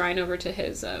the trine over to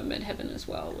his midheaven as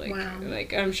well. Like,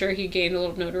 like I'm sure he gained a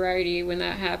little notoriety when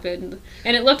that happened,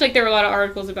 and it looked like there were a lot of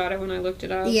articles about it when I looked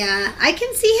it up. Yeah, I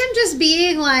can see him just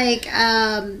being like,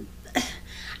 I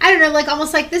don't know, like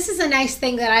almost like this is a nice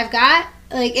thing that I've got.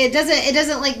 Like it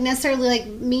doesn't like necessarily like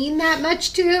mean that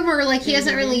much to him, or like he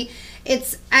doesn't really.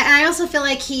 I also feel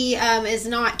like he is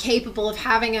not capable of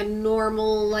having a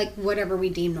normal, like, whatever we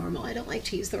deem normal. I don't like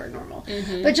to use the word normal.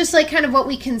 But just, like, kind of what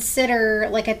we consider,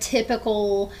 like, a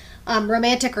typical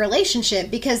romantic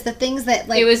relationship. Because the things that,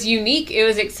 like... It was unique. It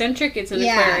was eccentric. It's an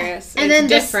Aquarius. And it's then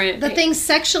different. The things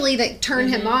sexually that turn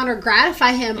him on or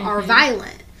gratify him are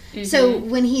violent. So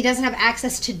when he doesn't have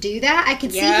access to do that, I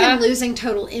could see him losing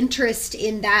total interest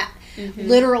in that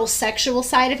literal sexual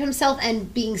side of himself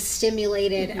and being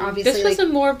stimulated. Obviously, this was a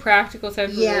more practical type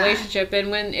of relationship.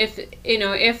 And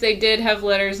if they did have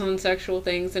letters on sexual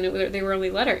things, and they were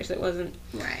only letters, it wasn't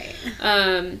right.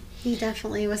 He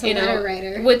definitely was a letter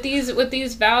writer. With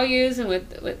these values and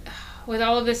with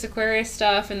all of this Aquarius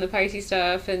stuff and the Pisces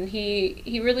stuff, and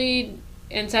he really,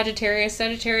 and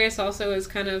Sagittarius also is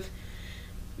kind of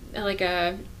like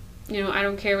a, you know, I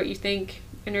don't care what you think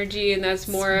energy, and that's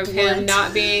more of him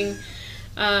not being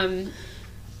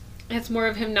it's more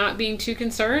of him not being too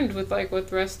concerned with like what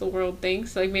the rest of the world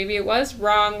thinks. Like maybe it was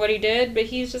wrong what he did, but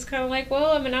he's just kind of like,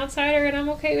 well, I'm an outsider and I'm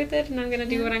okay with it, and I'm gonna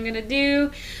do what I'm gonna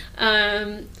do.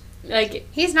 Like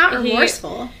he's not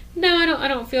remorseful. No, I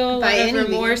don't feel a lot of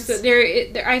remorse.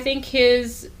 There, I think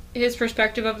his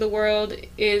perspective of the world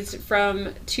is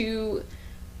from too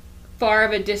far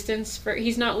of a distance.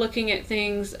 He's not looking at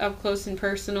things up close and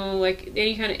personal, like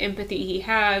any kind of empathy he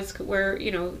has, where,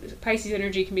 you know, Pisces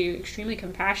energy can be extremely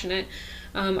compassionate.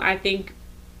 I think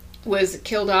was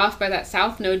killed off by that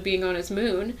South Node being on his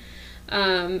moon.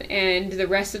 And the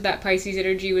rest of that Pisces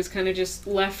energy was kind of just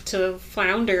left to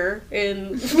flounder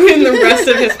in the rest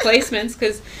of his placements,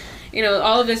 because, you know,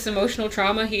 all of this emotional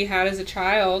trauma he had as a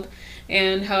child,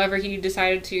 and however he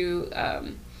decided to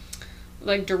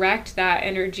like direct that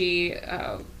energy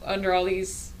under all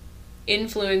these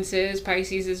influences.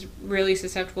 Pisces is really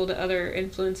susceptible to other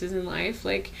influences in life.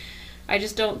 Like, I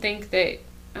just don't think that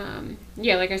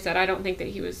like I said, I don't think that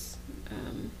he was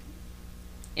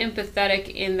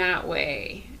empathetic in that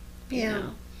way. Yeah.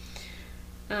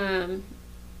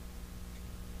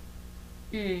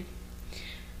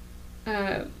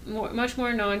 Much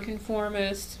more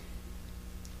nonconformist.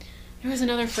 There was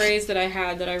another phrase that I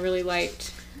had that I really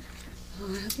liked.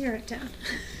 Oh, I hope you wrote it down.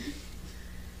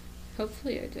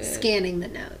 Hopefully I did. Scanning the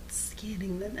notes.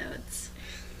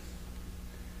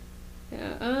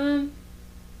 Yeah.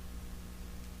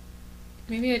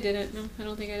 Maybe I didn't. No, I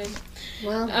don't think I did.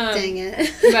 Well, dang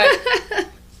it. But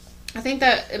I think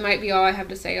that it might be all I have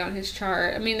to say on his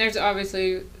chart. I mean, there's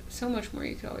obviously so much more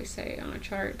you could always say on a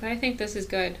chart, but I think this is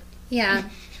good. Yeah.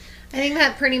 I think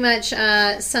that pretty much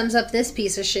sums up this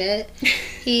piece of shit.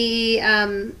 He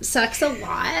sucks a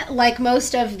lot, like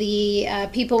most of the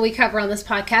people we cover on this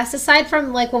podcast, aside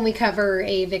from like when we cover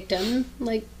a victim.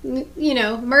 Like, you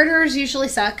know, murderers usually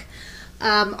suck.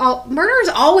 Murderers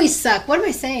always suck. What am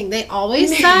I saying? They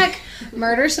always suck.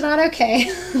 Murder's not okay.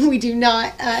 We do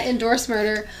not endorse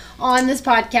murder on this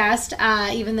podcast,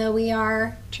 even though we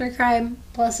are true crime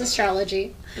plus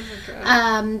astrology.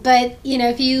 But, you know,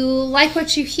 if you like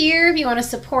what you hear, if you want to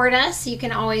support us, you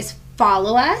can always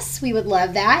follow us. We would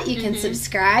love that. You can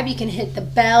subscribe. You can hit the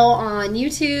bell on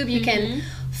YouTube. You can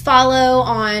follow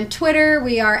on Twitter.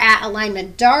 We are at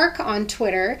Alignment Dark on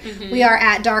Twitter. We are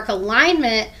at Dark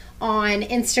Alignment on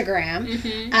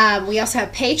Instagram. We also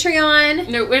have Patreon.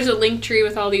 No, there's a link tree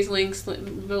with all these links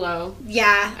below.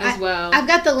 Yeah, as well. I've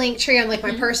got the link tree on like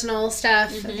my personal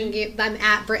stuff. I think I'm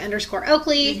at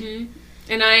Brit_Oakley.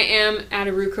 And I am at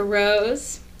Aruka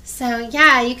Rose. So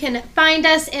yeah, you can find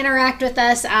us, interact with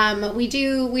us.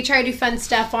 We try to do fun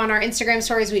stuff on our Instagram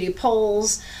stories. We do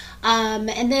polls. And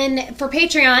then for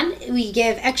Patreon, we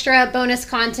give extra bonus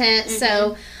content.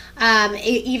 So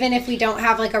even if we don't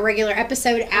have like a regular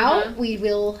episode out, we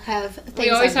will have things.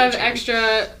 We always have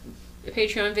extra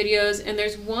Patreon videos, and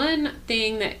there's one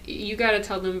thing that you got to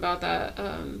tell them about that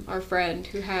our friend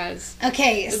who has.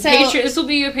 Okay, so this will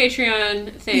be a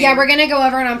Patreon thing. Yeah, we're gonna go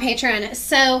over it on Patreon.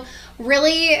 So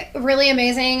really, really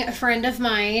amazing friend of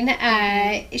mine.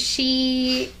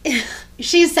 She's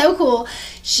so cool.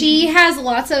 She has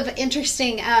lots of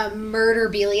interesting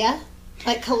murderabilia,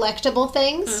 like collectible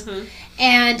things.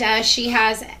 And she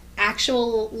has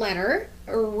actual letter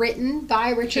written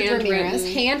by Richard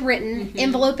Ramirez, handwritten,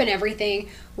 envelope and everything,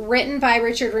 written by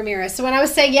Richard Ramirez. So when I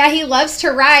was saying, yeah, he loves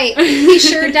to write, he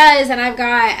sure does. And I've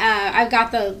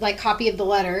got the like copy of the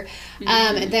letter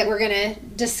that we're gonna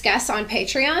discuss on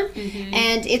Patreon,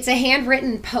 and it's a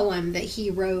handwritten poem that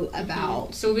he wrote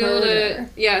about. So we'll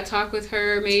be able to talk with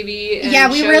her maybe.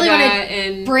 And we really want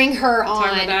to bring her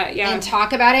on and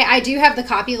talk about it. I do have the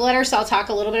copy of the letter, so I'll talk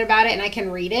a little bit about it, and I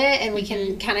can read it, and we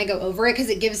can kind of go over it because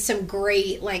it gives some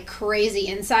great, like, crazy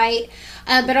insight.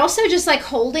 But also just like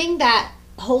holding the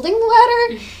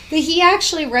letter that he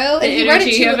actually wrote, and he wrote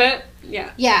it to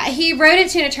Yeah, he wrote it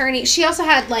to an attorney. She also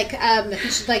had like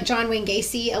John Wayne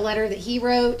Gacy, a letter that he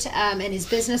wrote, and his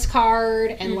business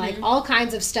card, and like all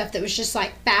kinds of stuff that was just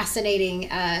like fascinating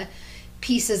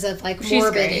pieces of like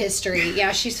morbid history.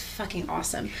 Yeah, she's fucking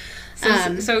awesome.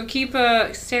 So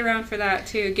stay around for that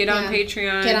too. Get on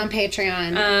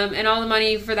Patreon. And all the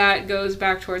money for that goes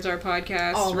back towards our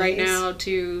podcast right now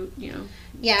to to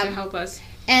help us.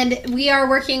 And we are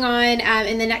working on,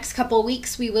 in the next couple of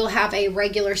weeks, we will have a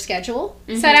regular schedule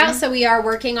set out. So we are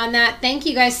working on that. Thank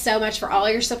you guys so much for all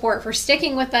your support, for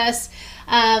sticking with us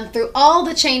through all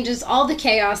the changes, all the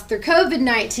chaos, through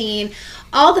COVID-19,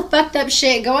 all the fucked up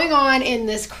shit going on in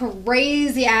this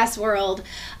crazy ass world.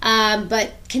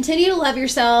 But continue to love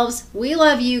yourselves. We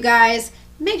love you guys.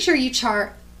 Make sure you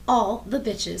chart all the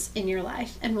bitches in your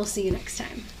life. And we'll see you next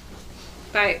time.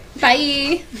 Bye.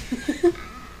 Bye.